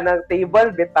sa kanang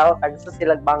table bitaw, tagsa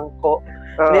sila bangko.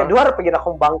 Duha ra pagid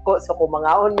akong bangko, so kung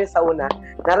mangaon mi sa una,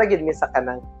 nara gid mi sa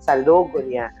kanang salog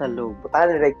unya. Salog.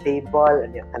 Putahan ni table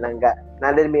unya kanang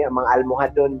nalan mi ang mga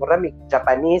almohadon, mura mi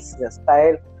Japanese nga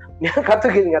style. Nya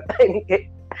katugid nga tayo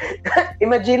kay.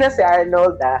 Imagine si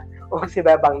Arnold o si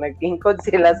Bebang nag-ingkod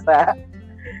sila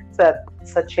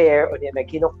sa chair o niya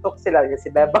naghinuktok sila niya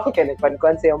si Bebang kaya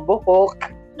nagkuan sa iyong buhok.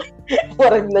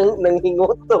 Murag nang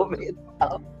hinguto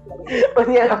bitaw. O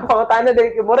niya ang pangutana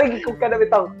din murag ikog ka na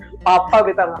bitang papa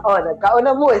bitang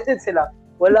nagkauna mo sila.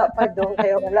 Wala pa doon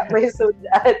kaya wala may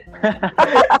sudan.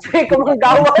 Kasi kung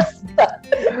manggawas ka,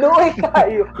 luoy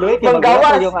kayo.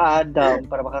 Manggawas yung Adam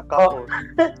para makakaon.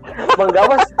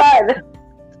 Manggawas ka.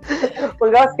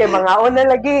 Manggawas kay mangaon na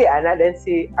lagi. Ana din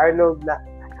si Arnold na,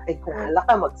 ay kung hala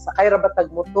ka, magsakay rabat tag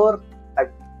motor.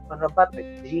 Rabat,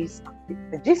 tag-G's.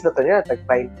 Tag-G's na to niya,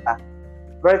 tag-5 ta.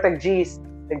 Pero tag-G's.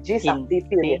 Tag-G's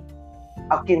activity niya.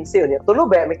 15 niya. Tulo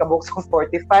ba? May kabuksong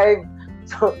 45.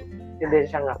 So, hindi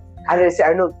siya nga. Ano si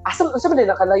Arnold, asa ba din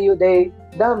nakalayo day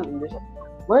dam?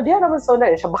 Mga diya naman so na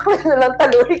siya bakla na lang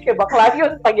taloy kay bakla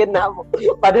yun tagin na mo.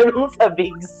 Padulong sa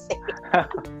bigs.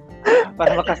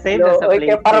 Para makasave na sa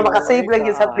plate. Para makasave lang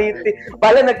yun sa plate.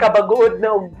 Bala nagkabaguod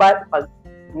na ugbat pag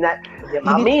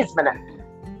ma-amaze man na.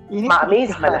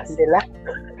 Ma-amaze man na sila.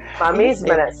 Ma-amaze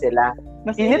man na sila.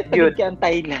 Mas init yun kaya ang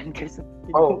Thailand kasi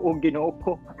ginoo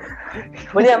ko.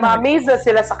 Kunya ma-amaze na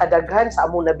sila sa kadaghan sa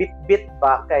among nabit-bit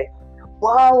ba kay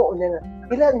wow,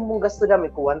 ilan mong gasto namin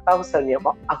ko 1,000 niya.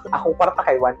 Ako parta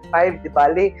kay 1,500, di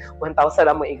bali 1,000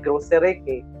 lang mo i-grocery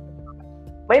kay.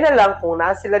 May na lang kung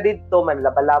na sila dito man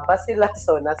laba-laba sila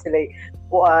so na sila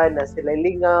kuan, na sila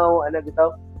lingaw, ano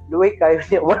bitaw. Luwi kayo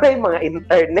niya. Wala yung mga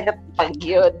internet pag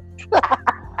yun.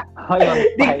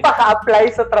 Di pa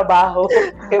ka-apply sa trabaho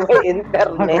kay may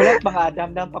internet. Magulat mga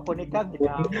Adam pa po ni Cam.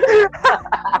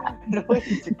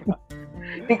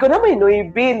 Hindi ko na may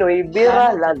Noibi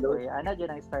ra lalo. Ano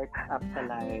dyan ang start up sa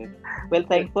life? Well,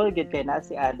 thankful good kay na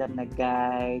si Adam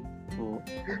nag-guide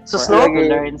So slow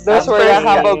learn those were the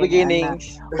humble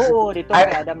beginnings. Oo, dito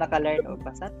kay Adam naka-learn og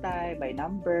pasatay by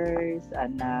numbers,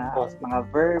 mga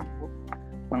verb,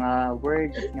 mga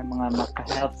words nga mga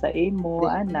maka-help sa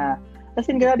imo, As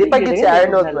in, grabe. Di pa gid si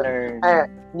Arnold.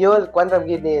 Nyol, kwantam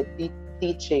gid ni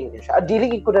teaching.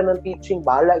 Dili ko na ng teaching,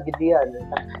 bahala gid yan.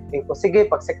 Ko sige,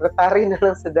 pag secretary na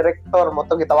lang sa director mo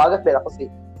to gitawagan bila ko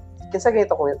si kinsa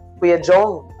gito ko Kuya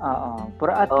Jong.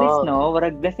 Pero at least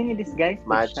warag blessing in disguise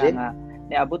siya nga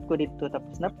niabot ko dito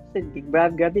tapos napusid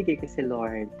grabe kay si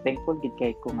Lord. Thankful gid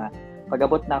kay ko nga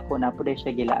pag-abot na ako na pud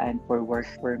siya gilaan for work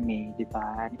for me, di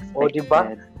ba? Di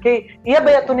ba? Kay iya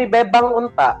ba yato ni Bebang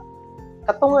unta?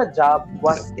 Kato nga job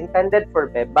was intended for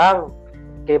Bebang.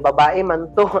 Kay babae man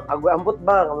to. Ambot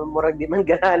ba? Murag di man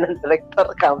ganahan ng director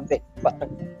campaign pa.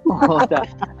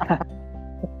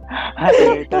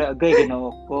 Ito,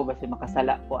 ginoo ko. Basta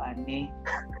makasala ko, ani.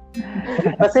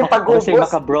 Kasi pag-ubos.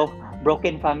 Kasi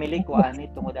broken family ko, ani.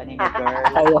 Tungod ani na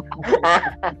girl.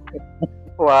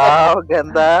 Wow,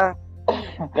 ganda.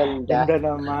 Ganda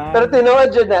naman. Pero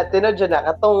tinuod yun na.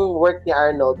 Katong work ni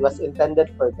Arnold was intended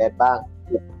for Bebang.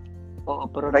 Oo,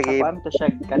 pero nakakuam to siya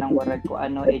kanang warag ko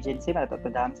agency na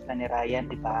tatadaan sila ni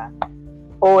Ryan, di ba?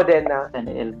 Din na.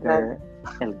 Ni Elger.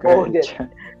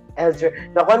 Elger.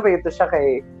 Nakuan pa ito siya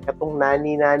kay katong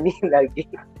nani-nani lagi.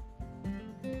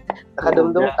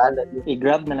 Nakadumdum ka na.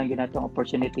 I-grab na lang yun natong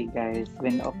opportunity, guys.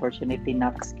 When opportunity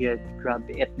knocks good, grab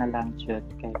it na lang jud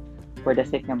kay for the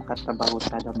sake nga makatrabaho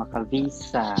ta daw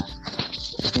maka-visa.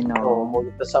 You know, mo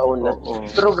ito sa una.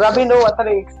 Pero grabe what ang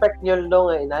expect nyo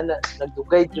nga inana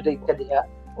nagdugay jud ka diha.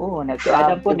 Si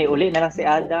Adam po ni uli na lang si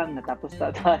Adam natapos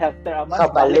na after a month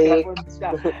balik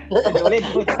siya. Uli na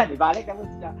po siya, balik na po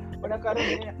siya. Wala karon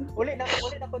uli na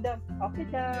ko Dam. Okay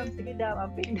Dam, sige Dam,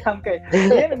 amping Dam kay.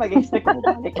 Yan mag-expect mo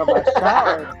balik pa ba siya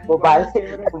or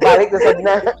balik na sad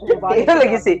na. Ito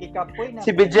lagi si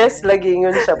Bijes lagi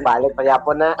ingon siya balik pa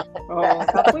yapon na.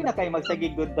 Kapoy na kay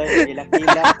magsagi goodbye sa ilang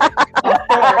kila.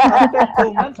 After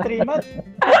 2 months, 3 months.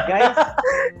 Guys,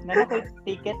 nanako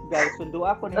ticket guys. Sundo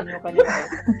ako ninyo kanina.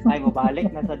 Ay, mabalik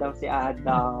na sa daw si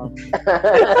Adam.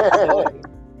 So,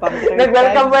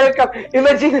 nag-welcome.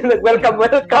 Imagine,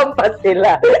 nag-welcome pa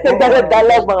sila.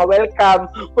 Nagdala-dala mga welcome.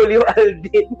 Julio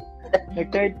Aldin.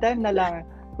 Nag-third time na lang.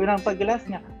 kunang pag-last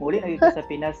nga, muli na dito sa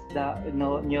Pinas da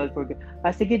no New York.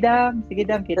 Sige dam,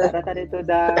 kita rata dito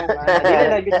dam. Dili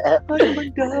lang gid.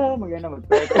 Magana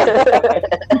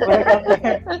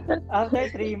after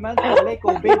 3 months, wala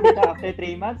COVID dito after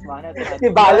 3 months, mana to.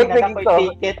 Ibalik na gito.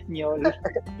 Ticket nyo.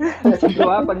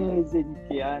 Duwa pa ni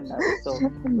Zinkian. So,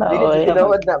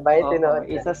 tinawad na ba? Tinawad.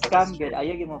 Isa scam gid.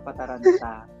 Ayaw gyud mo pataran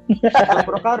sa.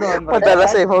 Pero karon, Padala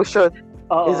sa emotion.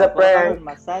 It's a prayer.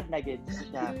 Masad na gid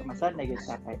siya.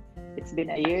 Kay it's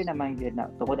been a year naman gid na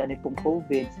tungod ani pong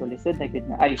COVID. So lisod na gid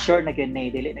na. Ay sure na gid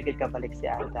na dili na gid kabalik si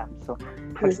Adam. So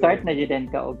mag-start na gid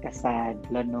ka og kasad,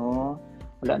 lano.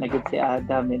 Wala na gid si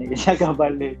Adam, di na gid siya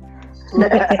kabalik.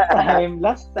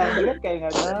 Last time gid kay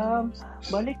nga Adam,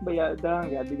 balik ba ya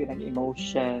Adam? Gabi gid ang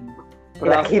emotion.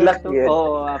 Hilak yun.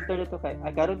 After dito kay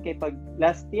karon kay pag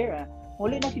last year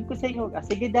uli na ko sa inyo.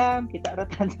 Sige dam, kita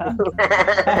ratan dam.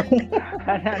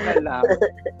 Ano lang.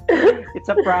 It's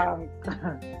a prank.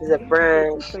 It's a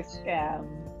prank. It's a scam.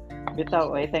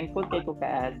 Bitaw, thankful kay ko ka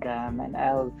Adam, and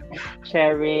I'll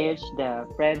cherish the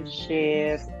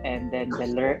friendship and then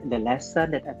the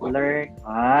lesson that I've learned.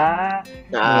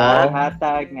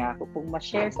 Hatag nga ako kung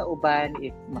ma-share sa uban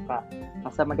if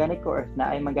masa magani ko or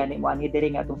na ay magani mo anhi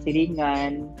diri nga atong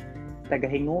silingan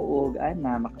tagahinguog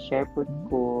maka-share pud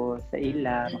ko sa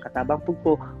ila, makatabang pud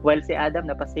ko while si Adam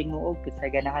napasinguog sa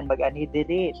ganahan mag-anhi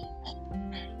diri.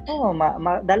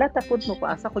 Dala tapod mo ko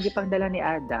asa ko gipang dala ni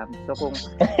Adam. So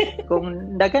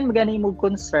kung dagan magani mo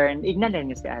concern, ignan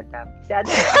niyo si Adam. Si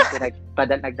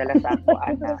Adam nagdala sa ako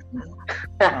ana.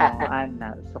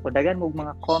 So kung dagan mo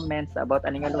mga comments about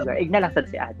aning nga lugar, igna lang sad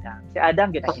si Adam. Si Adam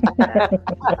gyud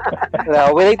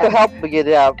ang willing to help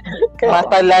begin up.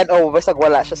 Thailand basta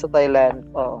wala siya sa Thailand.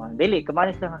 Dili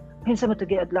kamanis lang. Hinsa mo to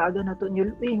giadlaagan nato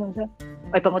niyo sa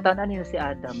ay pangutan-an niyo si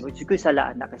Adam. Which ko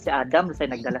salaan na kasi Adam say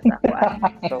nagdala sa ako.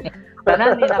 So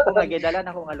tanan nila ako magidala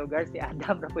na ko nga lugar si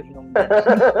Adam ra ko hinungdan.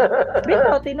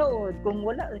 Bitaw tinuod kung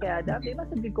wala kay Adam, di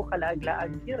masabig ko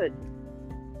kalaag-laag gyud.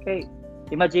 Okay,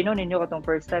 imagine ninyo katong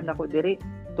first time nako diri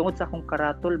tungod sa akong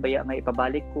karatol baya nga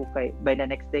ipabalik ko kay by the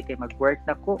next day kay mag-work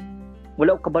nako.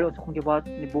 Wala ko kabalo sa akong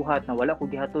gibuhat na wala ko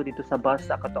gihato dito sa bus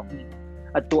sa katong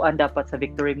adtuan dapat sa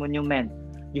Victory Monument.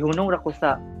 Gihunong ra ko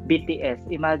sa BTS.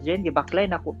 Imagine gibaklay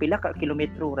nako pila ka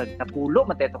kilometro rag napulo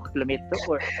man tayo ka kilometro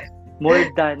or more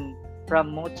than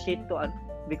from Mochi to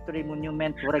Victory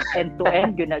Monument rag end to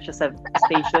end yun na siya sa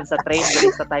station sa train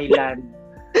dito sa Thailand.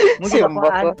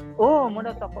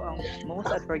 Muna ako ang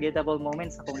most unforgettable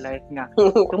moments sa akong life nga.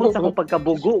 Tungod sa akong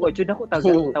pagkabugo, jud ako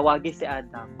tawagi si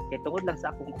Adam. Kay tungod lang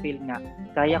sa akong feel nga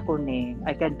kaya ko ni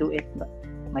I can do it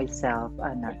myself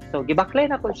So gibaklay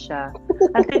na ko siya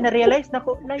until na-realize na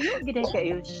ko layo gid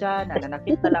kayo siya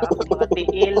nananakit na lang ako mga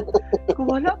tiil ko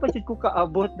wala pa jud ko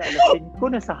kaabot na alas 5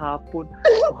 na sa hapon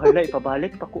wala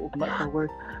ipabalik pa ko ugma sa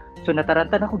work so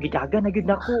natarantan ako gidagan na gid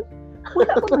nako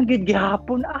wala pa man gid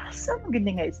gihapon asa man gid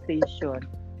nga station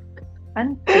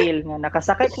until nga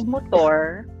nakasakay ko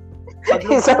motor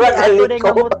isa ra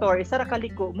kaliko isa ra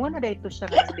kaliko mo na dito siya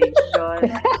nga station.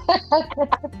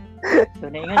 So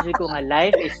naingan jud ko nga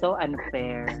life is so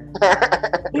unfair.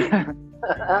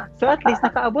 So at least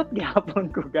nakaabot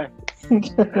gyapon ko guys.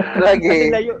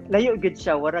 Lagi layo gid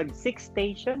siya warag 6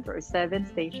 stations or 7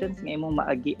 stations nga imong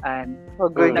maagian.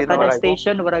 Kada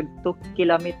station warag 2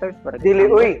 kilometers warag. Dili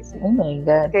uy. Oh my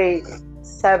god. Okay,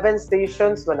 7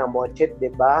 stations man ang Mochit,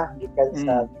 di ba? Gikan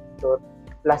sa Victor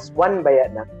plus 1 baya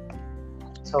na.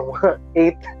 So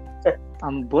 8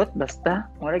 ambot basta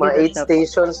mga 8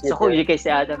 stations so ko kay si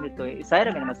Adam ito isa ra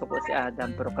man masuko si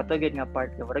Adam pero katugid nga part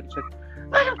nga warag check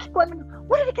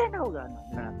wala di ka na ugan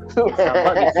na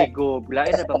sabag si Gov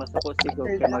lain na ba masuko si Gov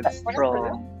kay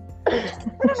mag-strong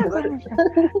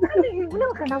wala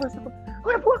ka na masuko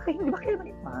wala po kay di ba kay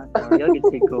yo gid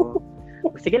si Gov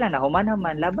sige lang nahuman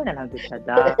naman laban na lang gud siya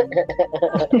da.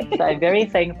 So I'm very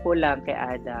thankful lang kay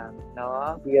Adam,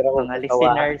 no? Mga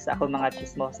listeners, ako mga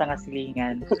chismosa nga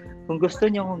silingan. Kung gusto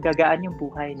niyo kung gagaan yung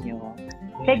buhay niyo,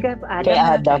 kay Gov Adam. Kay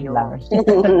Adam lang.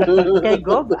 Kay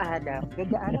Gov Adam,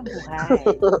 gagaan ang buhay.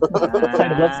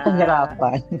 Sagot sa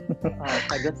hirapan.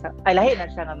 Sagot sa lahi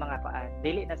na siya nga mga paan.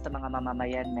 Dili na sa mga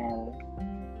mamamayan, Mel.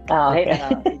 Okay.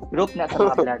 Group na sa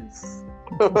mga bloods.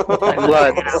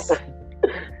 Bloods.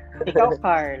 Ikaw,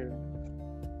 Carl.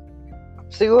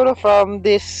 Siguro from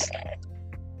this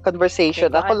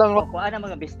conversation, ako lang kung ano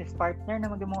mga business partner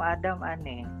na mag-mong Adam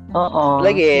Oo.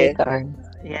 Lagi.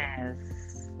 Yes.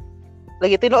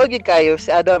 Lagi tinuod gid kayo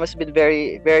si Adam has been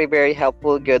very very very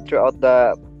helpful good throughout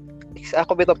the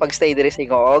ako bito pag stay diri sa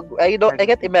Ingog. I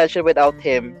can't imagine without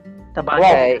him.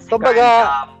 Tabagay. Kumbaga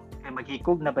kay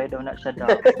maghikog na ba daw na siya daw.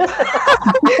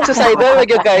 Suicidal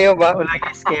lagi kayo ba? Wala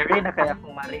kay scary na kaya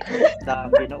kung mali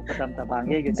sa Ginoo ko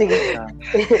tamtabangi gyud. Sige.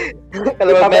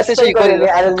 Kala message ko ko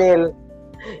ni Alnil.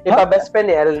 Ipa-best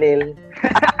friend ni Alnil.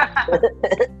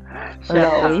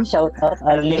 Shout out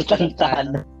Arlil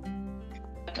Tantan.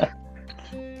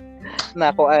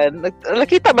 Na kuan.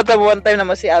 Nakita ba ta one time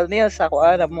naman si Alnil sa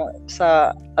kuan mo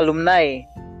sa alumni.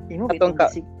 Imo Atong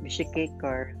bitong bisik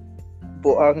car.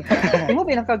 Buang. Imo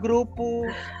binaka-grupo.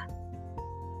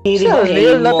 Siya,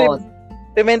 Alnil natin.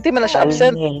 Pimenti man na siya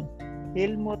absent.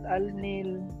 Helmut,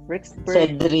 Alnil, Rexburg,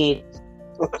 Cedric.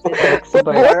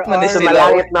 Buhat man Sa sila.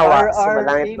 malangit na wa. Sa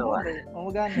malangit na wa.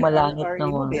 Malangit na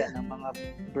wa. Ng mga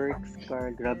Berks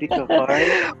car. Grabe ka, Carl.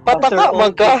 Pataka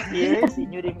man ka. Years,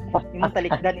 inyo rin, imong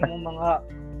talikdan, imong mga...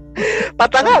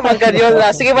 Pataka man ka yun.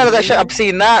 Sige ba na siya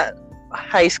absina.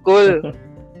 High school.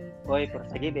 Oy, pero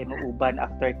sige, be, mo uban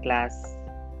after class.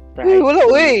 Uy, wala,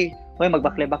 uy. Oy,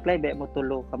 magbaklay-baklay, be, mo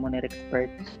tulo. Kamo ni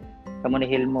Rexpert. Kamo ni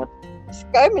Helmut.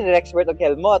 Kami ni expert og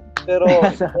helmet. Pero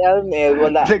si Alnil,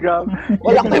 wala. Grabe.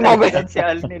 Wala ko yung moment. Si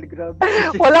Alnil, grabe.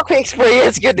 Wala ko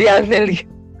experience yun ni Alnil.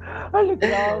 Ano,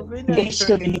 grabe na.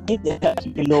 Actually,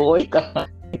 niluoy ka.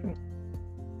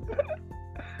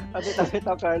 Abit-abit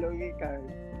ako, Carlo. Carl.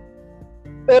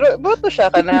 Pero boto siya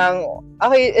ka ng...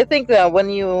 I think na when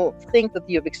you think that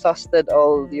you've exhausted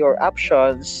all your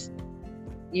options,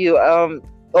 you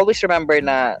always remember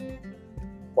na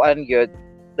kuan yun,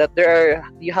 that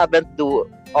you haven't do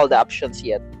all the options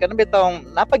yet. Kano bitong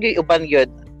napag-iuban yun,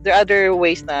 there are other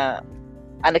ways na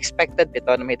unexpected bito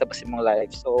na mahita pa sa mong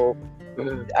life. So,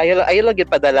 ayaw lang yun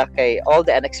padala kay all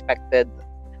the unexpected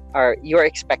are you're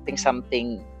expecting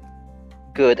something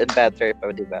good and better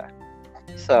pa, di ba?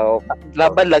 So,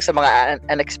 laban lang sa mga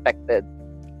unexpected.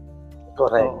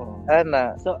 Correct.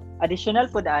 Ana. So,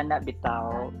 additional po da ana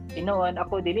bitaw. Inoon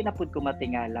ako dili na pud ko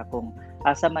matingala kung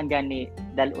asa man gani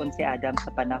dalon si Adam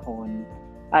sa panahon.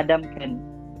 Adam can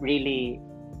really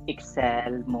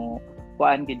excel mo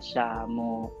kuan gid siya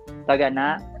mo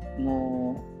tagana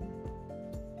mo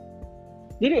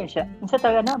dili siya unsa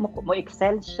tagana mo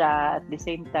excel siya at the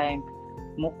same time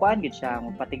mo kuan gid siya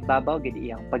mo patigbabaw gid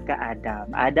iyang pagka Adam.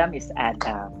 Adam is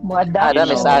Adam. Adam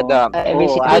is Adam.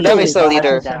 Adam is a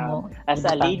leader. As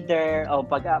a leader,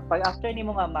 pag after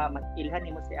nimo nga ilhan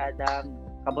nimo si Adam,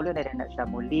 kabulo na rin na siya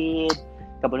mo lead,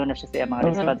 kabulo na siya sa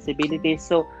mga responsibilities.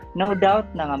 So, no doubt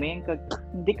na nga may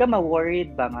hindi ka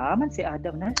ma-worried ba nga man si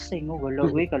Adam na sa inyo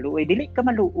guluoy kaluoy. Dili ka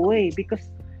maluoy because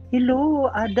hello,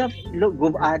 Adam. Hello,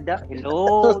 Gov Adam.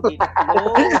 Hello.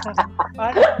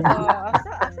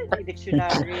 Asa yung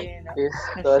dictionary?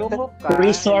 Nasumok ka.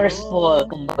 Resourceful,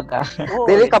 kumbaga.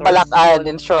 Dili ka balakan,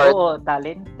 in short. Oo,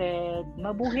 talented.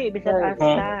 Mabuhi, bisan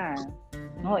asa.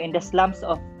 No, in the slums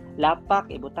of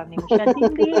Lapak, ibutang nimo siya.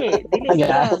 Dili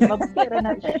siya. Mabuhi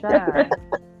na siya.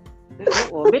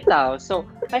 Oo, bitaw. So,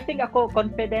 I think ako,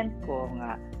 confident ko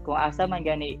nga, kung asa man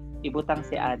gani ibutang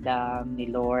si Adam ni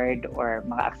Lord or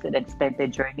mga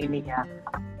accident-expected journey niya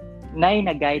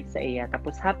na guide sa iya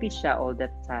tapos happy siya all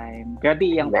that time. Grabe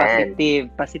iyang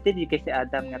positive yung kasi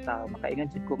Adam nga tao.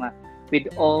 Makaingon jud ko nga with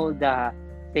all the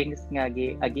things nga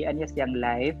agian niya siyang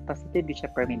life, positive siya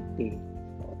permanente.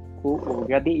 Oo,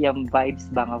 grabe iyang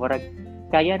vibes ba nga warag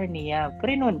kaya na niya.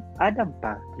 Pero nun, Adam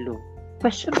pa, lo.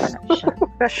 Question ba na siya?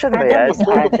 Question ba yan? Adam is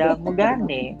Adam,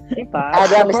 mugani. Diba?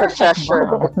 Adam is a treasure.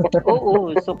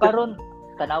 Oo, so karon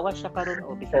tanawa siya karon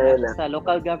o bisan sa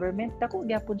local government dako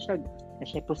gyapon siya na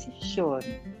siya position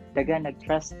daga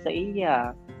nag-trust sa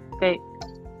iya kay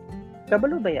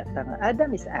kabalo ba yata nga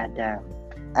Adam is Adam.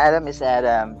 Adam is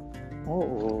Adam.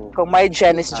 Oo. Kung may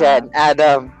Jen is Jen,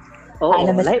 Adam. Oo,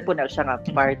 lahi po na siya nga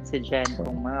part si Jen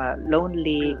kung mga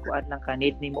lonely kuan lang ka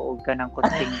need nimo og kanang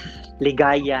konting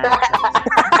ligaya.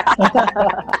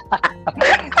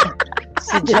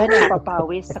 Si Jen ang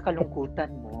papawis sa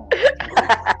kalungkutan mo.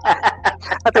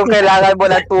 At kung kailangan mo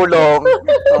ng tulong,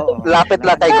 lapit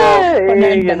lang kay Gov.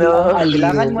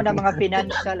 Kailangan mo ng mga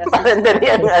financial assistance. Panandali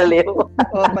ang aliw.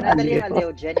 Panandali ang aliw,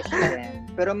 Jen is Jen.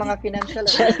 Pero mga financial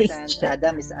assistance,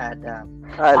 Adam is Adam.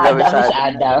 Adam is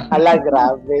Adam. Ala,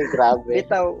 grabe.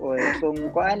 Bitaw, kung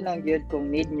kuan lang yun,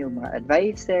 kung need nyo mga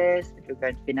advices,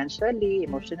 regard financially,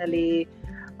 emotionally,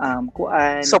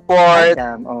 kuan. Support.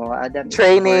 Adam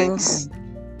trainings.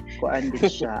 Kuan din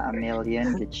siya, a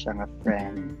million din siya nga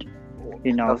friend.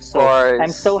 You know, of so course.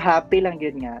 I'm so happy lang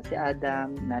yun nga si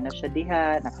Adam na siya diha,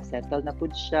 nakasettle na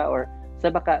pud siya or sa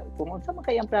baka kung unsa man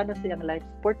kay ang plano sa iyang life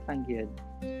support lang yun.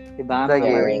 Diba?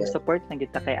 Maraming support lang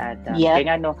kita kay Adam. Yep.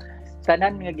 Kaya nga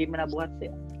tanan nga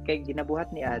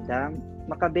ginabuhat ni Adam,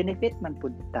 maka-benefit man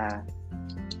pud ta.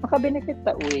 Maka-benefit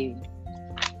ta uy.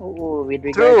 Oo, with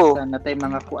True. regards sa natay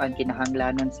mga kuan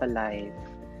kinahanglanon sa life.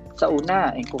 Sa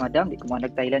una, kung Adam, di ko mga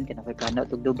nag-Thailand, kinakagana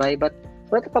to Dubai, but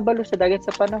wala ka kabalo sa dagat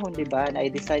sa panahon, di ba? Na I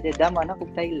decided, dama na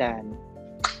kong Thailand.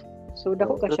 So,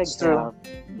 dako ka siya That's true. gab.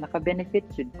 Naka-benefit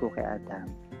yun ko kay Adam.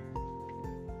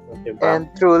 Diba? And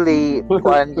truly,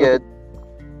 kuan yun,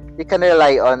 you can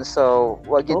rely on, so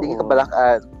wag yun Oo. ka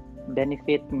balakan.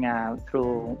 Benefit nga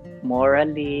through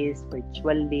morally,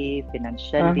 spiritually,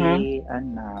 financially,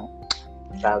 ana.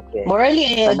 Grabe.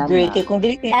 Morally, I Tanan agree. na. Kaya kung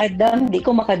dili kay Adam, di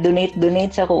ko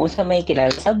makadonate sa kung sa may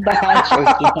kilala sa batch or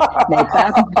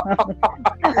naitambang.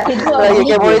 Like, you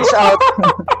can reach out.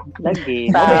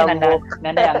 Lagi. Tamo.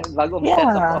 Nanay ang bagong Yeah. set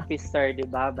of officer, di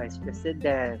ba? Vice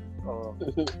President. O,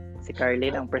 si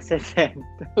Carlin ang President.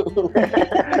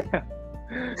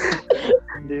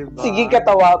 Di ba? Sige,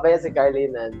 katawa ba yan si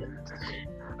Carlinan?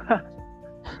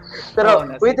 Pero,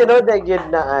 Oo, uy, tinod na yun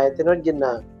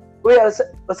na. Uy,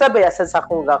 sabi, asan sa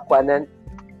akong gakuanan,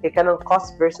 ika ng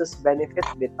cost versus benefit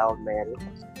bitaw, Mel.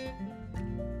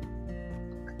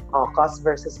 Cost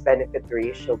versus benefit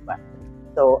ratio ba?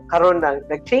 So, karon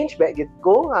nag-change ba? Git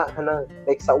ko nga, kanang,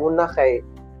 like sa una kay,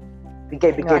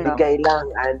 bigay lang,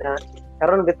 ana.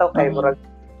 Karon bitaw kay, murag,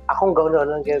 akong gawin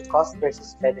ng cost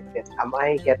versus benefit. Am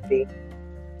I getting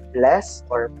less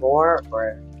or more,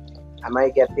 or am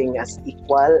I getting as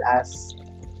equal as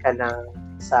kanang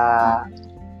sa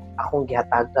akong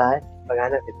gihatagan?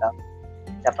 Pagana bitaw.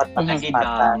 Dapat Lagi dam.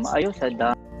 patas-patas. Ayaw sa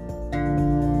dam.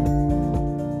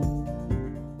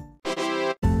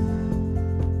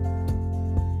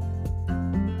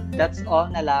 That's all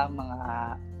na lang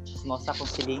mga chismosa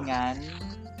kong silingan.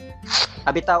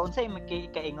 Abitaw, unsa imo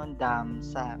kaingon dam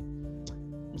sa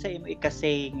unsa imo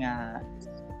ikasay nga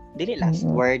dili last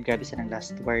word, grabe sa nang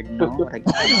last word no.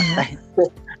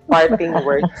 Parting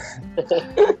words.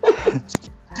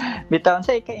 Bitaw,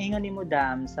 unsa ikaingon nimo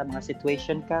dam sa mga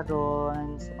situation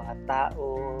karon, sa mga tao,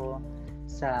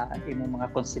 sa imong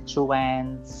mga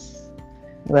constituents.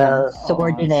 Well,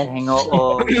 subordinate.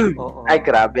 Oo. Oo. Ay,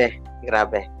 grabe.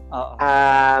 Oo.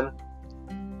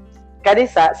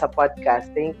 Kanisa sa podcast,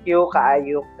 thank you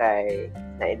kaayo kay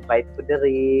na-invite ko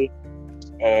diri,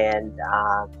 and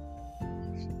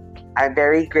I'm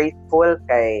very grateful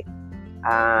kay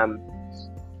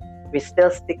we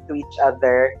still stick to each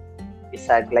other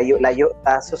bisag layo-layo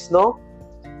tasos no.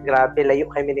 Grabe, layo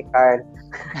kami ni Carl.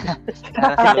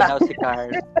 Nakakilinaw si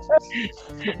Carl.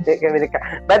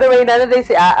 By the way, nanonood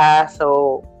si Aa,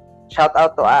 so shout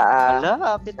out to Aa.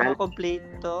 Hala, update mo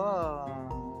kompleto.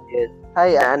 Yes.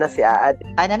 Hi, ano si Aa?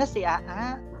 Ano na si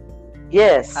Aa?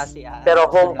 Yes. Si Aa. Pero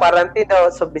home quarantine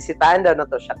daw, so bisitahan daw na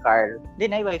to siya, Carl.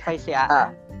 Di na wifi si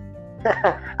Aa.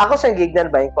 Ako siyang gignan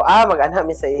ba ko, mag-ana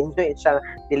mi sa inyo, siya,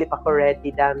 dili pa ko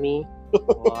ready, dami.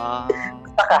 Wow.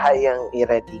 Basta kahayang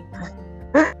i-ready.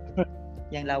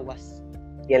 Yang lawas.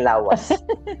 Yung lawas.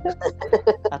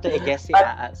 Ato i-guess si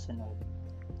Aa sunod.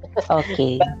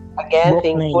 Okay. Again, Book na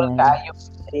thankful yan. kayo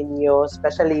sa inyo,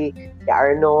 especially kay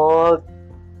Arnold.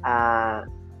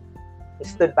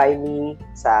 Stood by me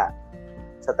sa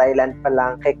Thailand pa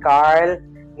lang. Kay Carl,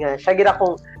 nga, siya gina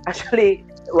akong, actually,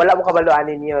 wala mo kabaluan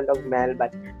ninyo, Mel,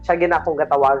 but siya gina akong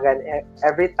katawagan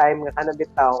every time nga kanang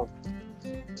bitaw,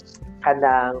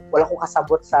 kanang, wala akong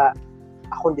kasabot sa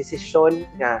akong desisyon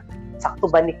nga, sakto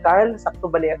ba ni Carl? Sakto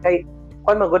ba niya? Kay,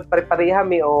 kung magod pare-pareha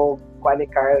mi o kuha ni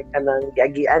Carl kanang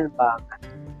giagian ba?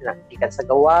 Nakikikan sa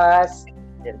gawas,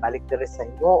 then balik na rin sa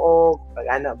hinuog,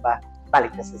 pag-ana ba?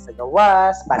 Balik na sa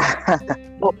gawas, balik na sa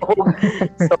hinuog.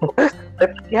 So,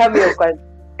 pare-pareha mi o kuha.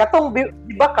 Katong,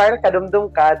 di ba Carl,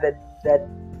 kadumdum ka that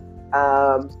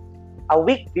a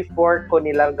week before ko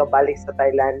nilang gabalik sa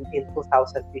Thailand in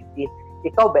 2015,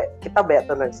 kita ba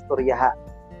ito ng storya ha?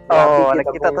 Oo,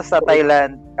 nakita to sa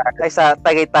Thailand. Ay, sa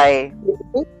Tagaytay.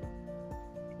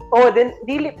 Then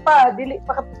dili pa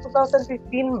ka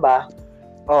 2015 ba?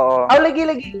 Oo.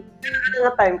 Lagi.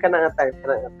 Kana nga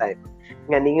time.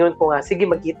 Nga ningon ko nga, sige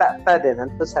magkita ta din.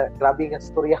 Anto sa grabe nga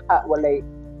storya ha,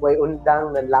 way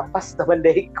undang nan lapas naman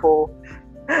day ko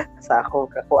sa akong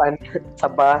kakuan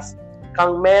sa bus.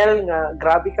 Kang Mel nga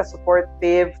grabe ka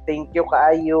supportive. Thank you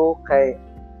kaayo kay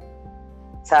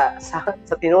sa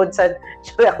tinuod sa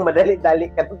syempre ako madali-dali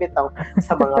ka bitaw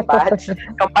sa mga batch.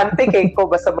 Kampante kay ko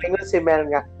basta moingon si Mel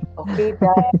nga okay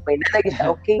dad, may nalagi siya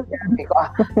okay dad. Ko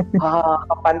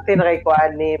kampante na kay ko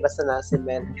ani basta na si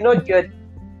Mel. Tinuod yun.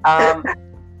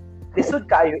 Lisod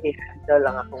kaayo i-handle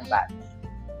lang akong batch.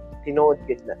 Tinuod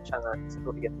yun na siya nga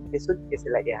storya. Lisod kay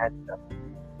sila i-handle.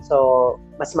 So,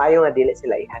 mas maayo nga dili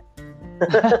sila i-handle.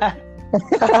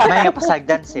 May nga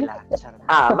pasagdan sila.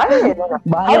 Mali.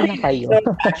 Bahala na kayo.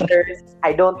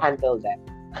 I don't handle that.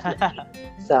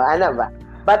 So, ano ba?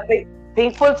 But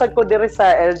thankful sa ko diri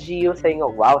sa LGU sa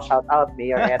inyo. Wow, shout out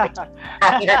Mayor Eric.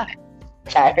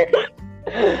 Char.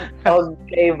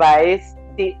 Okay, Vice.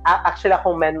 Actually,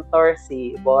 akong mentor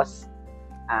si Boss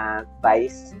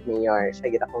Vice Mayor.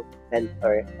 Siya gina akong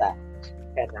mentor sa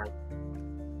kanang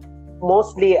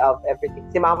mostly of everything.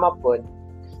 Si Mama po,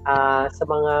 sa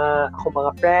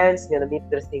mga friends nga na-meet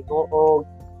diri sa Tingog.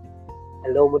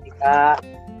 Hello mo di ka.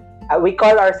 We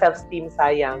call ourselves Team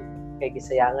Sayang. Kay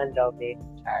gisayangan daw ni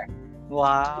Char.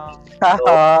 Wow.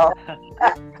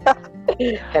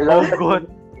 Hello. Good.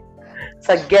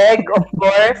 Sa geg, of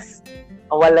course.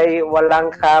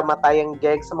 Walang kamatayang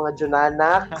geg sa mga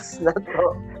Junanax na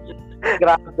to.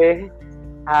 Grabe.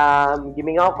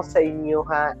 Gimingaw ko sa inyo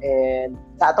ha, and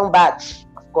sa atong batch,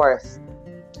 of course.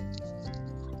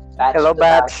 Hello,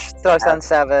 batch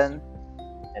 2007.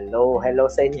 Hello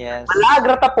sa inyo. Yes. Malag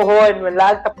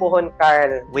tapuhon,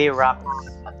 Carl. We rock.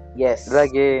 Yes.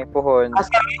 Lagi, puhon.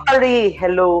 Asari,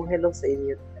 hello sa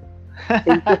inyo.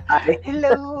 Thank you, Ari.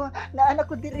 Hello. Naanak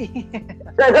ko diri.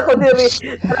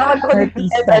 Salamat ko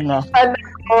Artista na.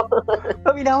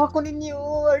 Paminawa ko ninyo.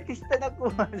 Artista na ko.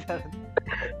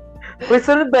 Uy,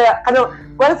 sunod ba?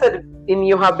 Once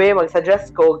inyo habe,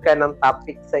 mag-suggest ko ka ng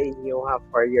topic sa inyo ha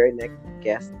for your next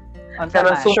guest. Ang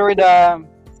Sure the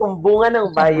Sumbungan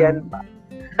ng bayan ba?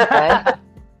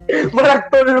 Marag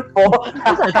tulpo.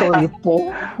 Tulpo.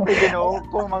 Pwede no,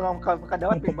 kung mga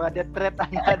kadawat, may mga death threat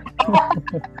agad.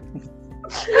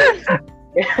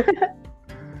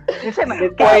 Kasi may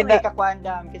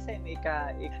kakwandam. Kasi may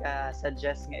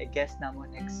ika-suggest nga i-guest na mo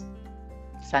next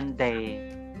Sunday.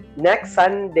 Next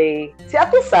Sunday. Si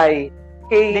Ate Sai.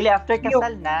 Dili after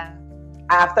kasal na.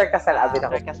 After kasal, abin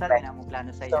ako. After kasal na mo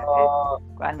plano sa iyo. So,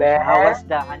 Kuan ba? How was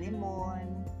the honeymoon?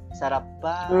 Sarap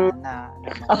ba?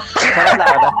 Sarap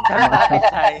lang. Ate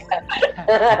Sai.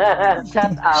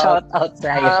 Shout out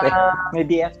sa iyo. May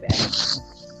BFF.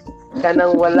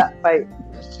 Kanang wala pa.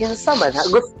 Yung man, ha?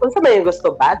 Kung sa yung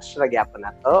gusto batch, nagyapon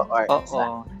na to? Or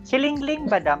Oo. Si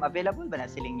Lingling ba, Dam? Available ba na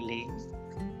si Lingling?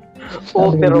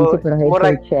 Pero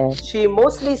she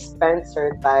mostly spends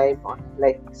her time on,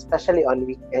 like, especially on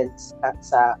weekends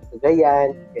sa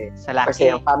Cagayan, Sa Laki. kasi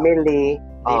yung family.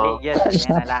 Dili, yun.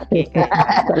 Yan, Laki.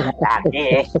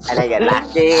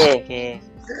 Laki.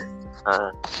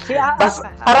 Si Aa.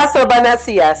 Para sa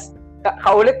Banasiyas,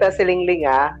 kaulit na si Lingling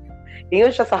ingon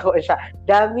siya sa ako, siya,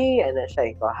 dami,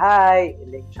 siya, iko, hi,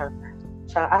 Ling, siya,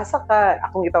 asa ka,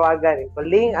 akong gitawagan, iko,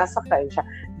 Ling, asa ka, siya,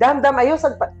 dam, ayaw,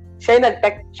 siya yung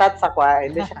nag-text chat sa kwa,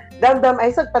 and then siya, dam,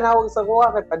 ayaw, panawag sa kwa,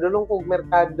 kay padulong kong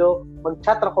merkado,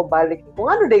 mag-chat ra ko balik,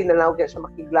 kung ano day na lang, kaya siya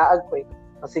makiglaag ko,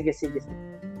 sige,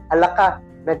 ala ka,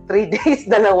 nag 3 days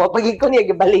na lang, wapagin ko niya,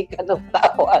 gibalikan ng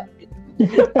tao,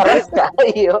 para sa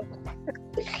iyo,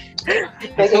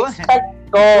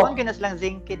 nag-expect ko, Doon ginas lang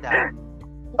Zinky, Dam.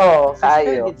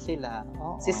 kayo. Sila.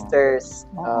 Sisters.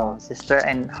 Sister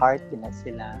and heart din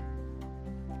sila.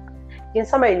 Yun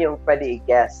sa may inyong pwede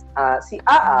i-guess. Si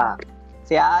Aa.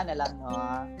 Si Aa na lang,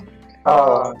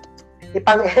 no?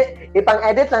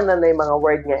 Ipang-edit lang na yung mga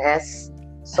word nga S.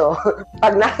 So,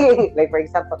 pag naging, like for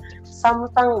example,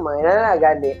 samtang may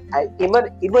nanagani,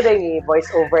 imo na yung voice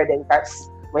over din, Cars.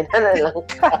 May lang.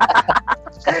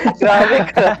 Grabe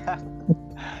ka.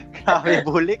 Grabe,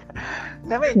 bulik.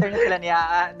 May internet sila ni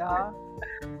Aa, no?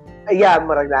 Yeah,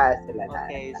 marag na sila na.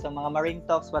 Okay, so mga Marine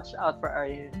Talks, watch out for our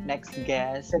next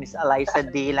guest, Miss Eliza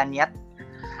D. Lanyat.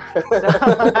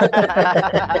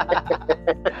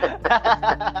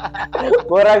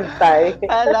 Murag tay.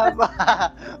 Alam ba?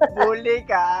 Bulik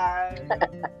ka.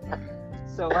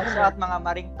 So, watch out mga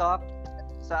Marine Talk.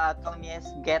 Sa atong yes,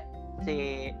 get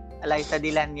si Eliza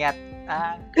D. Lanyat.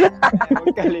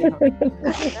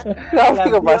 Grabe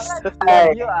ko ba?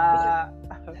 Love you,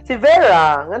 Si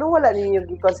Vera, anong wala ninyo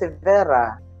gikon si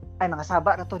Vera? Ay,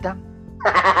 nakasaba na to, Dam.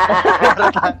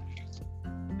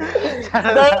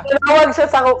 Tinawag siya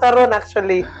sa ako karon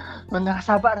actually.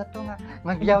 Nakasaba na to nga.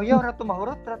 Magyaw-yaw na to,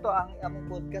 mahurot na to ang among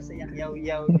podcast sa iyang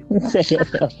yaw-yaw.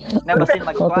 Nabasin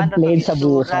magkuhan na to sa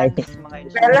buhay. Mga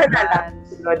Vera na lang.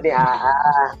 insurance. Sunod ni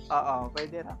Oo,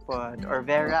 pwede na po. Or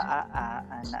Vera,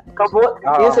 ana.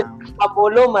 Yung si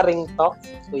Papulo Maring Talks.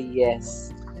 So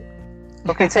yes.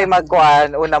 Okay, sa'yo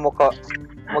magkuhan, una mo ko.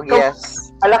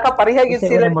 Mag-yes. Ala ka, pareha yun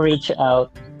Kasi sila. mo reach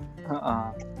out. Oo.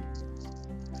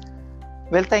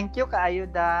 Well, thank you kaayo,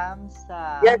 Dam,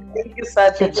 sa Yes, thank you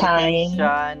sa time.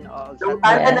 Sa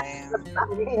Tanan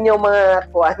time. inyong mga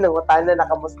kuan ng tanan na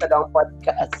kamusta daw ang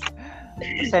podcast.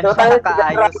 Sensya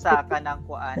kaayo sa kanang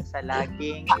kuan sa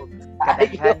laging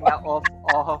kadaghan nga off.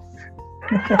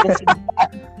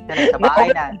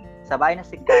 Sa bahay na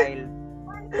si Kyle.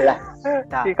 Wala.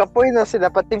 Ta. Si Kapoy na sila,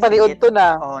 pati paniod to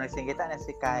na. Oh, nagsingita na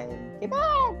si Kyle.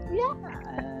 Kibat!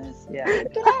 Yes! Yeah.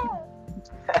 Ito na!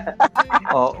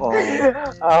 Oo.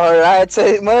 Alright, so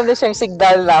muna na siyang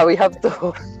signal na. We have to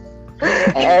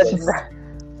end,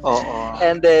 Oo.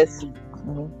 end this.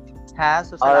 Ha?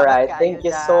 So, Alright, salamat thank kaayo,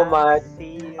 you so Dam. much.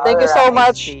 See you. Thank you so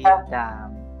much. See you,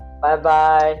 Dam.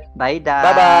 Bye-bye. Bye, Dam.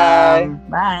 Bye-bye.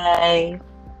 Bye.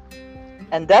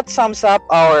 And that sums up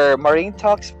our Marine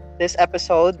Talks this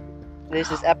episode. This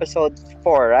is episode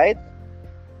 4, right?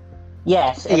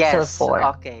 Yes, episode 4.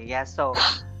 Okay. Yeah. So,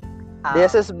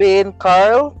 This has been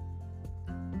Carl.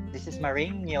 this is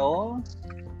Marinho.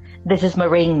 This is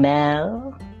Marine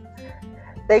Mel.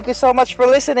 Thank you so much for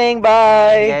listening.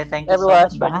 Bye. Yeah, thank you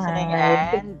everyone. so much for listening,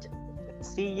 Bye. and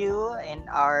see you in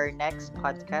our next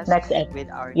podcast with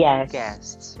our yes. new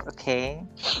guests. Okay.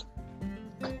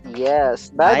 Yes.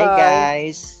 Bye Bye-bye.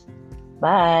 guys.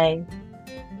 Bye.